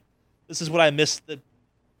this. Like, this is what I missed.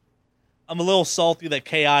 I'm a little salty that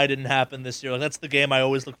KI didn't happen this year. Like, that's the game I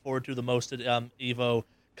always look forward to the most at EVO,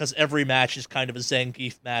 because every match is kind of a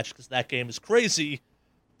Zangief match, because that game is crazy.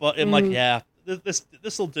 But I'm like, yeah,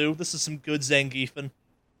 this'll do. This is some good Zangiefing.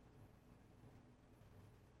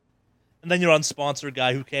 And then your unsponsored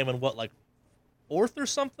guy who came in, like, 4th or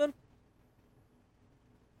something?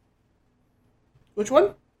 Which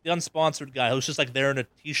one? The unsponsored guy who's just, like, there in a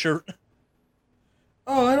t-shirt.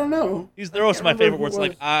 Oh, I don't know. They're also my favorite, where it's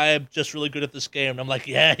like, I'm just really good at this game. And I'm like,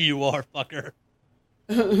 yeah, you are, fucker.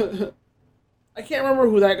 I can't remember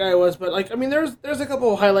who that guy was, but, like, I mean, there's a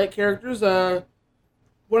couple of highlight characters.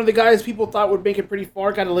 One of the guys people thought would make it pretty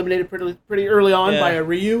far got eliminated pretty early on by a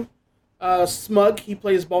Ryu. Smug, he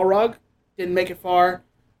plays Balrog. Didn't make it far.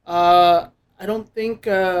 I don't think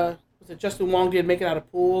was it Justin Wong did make it out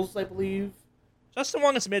of pools, I believe. Justin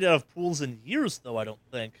Wong has made it out of pools in years, though, I don't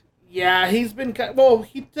think. Yeah, he's been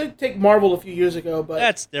he did take Marvel a few years ago, but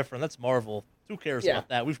that's different. That's Marvel. Who cares about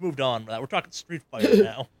that? We've moved on. We're talking Street Fighter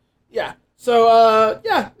now. Yeah. So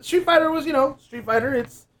Street Fighter was Street Fighter.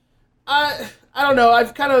 It's I don't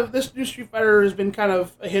know. This new Street Fighter has been kind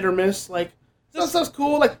of a hit or miss. Like some stuff's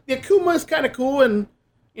cool. Like the Akuma is kind of cool, and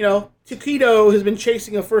Takedo has been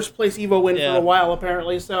chasing a first place Evo win for a while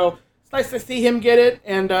apparently. So it's nice to see him get it,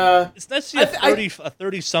 and it's nice to see a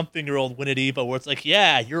 30-something-year-old win at Evo, where it's like,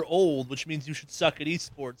 yeah, you're old, which means you should suck at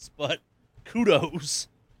esports, but kudos.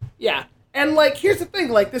 Yeah, and like here's the thing,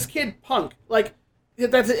 like this kid Punk, like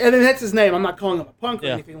that's his name. I'm not calling him a punk or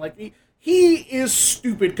anything. Like he is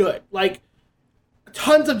stupid good. Like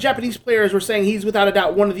tons of Japanese players were saying he's without a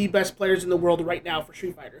doubt one of the best players in the world right now for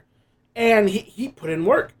Street Fighter. And he put in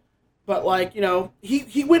work. But, like,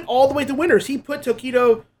 he went all the way to winners. He put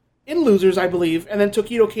Tokido in losers, I believe, and then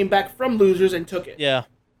Tokido came back from losers and took it. Yeah.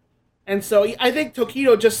 And so I think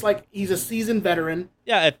Tokido just, like, he's a seasoned veteran.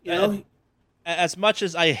 Yeah, as much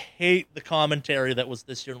as I hate the commentary that was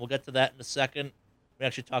this year, and we'll get to that in a second, we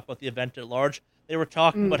actually talk about the event at large, they were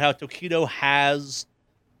talking about how Tokido has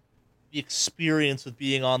the experience of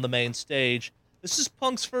being on the main stage. This is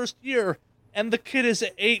Punk's first year, and the kid is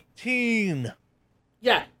 18.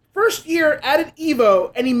 Yeah, first year at an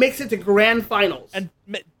Evo, and he makes it to grand finals. And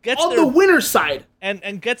gets on the winner's side.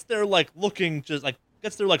 And gets there like looking just like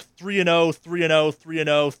gets there like 3-0, 3-0,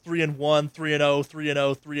 3-0, 3-1, 3-0,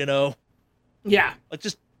 3-0, 3-0. Yeah. Like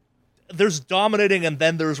just there's dominating, and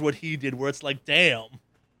then there's what he did, where it's like, damn.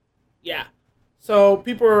 Yeah. So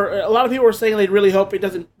a lot of people are saying they really hope it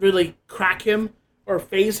doesn't really crack him or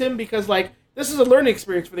phase him, because like this is a learning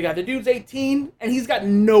experience for the guy. The dude's 18, and he's got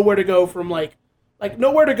nowhere to go from like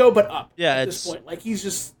nowhere to go but up. Yeah, at this point, like he's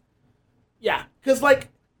just because like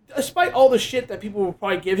despite all the shit that people will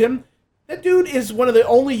probably give him, that dude is one of the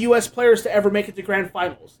only U.S. players to ever make it to grand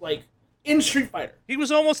finals, like in Street Fighter. He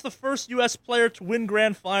was almost the first U.S. player to win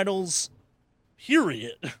grand finals.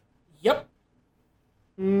 Period. Yep.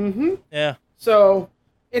 Mm-hmm. Yeah. So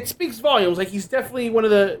it speaks volumes. Like he's definitely one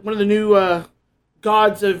of the new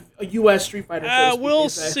gods of a U.S. Street Fighter. So we'll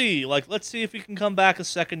see. Like, let's see if he can come back a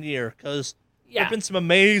second year, because there have been some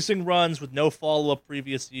amazing runs with no follow-up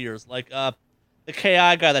previous years. Like the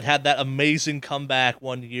KI guy that had that amazing comeback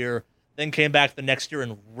one year, then came back the next year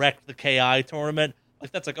and wrecked the KI tournament.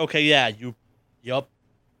 Like, that's like, okay, yeah,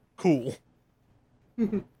 cool.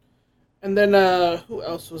 And then who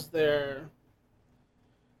else was there?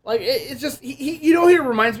 Like it's just he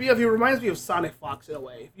reminds me of? He reminds me of Sonic Fox in a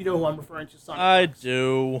way. If you know who I'm referring to, Sonic Fox. I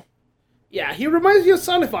do. Yeah, he reminds me of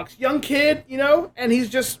Sonic Fox, young kid, and he's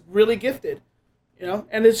just really gifted,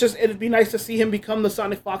 and it'd be nice to see him become the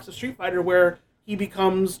Sonic Fox of Street Fighter, where he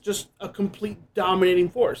becomes just a complete dominating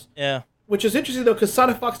force. Yeah. Which is interesting though, because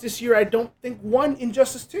Sonic Fox this year I don't think won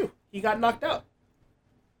Injustice 2. He got knocked out.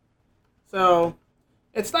 So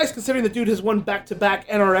it's nice considering the dude has won back-to-back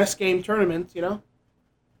NRS game tournaments,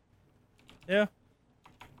 Yeah.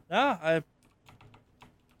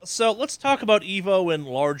 So let's talk about Evo in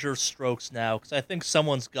larger strokes now, because I think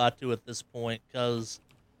someone's got to at this point, because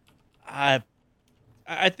I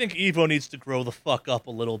think Evo needs to grow the fuck up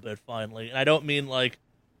a little bit, finally. And I don't mean, like,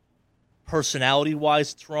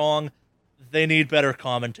 personality-wise it's wrong. They need better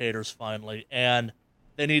commentators, finally. And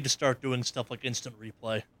they need to start doing stuff like instant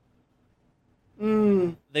replay.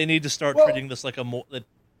 They need to start treating this like that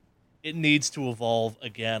it needs to evolve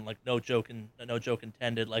again. Like, no joke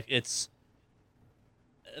intended. Like, it's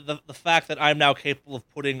the fact that I'm now capable of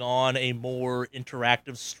putting on a more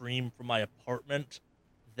interactive stream from my apartment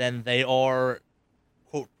than they are,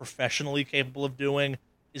 quote, professionally capable of doing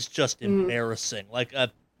is just embarrassing. Like, I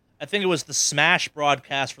think it was the Smash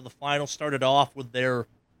broadcast for the final started off with their,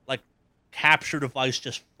 like, capture device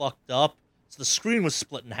just fucked up. So the screen was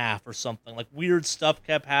split in half or something. Like, weird stuff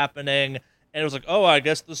kept happening. And it was like, oh, I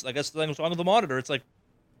guess the thing was wrong with the monitor. It's like,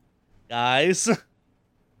 guys,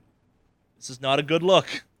 this is not a good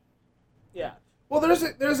look. Yeah. Well,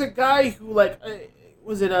 there's a guy who, like,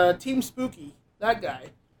 was it Team Spooky? That guy.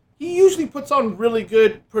 He usually puts on really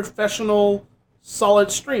good, professional,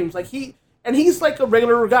 solid streams. Like, he's like a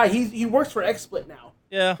regular guy. He works for XSplit now.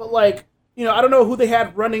 Yeah. But, like, I don't know who they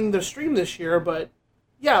had running the stream this year, but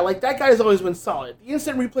yeah, like, that guy's always been solid. The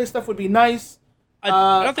instant replay stuff would be nice.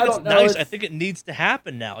 I don't think it's nice. I think it needs to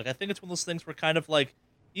happen now. Like, I think it's one of those things where kind of, like,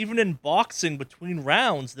 even in boxing between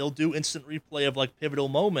rounds, they'll do instant replay of, like, pivotal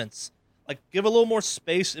moments. Like, give a little more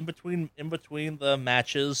space in between the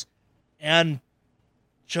matches, and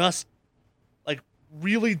just, like,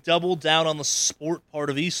 really double down on the sport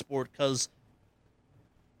part of esport, because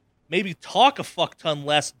maybe talk a fuck ton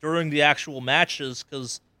less during the actual matches,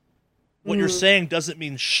 because what you're saying doesn't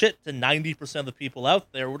mean shit to 90% of the people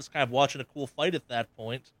out there. We're just kind of watching a cool fight at that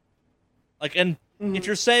point. Like, and if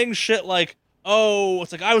you're saying shit like, oh,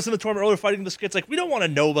 it's like, I was in the tournament earlier fighting this kid, it's like, we don't want to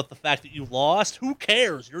know about the fact that you lost. Who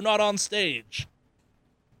cares? You're not on stage.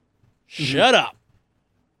 Shut up.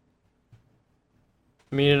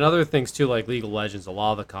 I mean, and other things too, like League of Legends, a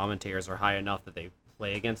lot of the commentators are high enough that they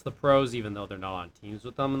play against the pros, even though they're not on teams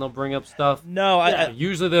with them, and they'll bring up stuff. No,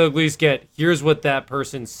 usually they'll at least get, here's what that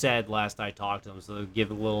person said last I talked to them, so they'll give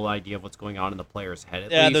a little idea of what's going on in the player's head.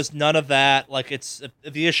 At least. There's none of that. Like,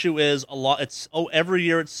 the issue is every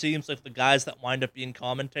year it seems like the guys that wind up being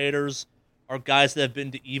commentators are guys that have been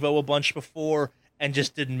to Evo a bunch before and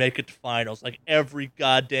just didn't make it to finals. Like, every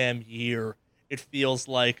goddamn year, it feels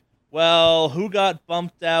like, well, who got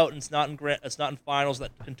bumped out and it's not in finals that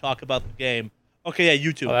can talk about the game? Okay, yeah,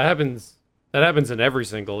 you two. Well, that happens in every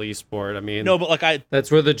single esport. I mean, no, but like that's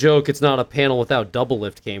where the joke "it's not a panel without double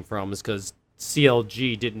lift" came from, is because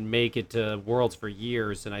CLG didn't make it to Worlds for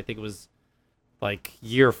years, and I think it was like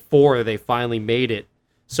year 4 they finally made it.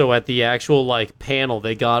 So at the actual like panel,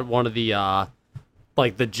 they got one of the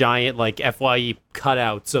like the giant like FYE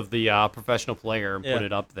cutouts of the professional player and put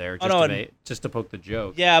it up there just to poke the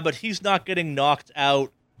joke. Yeah, but he's not getting knocked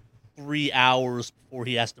out 3 hours before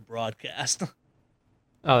he has to broadcast.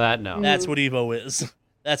 Oh, that no. That's what Evo is.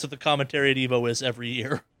 That's what the commentary at Evo is every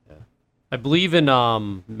year. Yeah. I believe in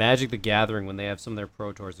Magic the Gathering, when they have some of their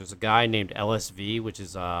Pro Tours, there's a guy named LSV, which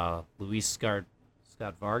is Luis Scott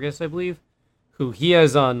Vargas, I believe, who he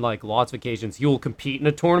has on like lots of occasions. He will compete in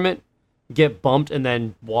a tournament, get bumped, and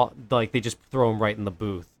then they just throw him right in the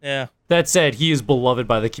booth. Yeah. That said, he is beloved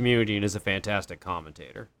by the community and is a fantastic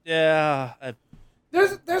commentator. Yeah.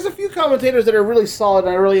 There's a few commentators that are really solid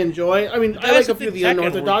and I really enjoy. I mean, I like a few of the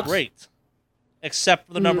unorthodox. Great. Except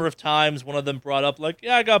for the number of times one of them brought up, like,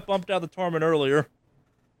 yeah, I got bumped out of the tournament earlier.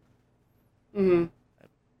 Well,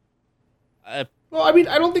 I mean,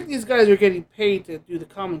 I don't think these guys are getting paid to do the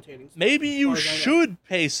commentating. Maybe you should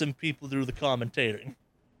pay some people to do the commentating.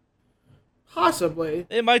 Possibly.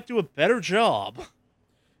 They might do a better job.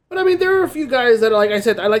 But I mean, there are a few guys that, like I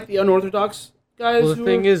said, I like the unorthodox guys. Well, the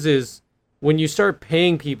thing is when you start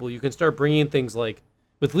paying people, you can start bringing in things like,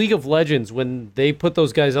 with League of Legends, when they put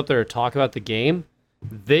those guys up there to talk about the game,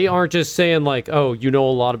 they aren't just saying like, oh, you know a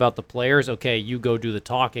lot about the players, okay, you go do the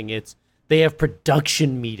talking. They have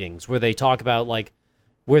production meetings where they talk about, like,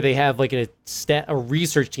 where they have like a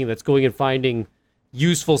research team that's going and finding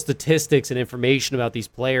useful statistics and information about these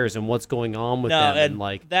players and what's going on with them. And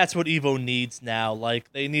like, that's what Evo needs now.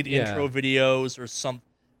 Like, they need intro videos or something.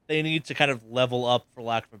 they need to kind of level up, for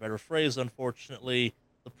lack of a better phrase, unfortunately,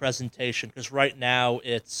 the presentation, because right now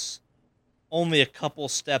it's only a couple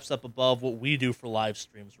steps up above what we do for live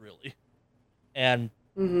streams, really. And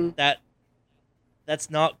that's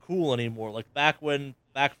not cool anymore. Like back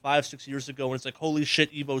 5-6 years ago, when it's like, holy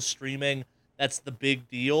shit, Evo's streaming, that's the big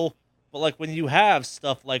deal. But like when you have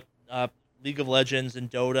stuff like League of Legends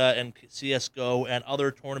and Dota and CS:GO and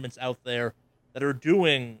other tournaments out there that are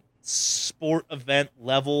doing sport event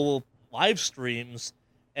level live streams,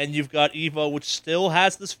 and you've got Evo, which still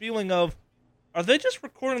has this feeling of, are they just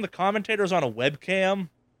recording the commentators on a webcam?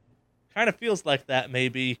 Kind of feels like that,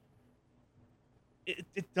 maybe.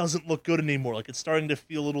 It doesn't look good anymore. Like, it's starting to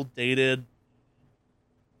feel a little dated.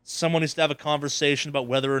 Someone needs to have a conversation about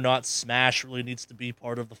whether or not Smash really needs to be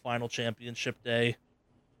part of the final championship day.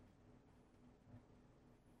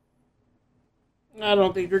 I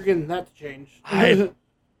don't think you're getting that to change.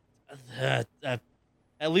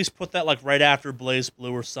 At least put that like right after Blaze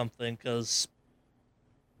Blue or something, because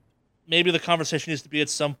maybe the conversation needs to be at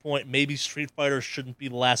some point, maybe Street Fighter shouldn't be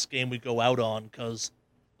the last game we go out on, because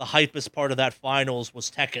the hypest part of that finals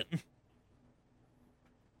was Tekken.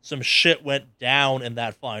 Some shit went down in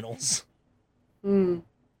that finals.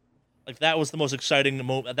 Like, that was the most exciting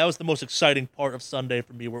moment. That was the most exciting part of Sunday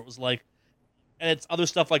for me, where it was like, and it's other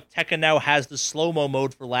stuff like Tekken now has the slow-mo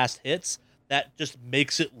mode for last hits that just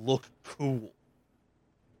makes it look cool.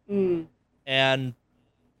 And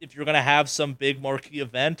if you're going to have some big marquee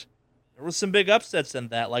event, there was some big upsets in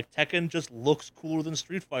that. Like, Tekken just looks cooler than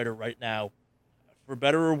Street Fighter right now. For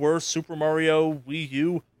better or worse, Super Mario Wii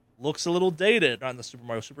U looks a little dated. Not the Super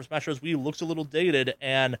Mario, Super Smash Bros. Wii U looks a little dated,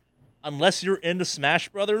 and unless you're into Smash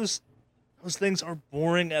Brothers, those things are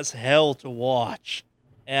boring as hell to watch.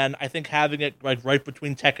 And I think having it like right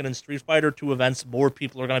between Tekken and Street Fighter, two events more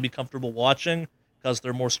people are going to be comfortable watching because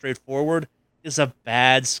they're more straightforward, is a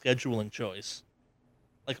bad scheduling choice.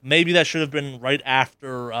 Like, maybe that should have been right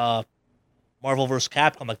after Marvel vs.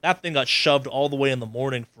 Capcom. Like, that thing got shoved all the way in the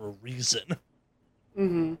morning for a reason.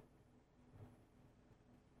 I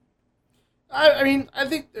mean, I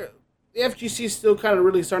think the FGC is still kind of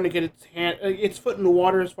really starting to get its foot in the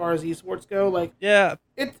water as far as esports go. Like, yeah,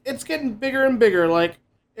 it's getting bigger and bigger. Like,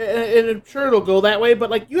 and I'm sure it'll go that way. But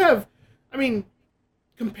like, you have, I mean,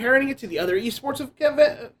 comparing it to the other esport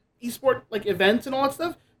like events and all that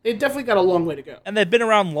stuff, they've definitely got a long way to go. And they've been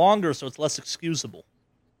around longer, so it's less excusable.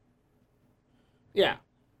 Yeah.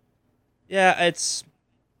 Yeah, it's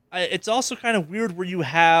also kind of weird where you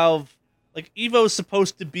have, like, Evo's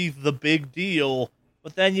supposed to be the big deal,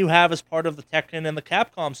 but then you have, as part of the Tekken and the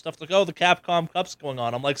Capcom stuff, like, oh, the Capcom Cup's going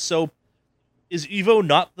on. I'm like, so is Evo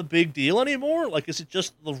not the big deal anymore? Like, is it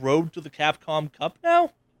just the road to the Capcom Cup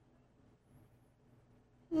now?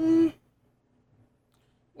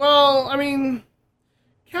 Well, I mean,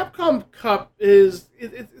 Capcom Cup it's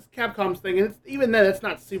Capcom's thing, and even then, it's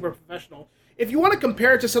not super professional. If you want to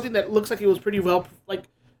compare it to something that looks like it was pretty well, like...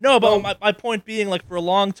 No, but my point being, like, for a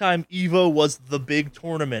long time, Evo was the big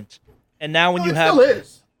tournament. And now when you have... It still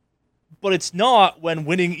is. But it's not when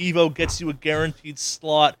winning Evo gets you a guaranteed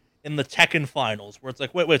slot in the Tekken finals, where it's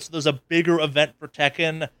like, wait, so there's a bigger event for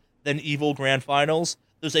Tekken than Evo Grand Finals?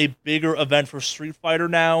 There's a bigger event for Street Fighter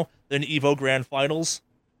now than Evo Grand Finals?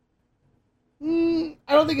 I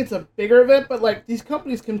don't think it's a bigger event, but, like, these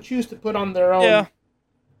companies can choose to put on their own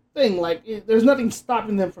thing. Like, there's nothing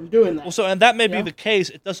stopping them from doing that. Well, so, and that may be the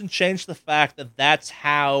case. It doesn't change the fact that that's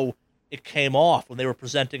how it came off when they were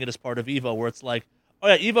presenting it as part of Evo, where it's like, oh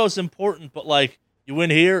yeah, Evo's important, but, like, you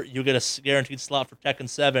win here, you get a guaranteed slot for Tekken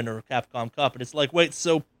 7 or Capcom Cup. And it's like, wait,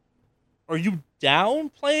 so are you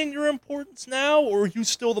downplaying your importance now, or are you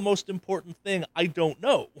still the most important thing? I don't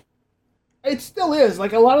know. It still is.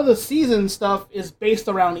 Like, a lot of the season stuff is based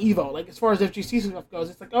around Evo. Like, as far as FGC stuff goes,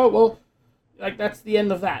 it's like, oh, well, like, that's the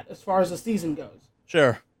end of that as far as the season goes.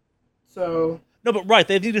 Sure. So... No, but right,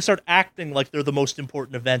 they need to start acting like they're the most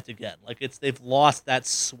important event again. Like, they've lost that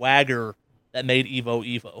swagger that made Evo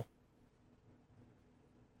Evo.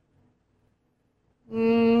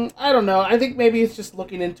 I don't know. I think maybe it's just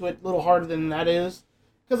looking into it a little harder than that is.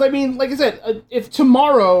 Because, I mean, like I said, if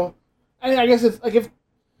tomorrow... I guess it's, like, if...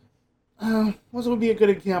 what would be a good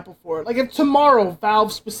example for it? Like, if tomorrow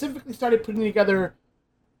Valve specifically started putting together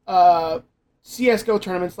CS:GO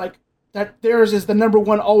tournaments, like, that theirs is the number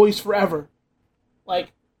one always forever.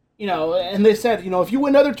 Like, you know, and they said, you know, if you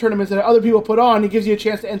win other tournaments that other people put on, it gives you a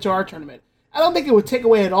chance to enter our tournament. I don't think it would take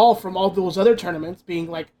away at all from all those other tournaments being,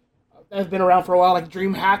 like, that have been around for a while, like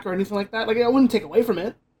DreamHack or anything like that. Like, it wouldn't take away from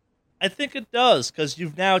it. I think it does, because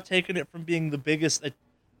you've now taken it from being the biggest...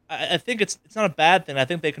 I think it's not a bad thing. I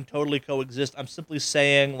think they can totally coexist. I'm simply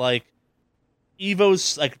saying, like,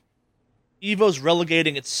 Evo's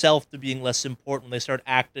relegating itself to being less important when they start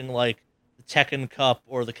acting like the Tekken Cup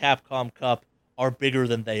or the Capcom Cup are bigger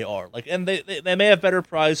than they are. Like, and they may have better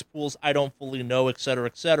prize pools, I don't fully know, etc.,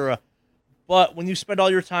 etc. But when you spend all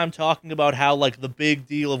your time talking about how, like, the big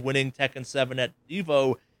deal of winning Tekken 7 at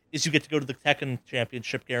Evo is you get to go to the Tekken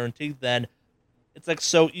Championship guaranteed, then it's like,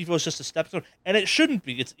 so Evo's just a stepping stone. And it shouldn't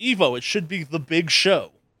be. It's Evo. It should be the big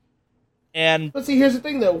show. And But see, here's the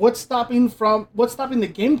thing, though. What's stopping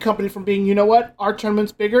the game company from being, you know what, our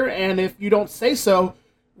tournament's bigger, and if you don't say so,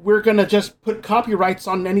 we're gonna just put copyrights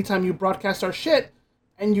on anytime you broadcast our shit,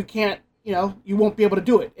 and you can't, you won't be able to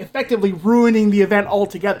do it. Effectively ruining the event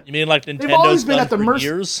altogether. you mean like They've always Nintendo's been done at the for mercy.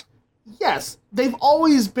 years? Yes, they've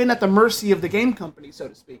always been at the mercy of the game company, so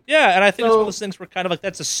to speak. Yeah, and I think it's So- one of those things where kind of like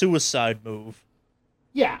that's a suicide move.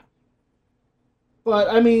 Yeah. But,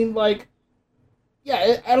 I mean, like,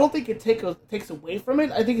 yeah, I don't think it takes away from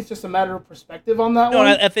it. I think it's just a matter of perspective on that No, one.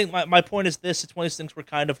 and I think my point is this. It's one of these things where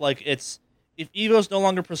kind of like if Evo's no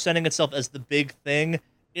longer presenting itself as the big thing,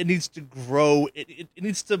 it needs to grow. It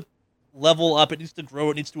needs to level up. It needs to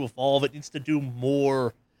grow. It needs to evolve. It needs to do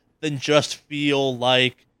more than just feel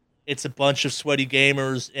like it's a bunch of sweaty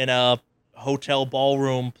gamers in a hotel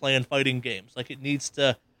ballroom playing fighting games. Like, it needs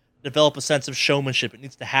to develop a sense of showmanship. It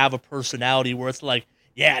needs to have a personality where it's like,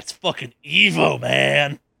 yeah, it's fucking Evo,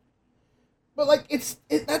 man. But, like,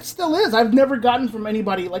 that still is. I've never gotten from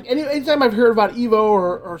anybody, like, anytime I've heard about Evo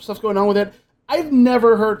or stuff going on with it, I've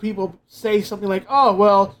never heard people say something like, oh,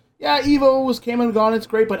 well, yeah, Evo came and gone, it's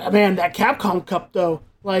great, but, man, that Capcom Cup, though,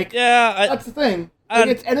 like, Yeah, that's the thing.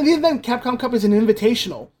 Like, and even then, Capcom Cup is an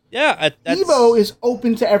invitational. Evo is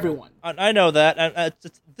open to everyone. I know that.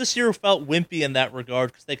 This year felt wimpy in that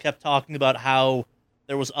regard because they kept talking about how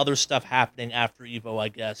there was other stuff happening after Evo, I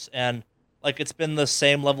guess. And, like, it's been the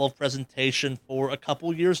same level of presentation for a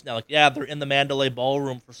couple years now. Like, yeah, they're in the Mandalay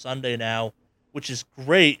Ballroom for Sunday now, which is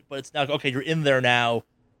great, but it's now, okay, you're in there now.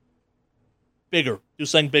 Bigger. Do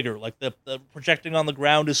something bigger. Like, the projecting on the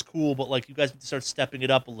ground is cool, but, like, you guys need to start stepping it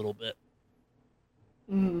up a little bit.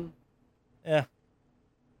 Mm-hmm. Yeah.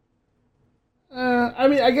 I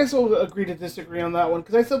mean, I guess we'll agree to disagree on that one,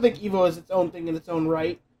 because I still think Evo is its own thing in its own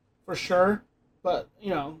right, for sure. But,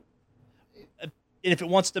 And if it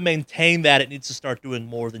wants to maintain that, it needs to start doing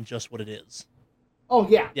more than just what it is. Oh,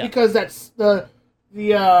 yeah. Because that's the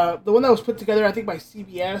one that was put together, I think, by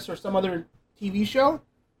CBS or some other TV show.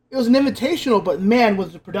 It was an invitational, but, man,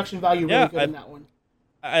 was the production value really good in that one.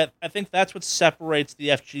 I think that's what separates the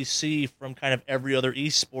FGC from kind of every other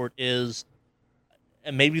esport is,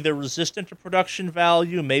 and maybe they're resistant to production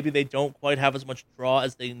value, maybe they don't quite have as much draw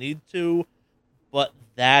as they need to, but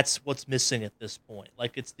that's what's missing at this point.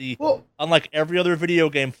 Like, it's unlike every other video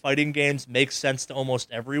game, fighting games make sense to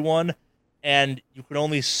almost everyone, and you can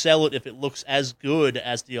only sell it if it looks as good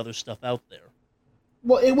as the other stuff out there.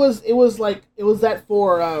 Well, it was that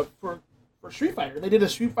for Street Fighter. They did a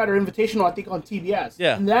Street Fighter Invitational, I think, on TBS.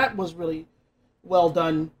 Yeah. And that was really well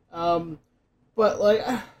done. But, like,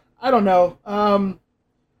 I don't know.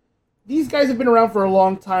 These guys have been around for a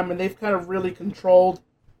long time, and they've kind of really controlled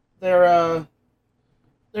their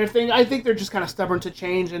thing. I think they're just kind of stubborn to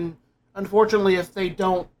change, and unfortunately, if they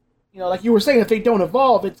don't, like you were saying, if they don't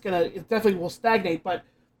evolve, it definitely will stagnate. But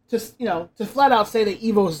just, to flat out say that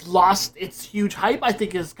Evo's lost its huge hype, I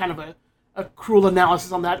think is kind of a cruel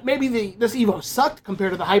analysis on that. Maybe this Evo sucked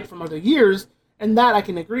compared to the hype from other years, and that I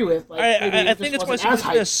can agree with. Like, I think it's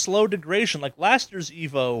been a slow degradation. Like, last year's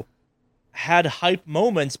Evo had hype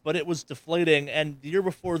moments, but it was deflating, and the year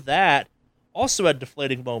before that also had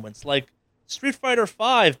deflating moments. Like, Street Fighter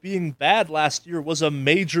V being bad last year was a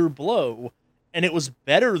major blow, and it was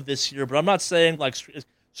better this year, but I'm not saying, like,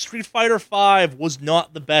 Street Fighter V was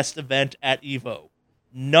not the best event at Evo.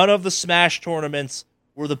 None of the Smash tournaments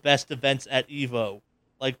were the best events at Evo.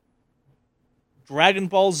 Like, Dragon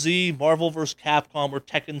Ball Z, Marvel vs. Capcom, or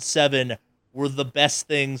Tekken 7 were the best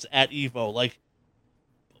things at Evo. Like,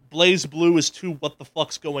 Blaze Blue is too what the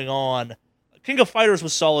fuck's going on. King of Fighters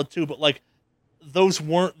was solid too, but, like, those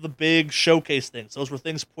weren't the big showcase things. Those were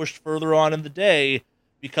things pushed further on in the day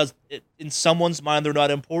because in someone's mind they're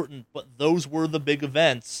not important, but those were the big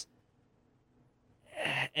events.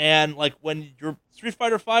 And, like, when your Street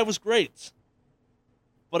Fighter V was great,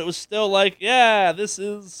 but it was still like, yeah, this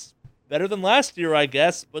is better than last year, I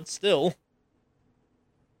guess, but still.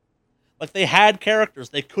 Like, they had characters.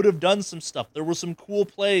 They could have done some stuff. There were some cool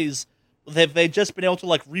plays. They've just been able to,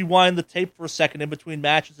 like, rewind the tape for a second in between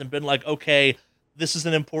matches and been like, okay, this is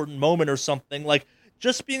an important moment or something. Like,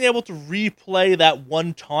 just being able to replay that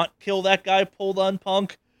one taunt kill that guy pulled on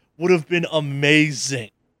Punk would have been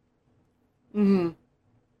amazing. Mm-hmm.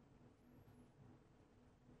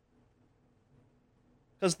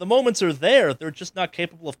 Because the moments are there, they're just not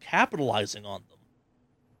capable of capitalizing on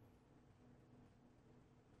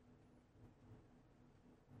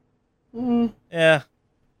them. Yeah.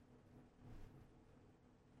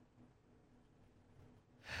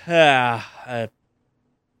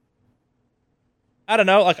 I don't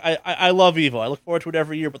know. Like I love Evo. I look forward to it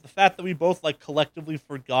every year. But the fact that we both like collectively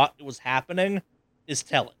forgot it was happening is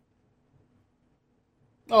telling.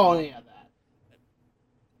 Oh yeah, that.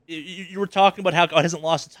 You were talking about how it hasn't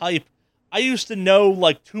lost its hype. I used to know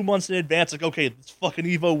like 2 months in advance, like, okay, it's fucking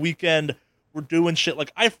Evo weekend. We're doing shit.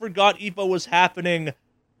 Like, I forgot Evo was happening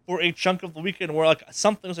for a chunk of the weekend where like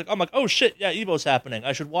something was like, I'm like, oh shit, yeah, Evo's happening.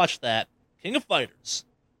 I should watch that. King of Fighters.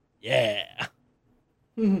 Yeah.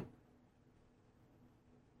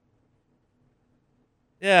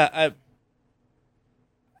 Yeah,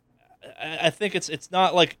 I think it's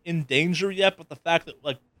not like in danger yet, but the fact that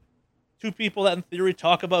like two people that in theory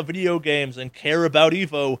talk about video games and care about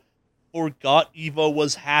Evo forgot Evo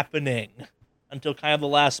was happening until kind of the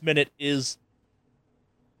last minute is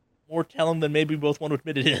more telling than maybe we both want to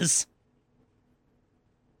admit it is.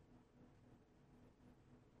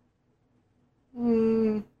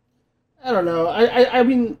 I don't know. I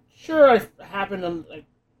mean, sure, I happened to like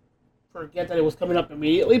forget that it was coming up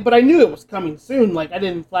immediately, but I knew it was coming soon. Like, I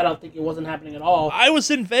didn't flat out think it wasn't happening at all. I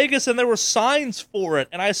was in Vegas and there were signs for it,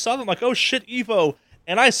 and I saw them like, oh shit, Evo,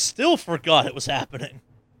 and I still forgot it was happening.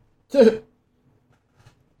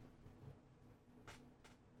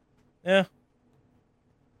 Yeah.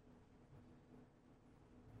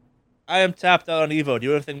 I am tapped out on Evo. Do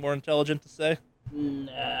you have anything more intelligent to say?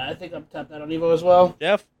 Nah, I think I'm tapped out on Evo as well.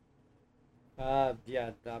 Jeff? Yeah,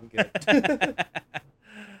 I'm good.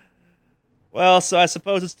 Well, so I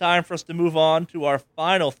suppose it's time for us to move on to our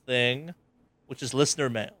final thing, which is listener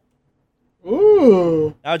mail.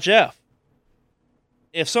 Ooh. Now, Jeff,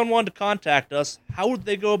 if someone wanted to contact us, how would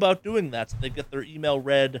they go about doing that so they get their email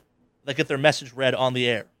read, they get their message read on the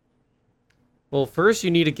air? Well, first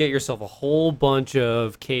you need to get yourself a whole bunch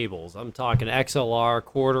of cables. I'm talking XLR,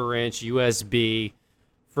 quarter-inch, USB,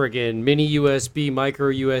 friggin' mini USB,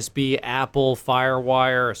 micro USB, Apple,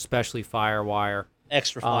 Firewire, especially Firewire.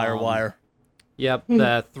 Extra Firewire. Yep,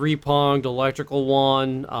 the three-pronged electrical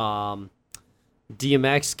one,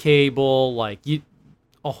 DMX cable, a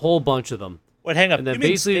whole bunch of them. Wait, hang up. And then You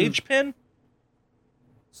mean basically- stage pin?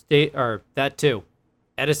 Or that too.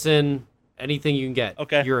 Edison, anything you can get.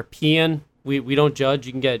 Okay. European, we don't judge.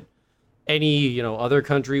 You can get any, other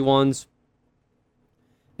country ones.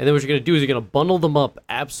 And then what you're going to do is you're going to bundle them up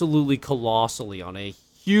absolutely colossally on a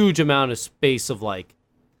huge amount of space of like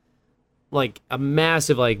a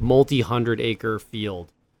massive multi-hundred acre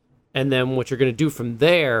field. And then what you're going to do from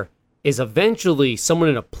there is eventually someone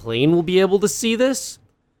in a plane will be able to see this.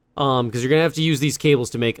 Because you're going to have to use these cables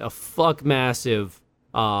to make a massive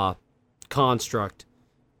construct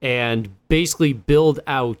and basically build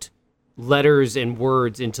out letters and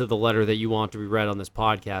words into the letter that you want to be read on this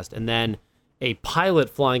podcast. And then a pilot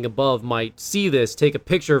flying above might see this, take a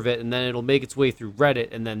picture of it, and then it'll make its way through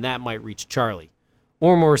Reddit, and then that might reach Charlie.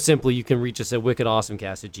 Or more simply, you can reach us at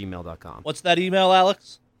wickedawesomecast@gmail.com. What's that email,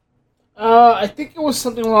 Alex? I think it was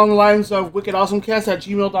something along the lines of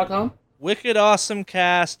wickedawesomecast@gmail.com.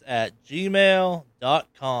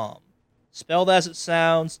 wickedawesomecast@gmail.com. Spelled as it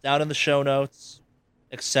sounds, down in the show notes,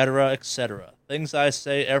 etc., etc. Things I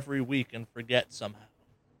say every week and forget somehow.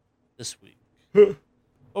 This week. Well,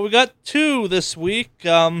 we got two this week.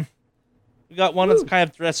 We got one that's kind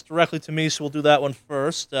of addressed directly to me, so we'll do that one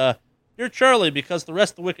first. Dear Charlie, because the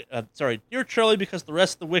rest of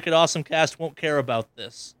the Wicked Awesome Cast won't care about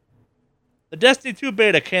this. The Destiny 2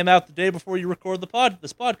 beta came out the day before you record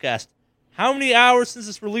this podcast. How many hours since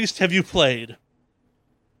it's released have you played?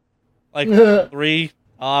 3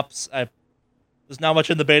 tops. There's not much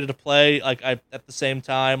in the beta to play. At the same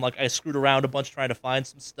time, I screwed around a bunch trying to find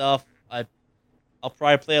some stuff. I'll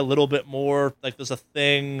probably play a little bit more. There's a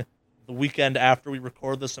thing the weekend after we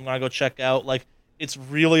record this I'm gonna go check out. It's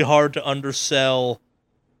really hard to undersell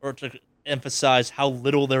or to emphasize how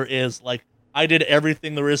little there is. I did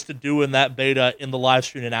everything there is to do in that beta in the live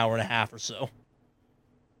stream an hour and a half or so.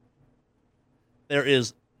 There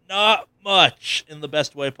is not much in the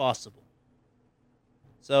best way possible.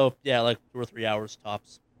 So, yeah, 2 or 3 hours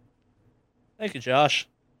tops. Thank you, Josh.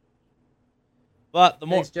 But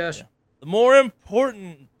Thanks, Josh. The more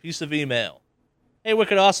important piece of email. Hey,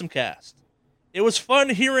 Wicked Awesome Cast. It was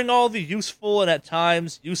fun hearing all the useful and at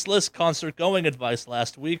times useless concert-going advice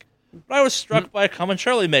last week, but I was struck by a comment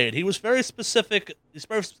Charlie made. He was very specific. He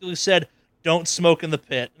specifically said, "Don't smoke in the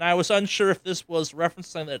pit," and I was unsure if this was a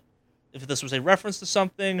reference to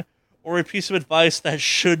something, or a piece of advice that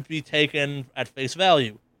should be taken at face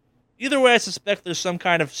value. Either way, I suspect there's some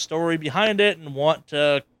kind of story behind it and want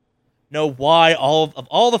to know why of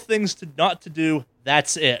all the things not to do,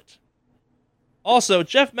 that's it. Also,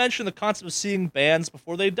 Jeff mentioned the concept of seeing bands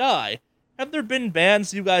before they die. Have there been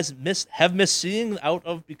bands you guys have missed seeing out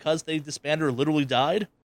of because they disbanded or literally died?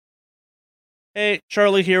 Hey,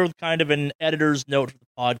 Charlie here with kind of an editor's note for the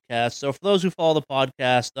podcast. So for those who follow the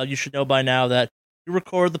podcast, you should know by now that we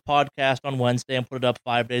record the podcast on Wednesday and put it up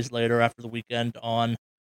 5 days later after the weekend on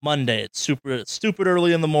Monday. It's stupid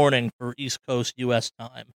early in the morning for East Coast U.S.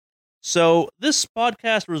 time. So this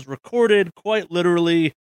podcast was recorded quite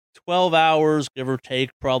literally 12 hours, give or take,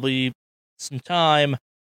 probably some time,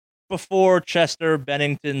 before Chester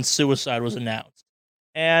Bennington's suicide was announced.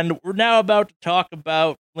 And we're now about to talk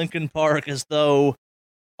about Linkin Park as though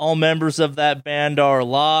all members of that band are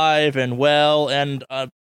alive and well, and not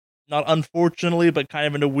unfortunately, but kind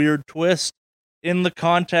of in a weird twist, in the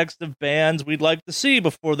context of bands we'd like to see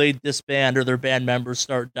before they disband or their band members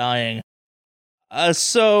start dying.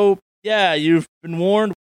 So, yeah, you've been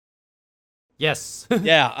warned. Yes.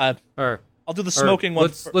 Yeah, I'll do the smoking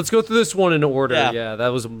one. Let's go through this one in order. Yeah, that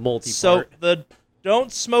was a multi-part. So the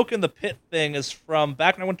don't smoke in the pit thing is from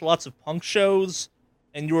back when I went to lots of punk shows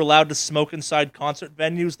and you were allowed to smoke inside concert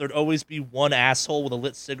venues. There'd always be one asshole with a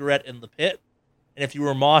lit cigarette in the pit. And if you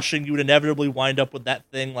were moshing, you would inevitably wind up with that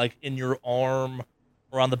thing like in your arm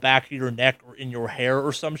or on the back of your neck or in your hair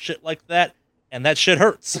or some shit like that. And that shit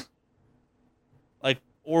hurts.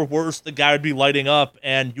 Or worse, the guy would be lighting up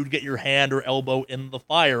and you'd get your hand or elbow in the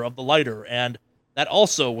fire of the lighter, and that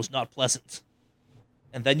also was not pleasant.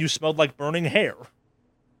 And then you smelled like burning hair.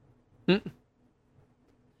 It's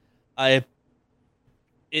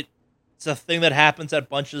a thing that happens at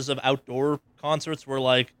bunches of outdoor concerts where,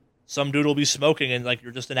 like, some dude will be smoking and, like,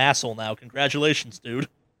 you're just an asshole now. Congratulations, dude.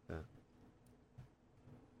 Yeah.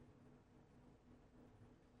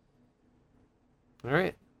 All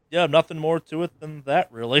right. Yeah, nothing more to it than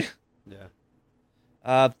that, really. Yeah.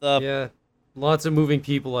 Yeah. Lots of moving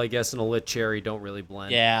people, I guess, and a lit cherry don't really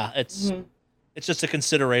blend. Yeah, it's just a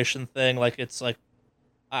consideration thing. Like, it's like,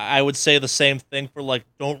 I would say the same thing for, like,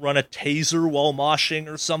 don't run a taser while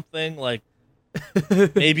moshing or something. Like,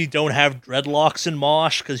 maybe don't have dreadlocks in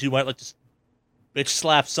mosh because you might, like, just bitch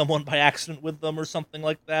slap someone by accident with them or something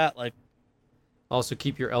like that. Like, also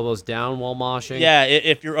keep your elbows down while moshing. Yeah,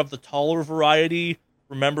 if you're of the taller variety,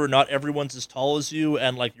 remember, not everyone's as tall as you,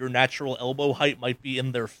 and, like, your natural elbow height might be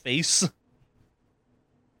in their face.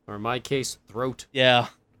 Or in my case, throat. Yeah.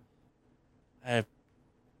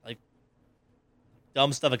 Like,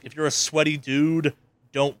 dumb stuff. Like, if you're a sweaty dude,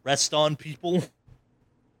 don't rest on people.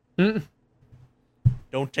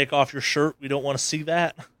 Don't take off your shirt. We don't want to see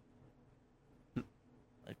that.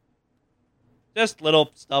 Like, just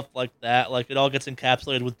little stuff like that. Like, it all gets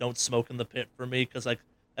encapsulated with don't smoke in the pit for me, because, like,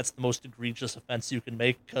 that's the most egregious offense you can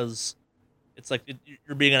make, because it's like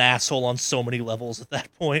you're being an asshole on so many levels at that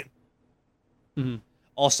point. Mm-hmm.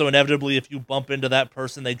 Also, inevitably, if you bump into that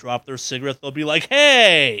person, they drop their cigarette, they'll be like,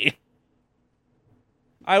 hey!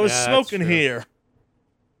 I was smoking here.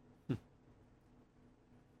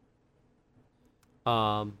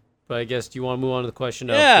 But I guess, do you want to move on to the question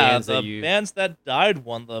of bands that you... bands that died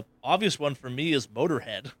one. The obvious one for me is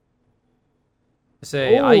Motorhead.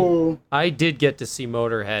 I did get to see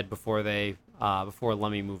Motorhead before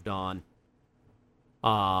Lemmy moved on.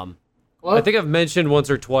 I think I've mentioned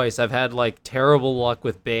once or twice I've had like terrible luck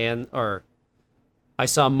with I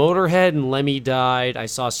saw Motorhead and Lemmy died. I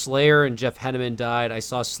saw Slayer and Jeff Henneman died. I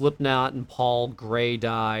saw Slipknot and Paul Gray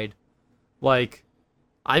died. Like,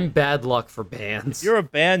 I'm bad luck for bands. If you're a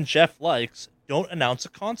band Jeff likes, don't announce a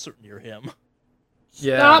concert near him.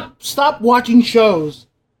 Yeah. Stop watching shows.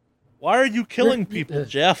 Why are you killing people,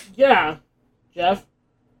 Jeff? Yeah, Jeff.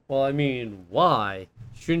 Well, I mean, why?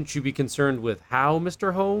 Shouldn't you be concerned with how,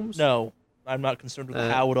 Mr. Holmes? No, I'm not concerned with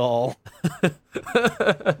how at all.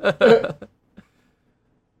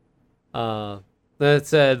 That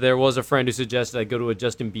said, there was a friend who suggested I go to a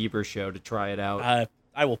Justin Bieber show to try it out.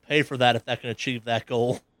 I will pay for that if that can achieve that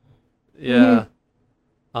goal. Yeah.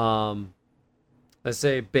 I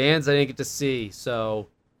say bands I didn't get to see, so...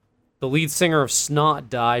 The lead singer of Snot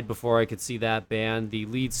died before I could see that band. The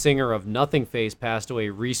lead singer of Nothing Face passed away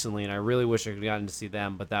recently, and I really wish I could have gotten to see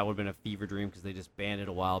them, but that would have been a fever dream because they disbanded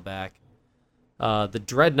a while back. The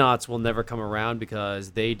Dreadnoughts will never come around because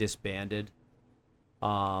they disbanded.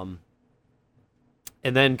 And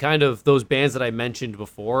then kind of those bands that I mentioned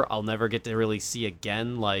before, I'll never get to really see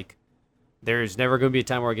again. Like, there's never going to be a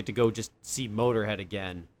time where I get to go just see Motorhead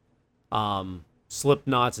again.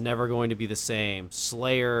 Slipknot's never going to be the same.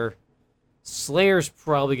 Slayer... Slayer's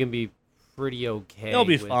probably gonna be pretty okay. They'll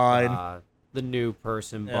be with, fine. The new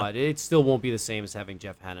person, Yeah. but it still won't be the same as having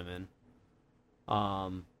Jeff Henneman.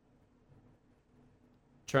 Trying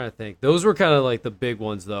to think. Those were kind of like the big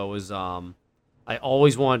ones, though. Was I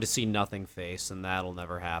always wanted to see Nothing Face, and that'll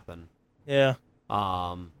never happen. Yeah.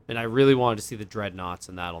 And I really wanted to see the Dreadnoughts,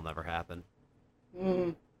 and that'll never happen.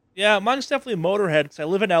 Mm. Yeah, mine's definitely Motorhead, because I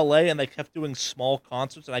live in LA, and they kept doing small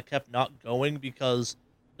concerts, and I kept not going because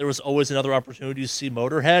there was always another opportunity to see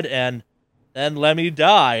Motorhead, and then Lemmy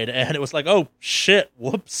died, and it was like, oh, shit,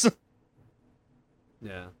 whoops.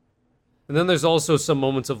 Yeah. And then there's also some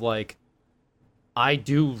moments of, like, I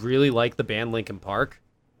do really like the band Linkin Park.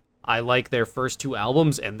 I like their first 2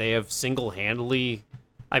 albums, and they have single-handedly...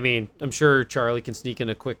 I mean, I'm sure Charlie can sneak in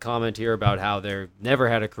a quick comment here about how they never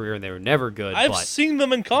had a career and they were never good. I've but seen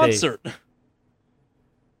them in concert.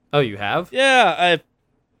 Oh, you have? Yeah,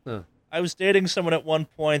 Huh. I was dating someone at one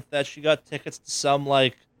point that she got tickets to some,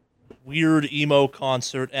 like, weird emo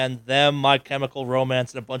concert, and them, My Chemical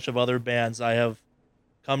Romance, and a bunch of other bands I have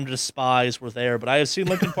come to despise were there, but I have seen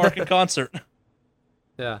Linkin Park in concert.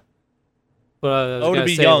 Yeah. But I was Oh, to gonna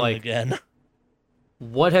be say, young like, again.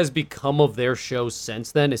 what has become of their show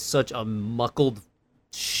since then is such a muckled,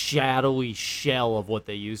 shadowy shell of what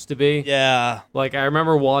they used to be. Yeah. Like, I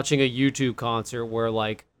remember watching a YouTube concert where,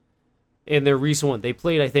 like, in their recent one, they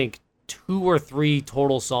played, I think, 2 or 3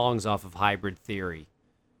 total songs off of Hybrid Theory.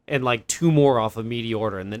 And, like, 2 more off of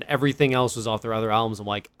Meteorder. And then everything else was off their other albums. I'm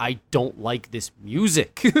like, I don't like this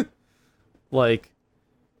music. Like,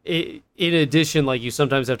 in addition, like, you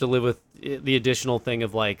sometimes have to live with the additional thing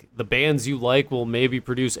of, like, the bands you like will maybe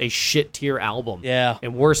produce a shit tier album. Yeah.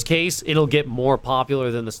 In worst case, it'll get more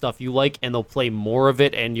popular than the stuff you like, and they'll play more of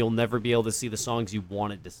it, and you'll never be able to see the songs you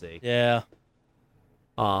wanted to see. Yeah.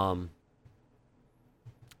 So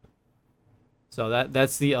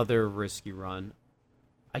that's the other risk you run.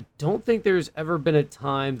 I don't think there's ever been a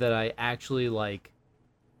time that I actually, like...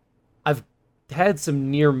 I've had some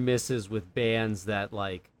near misses with bands that,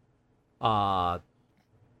 like...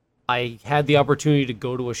 I had the opportunity to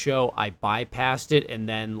go to a show, I bypassed it, and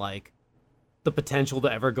then, like, the potential to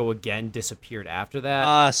ever go again disappeared after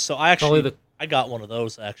that. So I actually... Probably I got one of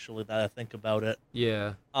those, actually, that I think about it.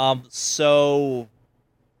 Yeah. So...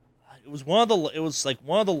 It was one of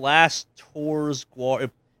the last tours Guar...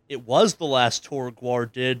 It was the last tour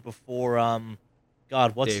Guar did before,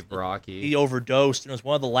 God, what's... Dave Brockie. He overdosed, and it was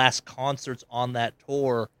one of the last concerts on that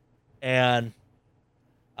tour, and...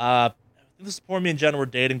 this is before me and Jen were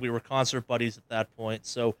dating. We were concert buddies at that point,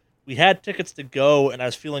 so we had tickets to go, and I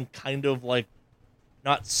was feeling kind of like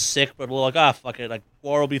not sick, but a little like, fuck it, like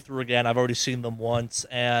Guar will be through again. I've already seen them once,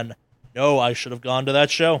 and no, I should have gone to that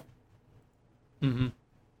show. Mm-hmm.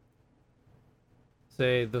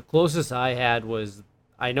 Say the closest I had was,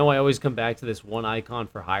 I know I always come back to this One Icon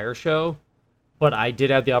for Hire show, but I did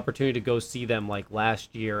have the opportunity to go see them like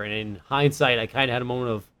last year, and in hindsight, I kind of had a moment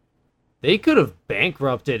of, they could have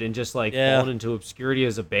bankrupted and just, like, fallen into obscurity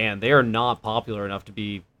as a band. They are not popular enough to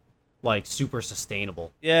be, like, super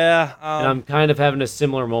sustainable. Yeah. And I'm kind of having a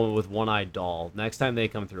similar moment with One Eyed Doll. Next time they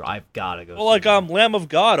come through, I've got to go Well, see like, them. Lamb of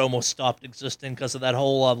God almost stopped existing because of that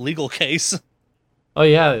whole legal case. Oh,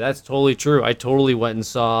 yeah, that's totally true. I totally went and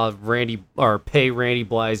saw Pay Randy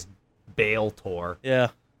Blythe's Bail tour. Yeah.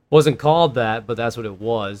 Wasn't called that, but that's what it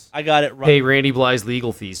was. I got it right. Pay Randy Blythe's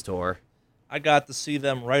Legal Fees tour. I got to see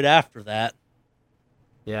them right after that.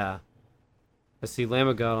 Yeah. I see Lamb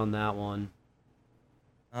of God on that one.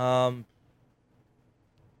 Um,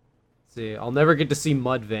 Let's see, I'll never get to see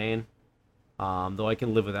Mudvayne, though I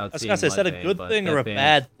can live without I was seeing gonna say, is that a Mudvayne, good but thing or that a band-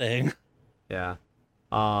 bad thing? Yeah.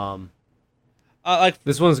 Like,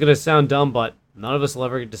 This one's gonna sound dumb, but none of us will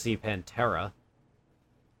ever get to see Pantera.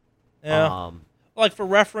 yeah. Like, for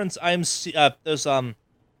reference, there's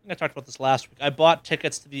I think I talked about this last week. I bought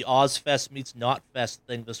tickets to the Ozfest meets Notfest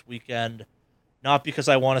thing this weekend, not because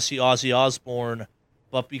I want to see Ozzy Osbourne,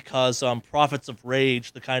 but because Prophets of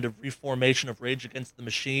Rage, the kind of reformation of Rage Against the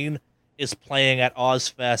Machine, is playing at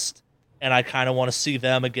Ozfest, and I kind of want to see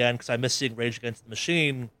them again because I miss seeing Rage Against the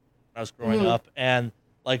Machine when I was growing up, and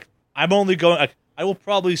like I'm only going. Like, I will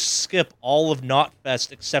probably skip all of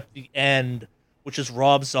Notfest except the end, which is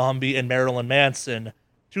Rob Zombie and Marilyn Manson.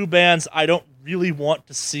 2 bands I don't really want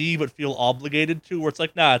to see but feel obligated to, where it's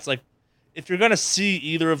like, nah, it's like, if you're going to see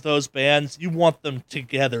either of those bands, you want them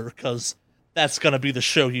together, because that's going to be the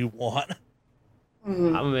show you want.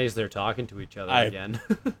 Mm-hmm. I'm amazed they're talking to each other again.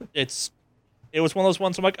 It was one of those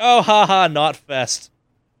ones I'm like, oh, haha, Notfest.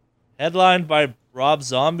 Headlined by Rob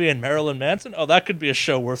Zombie and Marilyn Manson? Oh, that could be a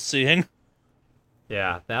show worth seeing.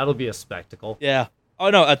 Yeah, that'll be a spectacle. Yeah. Oh,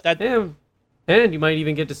 no, Damn. And you might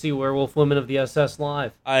even get to see Werewolf Women of the SS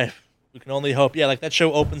live. We can only hope. Yeah, like that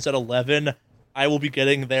show opens at 11. I will be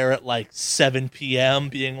getting there at like 7 p.m.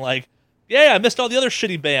 being like, yeah, I missed all the other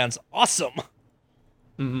shitty bands. Awesome.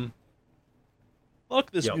 Mm-hmm.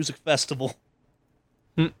 Fuck this Yep. music festival.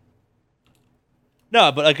 Hmm.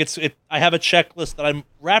 No, but like I have a checklist that I'm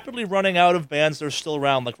rapidly running out of bands that are still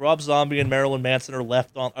around. Like Rob Zombie and Marilyn Manson are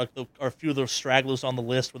left on, are a few of those stragglers on the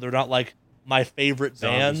list where they're not like my favorite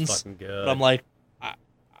Zombie's bands. fucking good. But I'm like,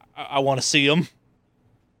 I want to see them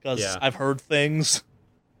because Yeah. I've heard things.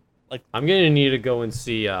 I'm gonna need to go and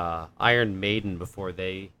see Iron Maiden before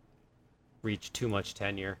they reach too much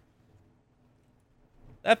tenure.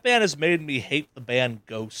 That band has made me hate the band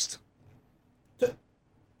Ghost.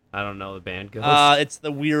 I don't know the band Ghost. It's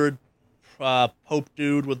the weird Pope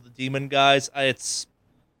dude with the demon guys. It's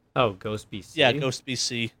Ghost BC. yeah, Ghost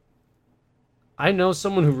BC. I know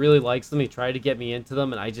someone who really likes them. He tried to get me into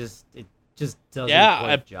them, and it just doesn't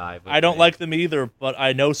quite jive. With I don't me. like them either, but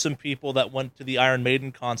I know some people that went to the Iron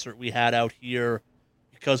Maiden concert we had out here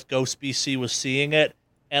because Ghost BC was seeing it,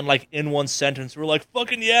 and like in one sentence, we're like,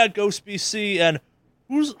 "Fucking yeah, Ghost BC!" And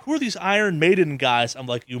who are these Iron Maiden guys? I'm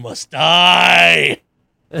like, "You must die.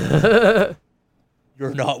 You're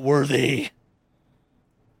not worthy."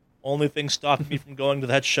 Only thing stopping me from going to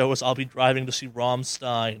that show is I'll be driving to see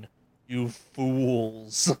Rammstein. You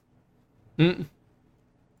fools. Mm.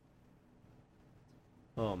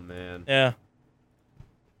 Oh man. Yeah.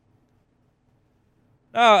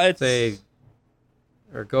 No, it's Say,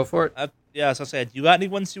 or go for it. yeah. As I said, you got any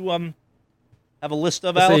ones you have a list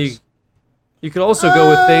of, Say Alex? you could also go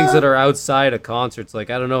with things that are outside of concerts. Like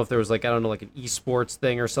I don't know if there was like an esports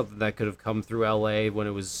thing or something that could have come through LA when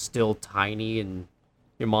it was still tiny and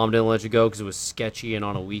your mom didn't let you go because it was sketchy and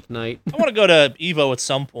on a weeknight. I want to go to Evo at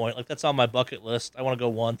some point. Like that's on my bucket list. I want to go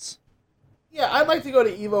once. Yeah, I'd like to go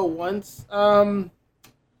to Evo once.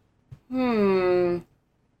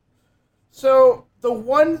 So the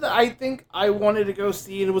one that I think I wanted to go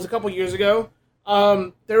see, and it was a couple years ago,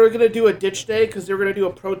 they were going to do a ditch day because they were going to do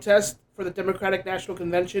a protest for the Democratic National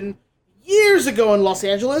Convention years ago in Los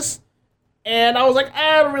Angeles. And I was like,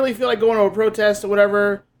 I don't really feel like going to a protest or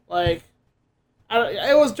whatever. Like,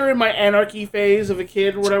 it was during my anarchy phase of a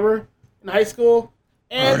kid or whatever in high school.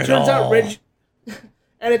 And it turns out Rage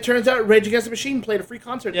Against the Machine played a free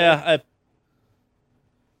concert there. Yeah.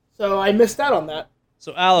 So I missed out on that.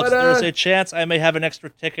 So Alex, But, there's a chance I may have an extra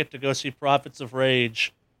ticket to go see Prophets of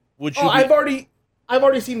Rage. Would you? I've already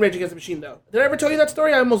seen Rage Against the Machine though. Did I ever tell you that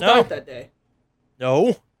story? I almost No. died that day.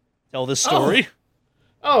 No. Tell this story.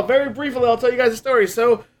 Oh, very briefly, I'll tell you guys a story.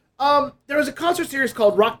 So, there was a concert series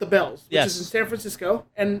called Rock the Bells, which is in San Francisco,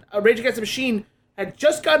 and Rage Against the Machine had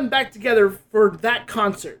just gotten back together for that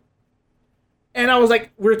concert. And I was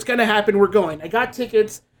like, it's going to happen, we're going. I got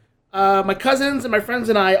tickets. My cousins and my friends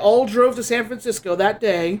and I all drove to San Francisco that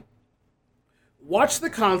day, watched the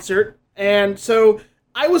concert, and so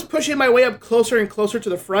I was pushing my way up closer and closer to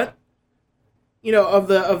the front, of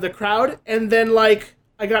the crowd, and then, like,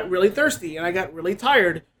 I got really thirsty, and I got really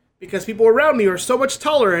tired, because people around me were so much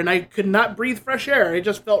taller, and I could not breathe fresh air. It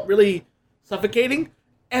just felt really suffocating.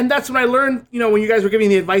 And that's when I learned, when you guys were giving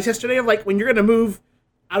the advice yesterday of, like, when you're going to move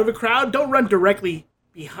out of a crowd, don't run directly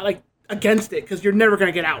behind, like, against it, because you're never going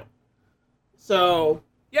to get out. So,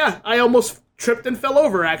 yeah, I almost tripped and fell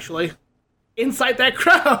over, actually, inside that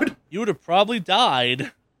crowd. You would have probably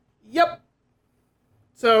died. Yep.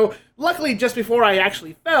 So, luckily, just before I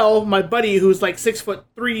actually fell, my buddy, who's like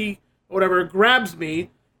 6'3" or whatever, grabs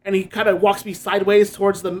me, and he kind of walks me sideways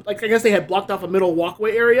towards the, like, I guess they had blocked off a middle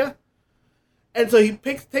walkway area. And so he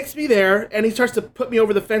takes me there, and he starts to put me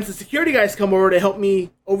over the fence. The security guys come over to help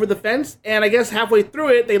me over the fence, and I guess halfway through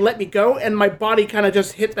it, they let me go, and my body kind of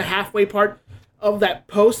just hit the halfway part of that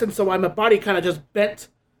post, and so my body kind of just bent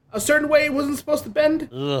a certain way it wasn't supposed to bend.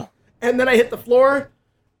 Ugh. And then I hit the floor.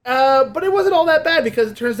 But it wasn't all that bad, because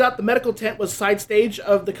it turns out the medical tent was side stage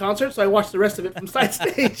of the concert, so I watched the rest of it from side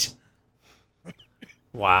stage.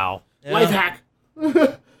 Wow. Yeah. Life hack.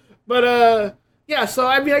 But, yeah, so,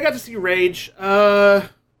 I mean, I got to see Rage. Bands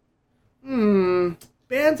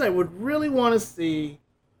I would really want to see.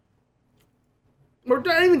 Or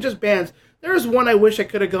not even just bands. There's one I wish I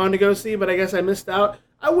could have gone to go see, but I guess I missed out.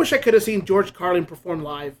 I wish I could have seen George Carlin perform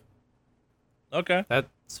live. Okay.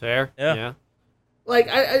 That's fair. Yeah. Like,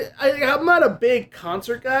 I'm not a big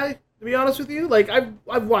concert guy, to be honest with you. Like,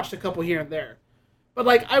 I've watched a couple here and there. But,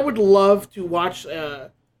 like, I would love to watch,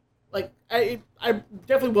 like, I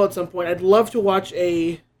definitely will at some point. I'd love to watch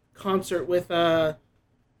a concert with,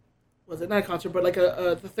 was it not a concert, but like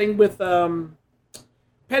the thing with, Penn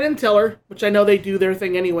and Teller, which I know they do their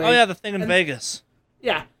thing anyway. Oh yeah, the thing in Vegas.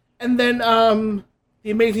 Yeah. And then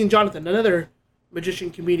the Amazing Jonathan, another magician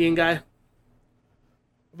comedian guy.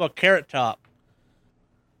 What about Carrot Top?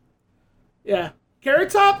 Yeah, Carrot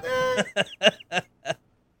Top.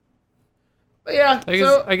 But yeah,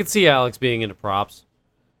 I could see Alex being into props.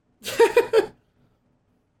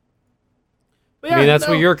 But I mean, that's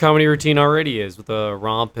what your comedy routine already is with the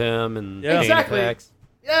romp him and Yeah. Exactly. packs.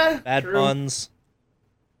 Yeah, Bad true. puns.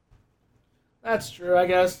 That's true, I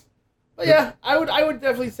guess. But yeah, I would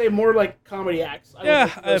definitely say more like comedy acts. I would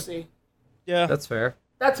like to go see. Yeah. That's fair.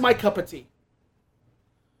 That's my cup of tea.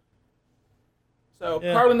 So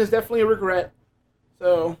Yeah. Carlin is definitely a regret.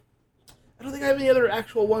 So I don't think I have any other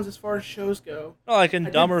actual ones as far as shows go. No, like in I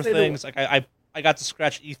did dumber say the- things, like I got to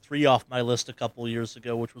scratch E3 off my list a couple years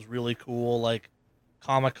ago, which was really cool. Like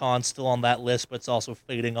Comic-Con's still on that list, but it's also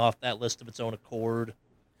fading off that list of its own accord.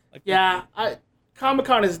 Like, Yeah,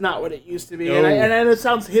 Comic-Con is not what it used to be, No. and it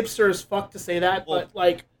sounds hipster as fuck to say that, Well, but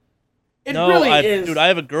like, it no, really is. Dude, I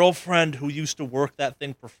have a girlfriend who used to work that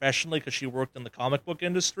thing professionally because she worked in the comic book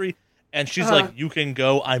industry, and she's like, "You can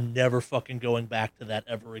go. I'm never fucking going back to that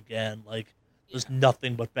ever again. Like, there's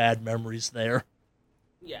nothing but bad memories there."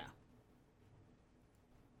 Yeah.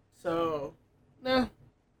 So, no.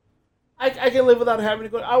 I can live without having to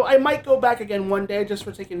go. I might go back again one day just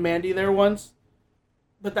for taking Mandy there once,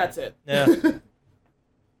 but that's it. Yeah.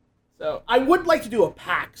 So I would like to do a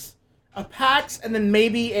PAX, and then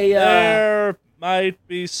maybe a. There might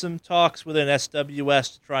be some talks within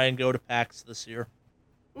SWS to try and go to PAX this year.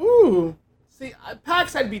 Ooh, see,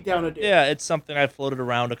 PAX I'd be down to do. Yeah, it's something I've floated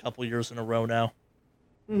around a couple years in a row now.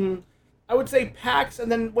 I would say PAX,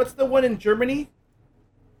 and then what's the one in Germany?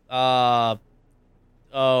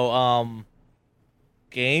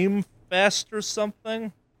 Game Fest or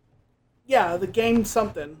something? Yeah, the game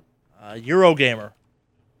something. Eurogamer.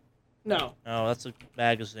 No, No, that's a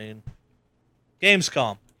magazine.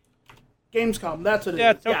 Gamescom. Gamescom. That's what it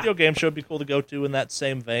Yeah, is. Tokyo Game Show would be cool to go to in that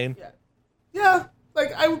same vein. Yeah,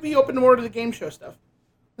 like I would be open more to the game show stuff.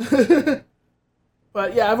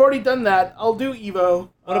 But yeah, I've already done that. I'll do Evo.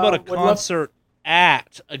 What about a would love- concert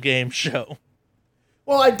at a game show?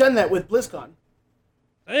 Well, I've done that with BlizzCon.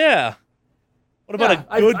 Yeah. What about Yeah,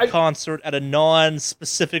 a good I- concert at a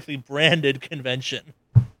non-specifically branded convention?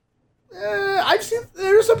 I've seen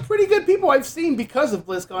there's some pretty good people I've seen because of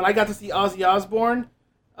BlizzCon. I got to see Ozzy Osbourne.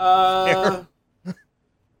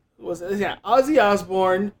 Who was it? Yeah, Ozzy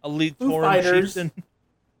Osbourne, Elite Foo Torn Fighters. Chieftain.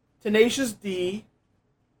 Tenacious D.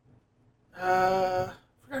 I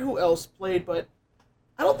forgot who else played, but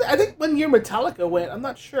I think one year Metallica went. I'm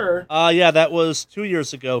not sure. Yeah, that was 2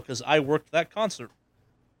 years ago because I worked that concert.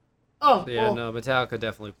 Oh, Yeah, well, no, Metallica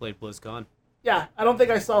definitely played BlizzCon. yeah. I don't think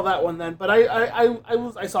I saw that one then, but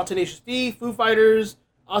I saw Tenacious D, Foo Fighters,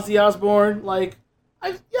 Ozzy Osbourne. Like,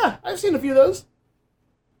 I've seen a few of those.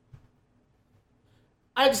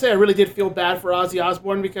 I have to say, I really did feel bad for Ozzy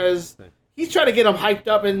Osbourne because he's trying to get them hyped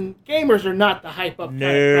up, and gamers are not the hype up kind of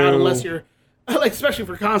crowd No. unless you're, like, especially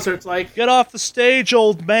for concerts. Like, Get off the stage,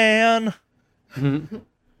 old man.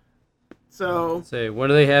 so Say,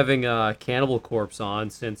 when are they having Cannibal Corpse on?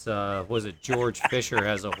 Since was it George Fisher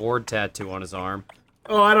has a horde tattoo on his arm?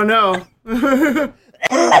 oh, I don't know.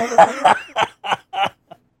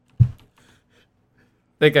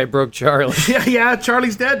 Think I broke Charlie. yeah,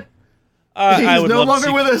 Charlie's dead. I He's would no love to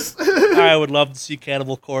longer see, with us. I would love to see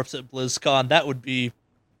Cannibal Corpse at BlizzCon. That would be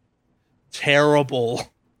terrible.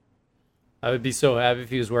 I would be so happy if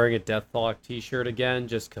he was wearing a Deathlock t-shirt again,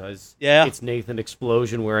 just because Yeah. it's Nathan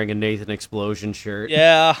Explosion wearing a Nathan Explosion shirt.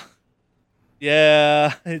 Yeah.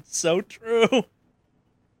 Yeah, it's so true.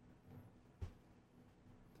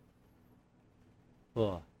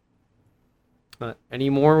 Ugh. Any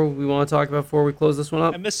more we want to talk about before we close this one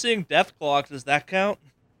up? I miss seeing Death Clock. Does that count?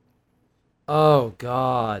 Oh,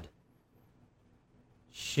 God.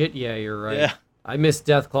 Shit, yeah, you're right. Yeah. I miss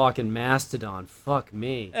Death Clock and Mastodon. Fuck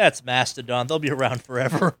me. That's Mastodon. They'll be around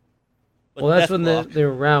forever. But Well, that's when Deathclock- they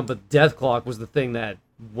were around, but Death Clock was the thing that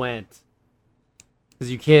went. Because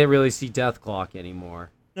you can't really see Death Clock anymore.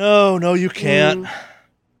 No, you can't.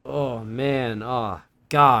 Oh, man. Oh,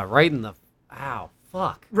 God. Right in the... Ow.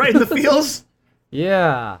 Fuck. Right in the feels.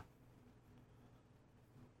 Yeah.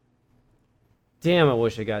 Damn, I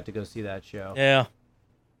wish I got to go see that show. Yeah.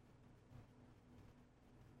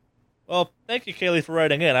 Well, thank you, Kaylee, for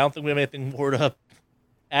writing in. I don't think we have anything more to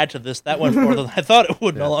add to this. That went more than I thought it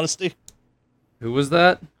would, in all honesty. Who was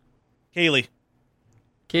that? Kaylee,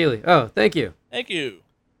 Kaylee. Oh, thank you. thank you.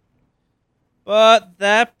 But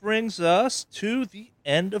that brings us to the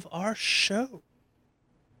end of our show.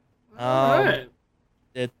 All right.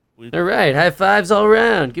 We All right, high fives all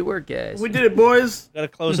around. Good work, guys. We did it, boys. gotta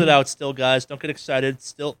close it out still, guys. Don't get excited.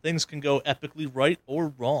 Still, things can go epically right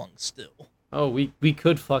or wrong still. Oh, we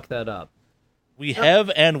could fuck that up. We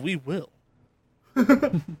have and we will.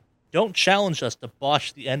 Don't challenge us to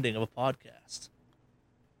botch the ending of a podcast.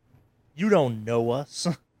 You don't know us.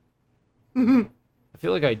 I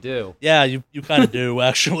feel like I do. Yeah, you kind of do,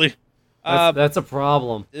 actually. That's a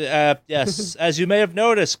problem. Yes, as you may have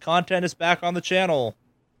noticed, content is back on the channel.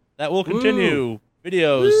 That will continue.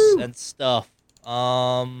 Videos and stuff.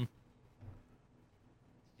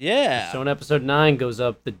 Yeah. Stone episode 9 goes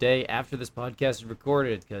up the day after this podcast is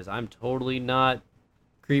recorded because I'm totally not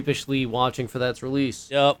creepishly watching for that's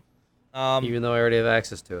release. Yep. Even though I already have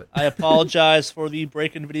access to it. I apologize for the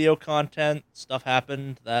break-in video content. Stuff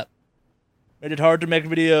happened that made it hard to make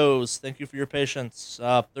videos. Thank you for your patience.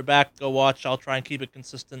 They're back. Go watch. I'll try and keep it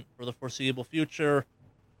consistent for the foreseeable future.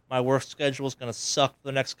 My work schedule is going to suck for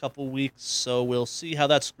the next couple weeks, so we'll see how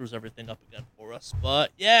that screws everything up again for us.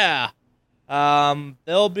 But, yeah.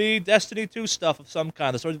 There'll be Destiny 2 stuff of some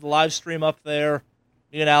kind. There's already the live stream up there.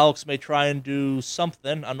 Me and Alex may try and do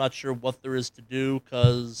something. I'm not sure what there is to do,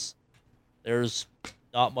 because there's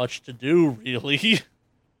not much to do, really.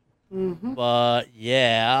 Mm-hmm. But,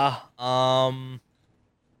 yeah.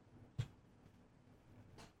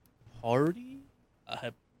 Party?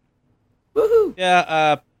 Woohoo!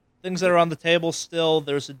 Yeah, things that are on the table still.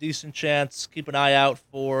 There's a decent chance. Keep an eye out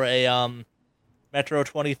for a Metro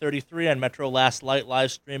 2033 and Metro Last Light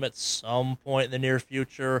live stream at some point in the near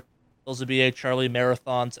future. Those will be a Charlie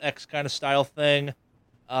Marathons X kind of style thing.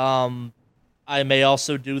 I may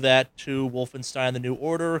also do that to Wolfenstein: The New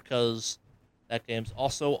Order, because that game's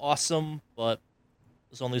also awesome, but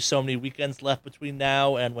there's only so many weekends left between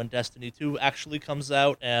now and when Destiny 2 actually comes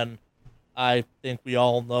out, and I think we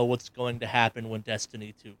all know what's going to happen when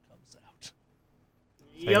Destiny 2 comes out.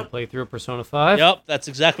 Yep. Play through Persona 5? Yep, that's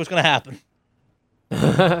exactly what's going to happen.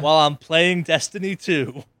 While I'm playing Destiny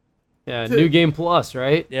 2. Yeah, New Game Plus,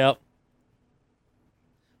 right? Yep.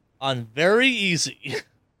 On very easy.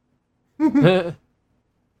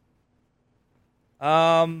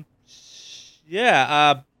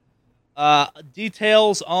 Yeah,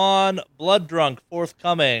 details on Blood Drunk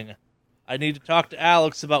forthcoming. I need to talk to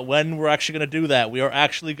Alex about when we're actually going to do that. We are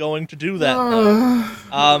actually going to do that.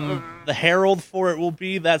 The herald for it will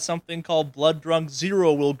be that something called Blood Drunk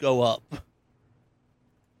 0 will go up.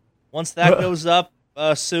 Once that goes up,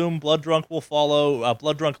 assume Blood Drunk will follow.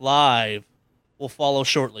 Blood Drunk Live will follow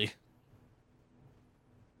shortly.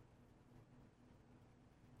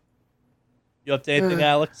 You up to anything,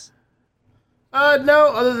 Alex?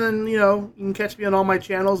 No, other than, you can catch me on all my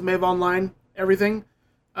channels, Mave Online, everything.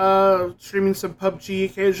 Streaming some PUBG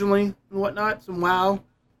occasionally and whatnot, some WoW.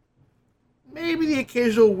 Maybe the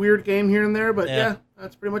occasional weird game here and there, but yeah,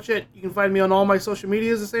 that's pretty much it. You can find me on all my social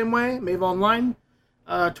medias the same way, Mave Online.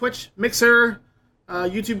 Twitch, Mixer,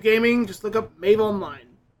 YouTube Gaming, just look up Mave Online.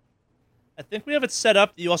 I think we have it set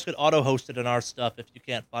up that you also get auto-hosted in our stuff if you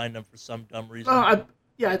can't find them for some dumb reason. I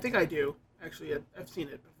think I do. Actually, I've seen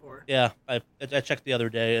it before. Yeah, I checked the other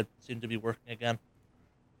day. It seemed to be working again.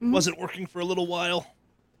 Wasn't working for a little while.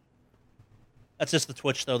 That's just the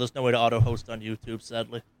Twitch, though. There's no way to auto-host on YouTube,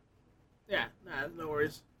 sadly. Yeah, no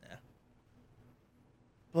worries. Yeah.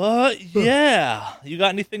 But, yeah. You got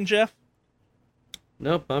anything, Jeff?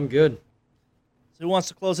 Nope, I'm good. So who wants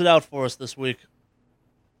to close it out for us this week?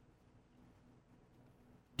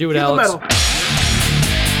 Do it, Keep the Alex. metal.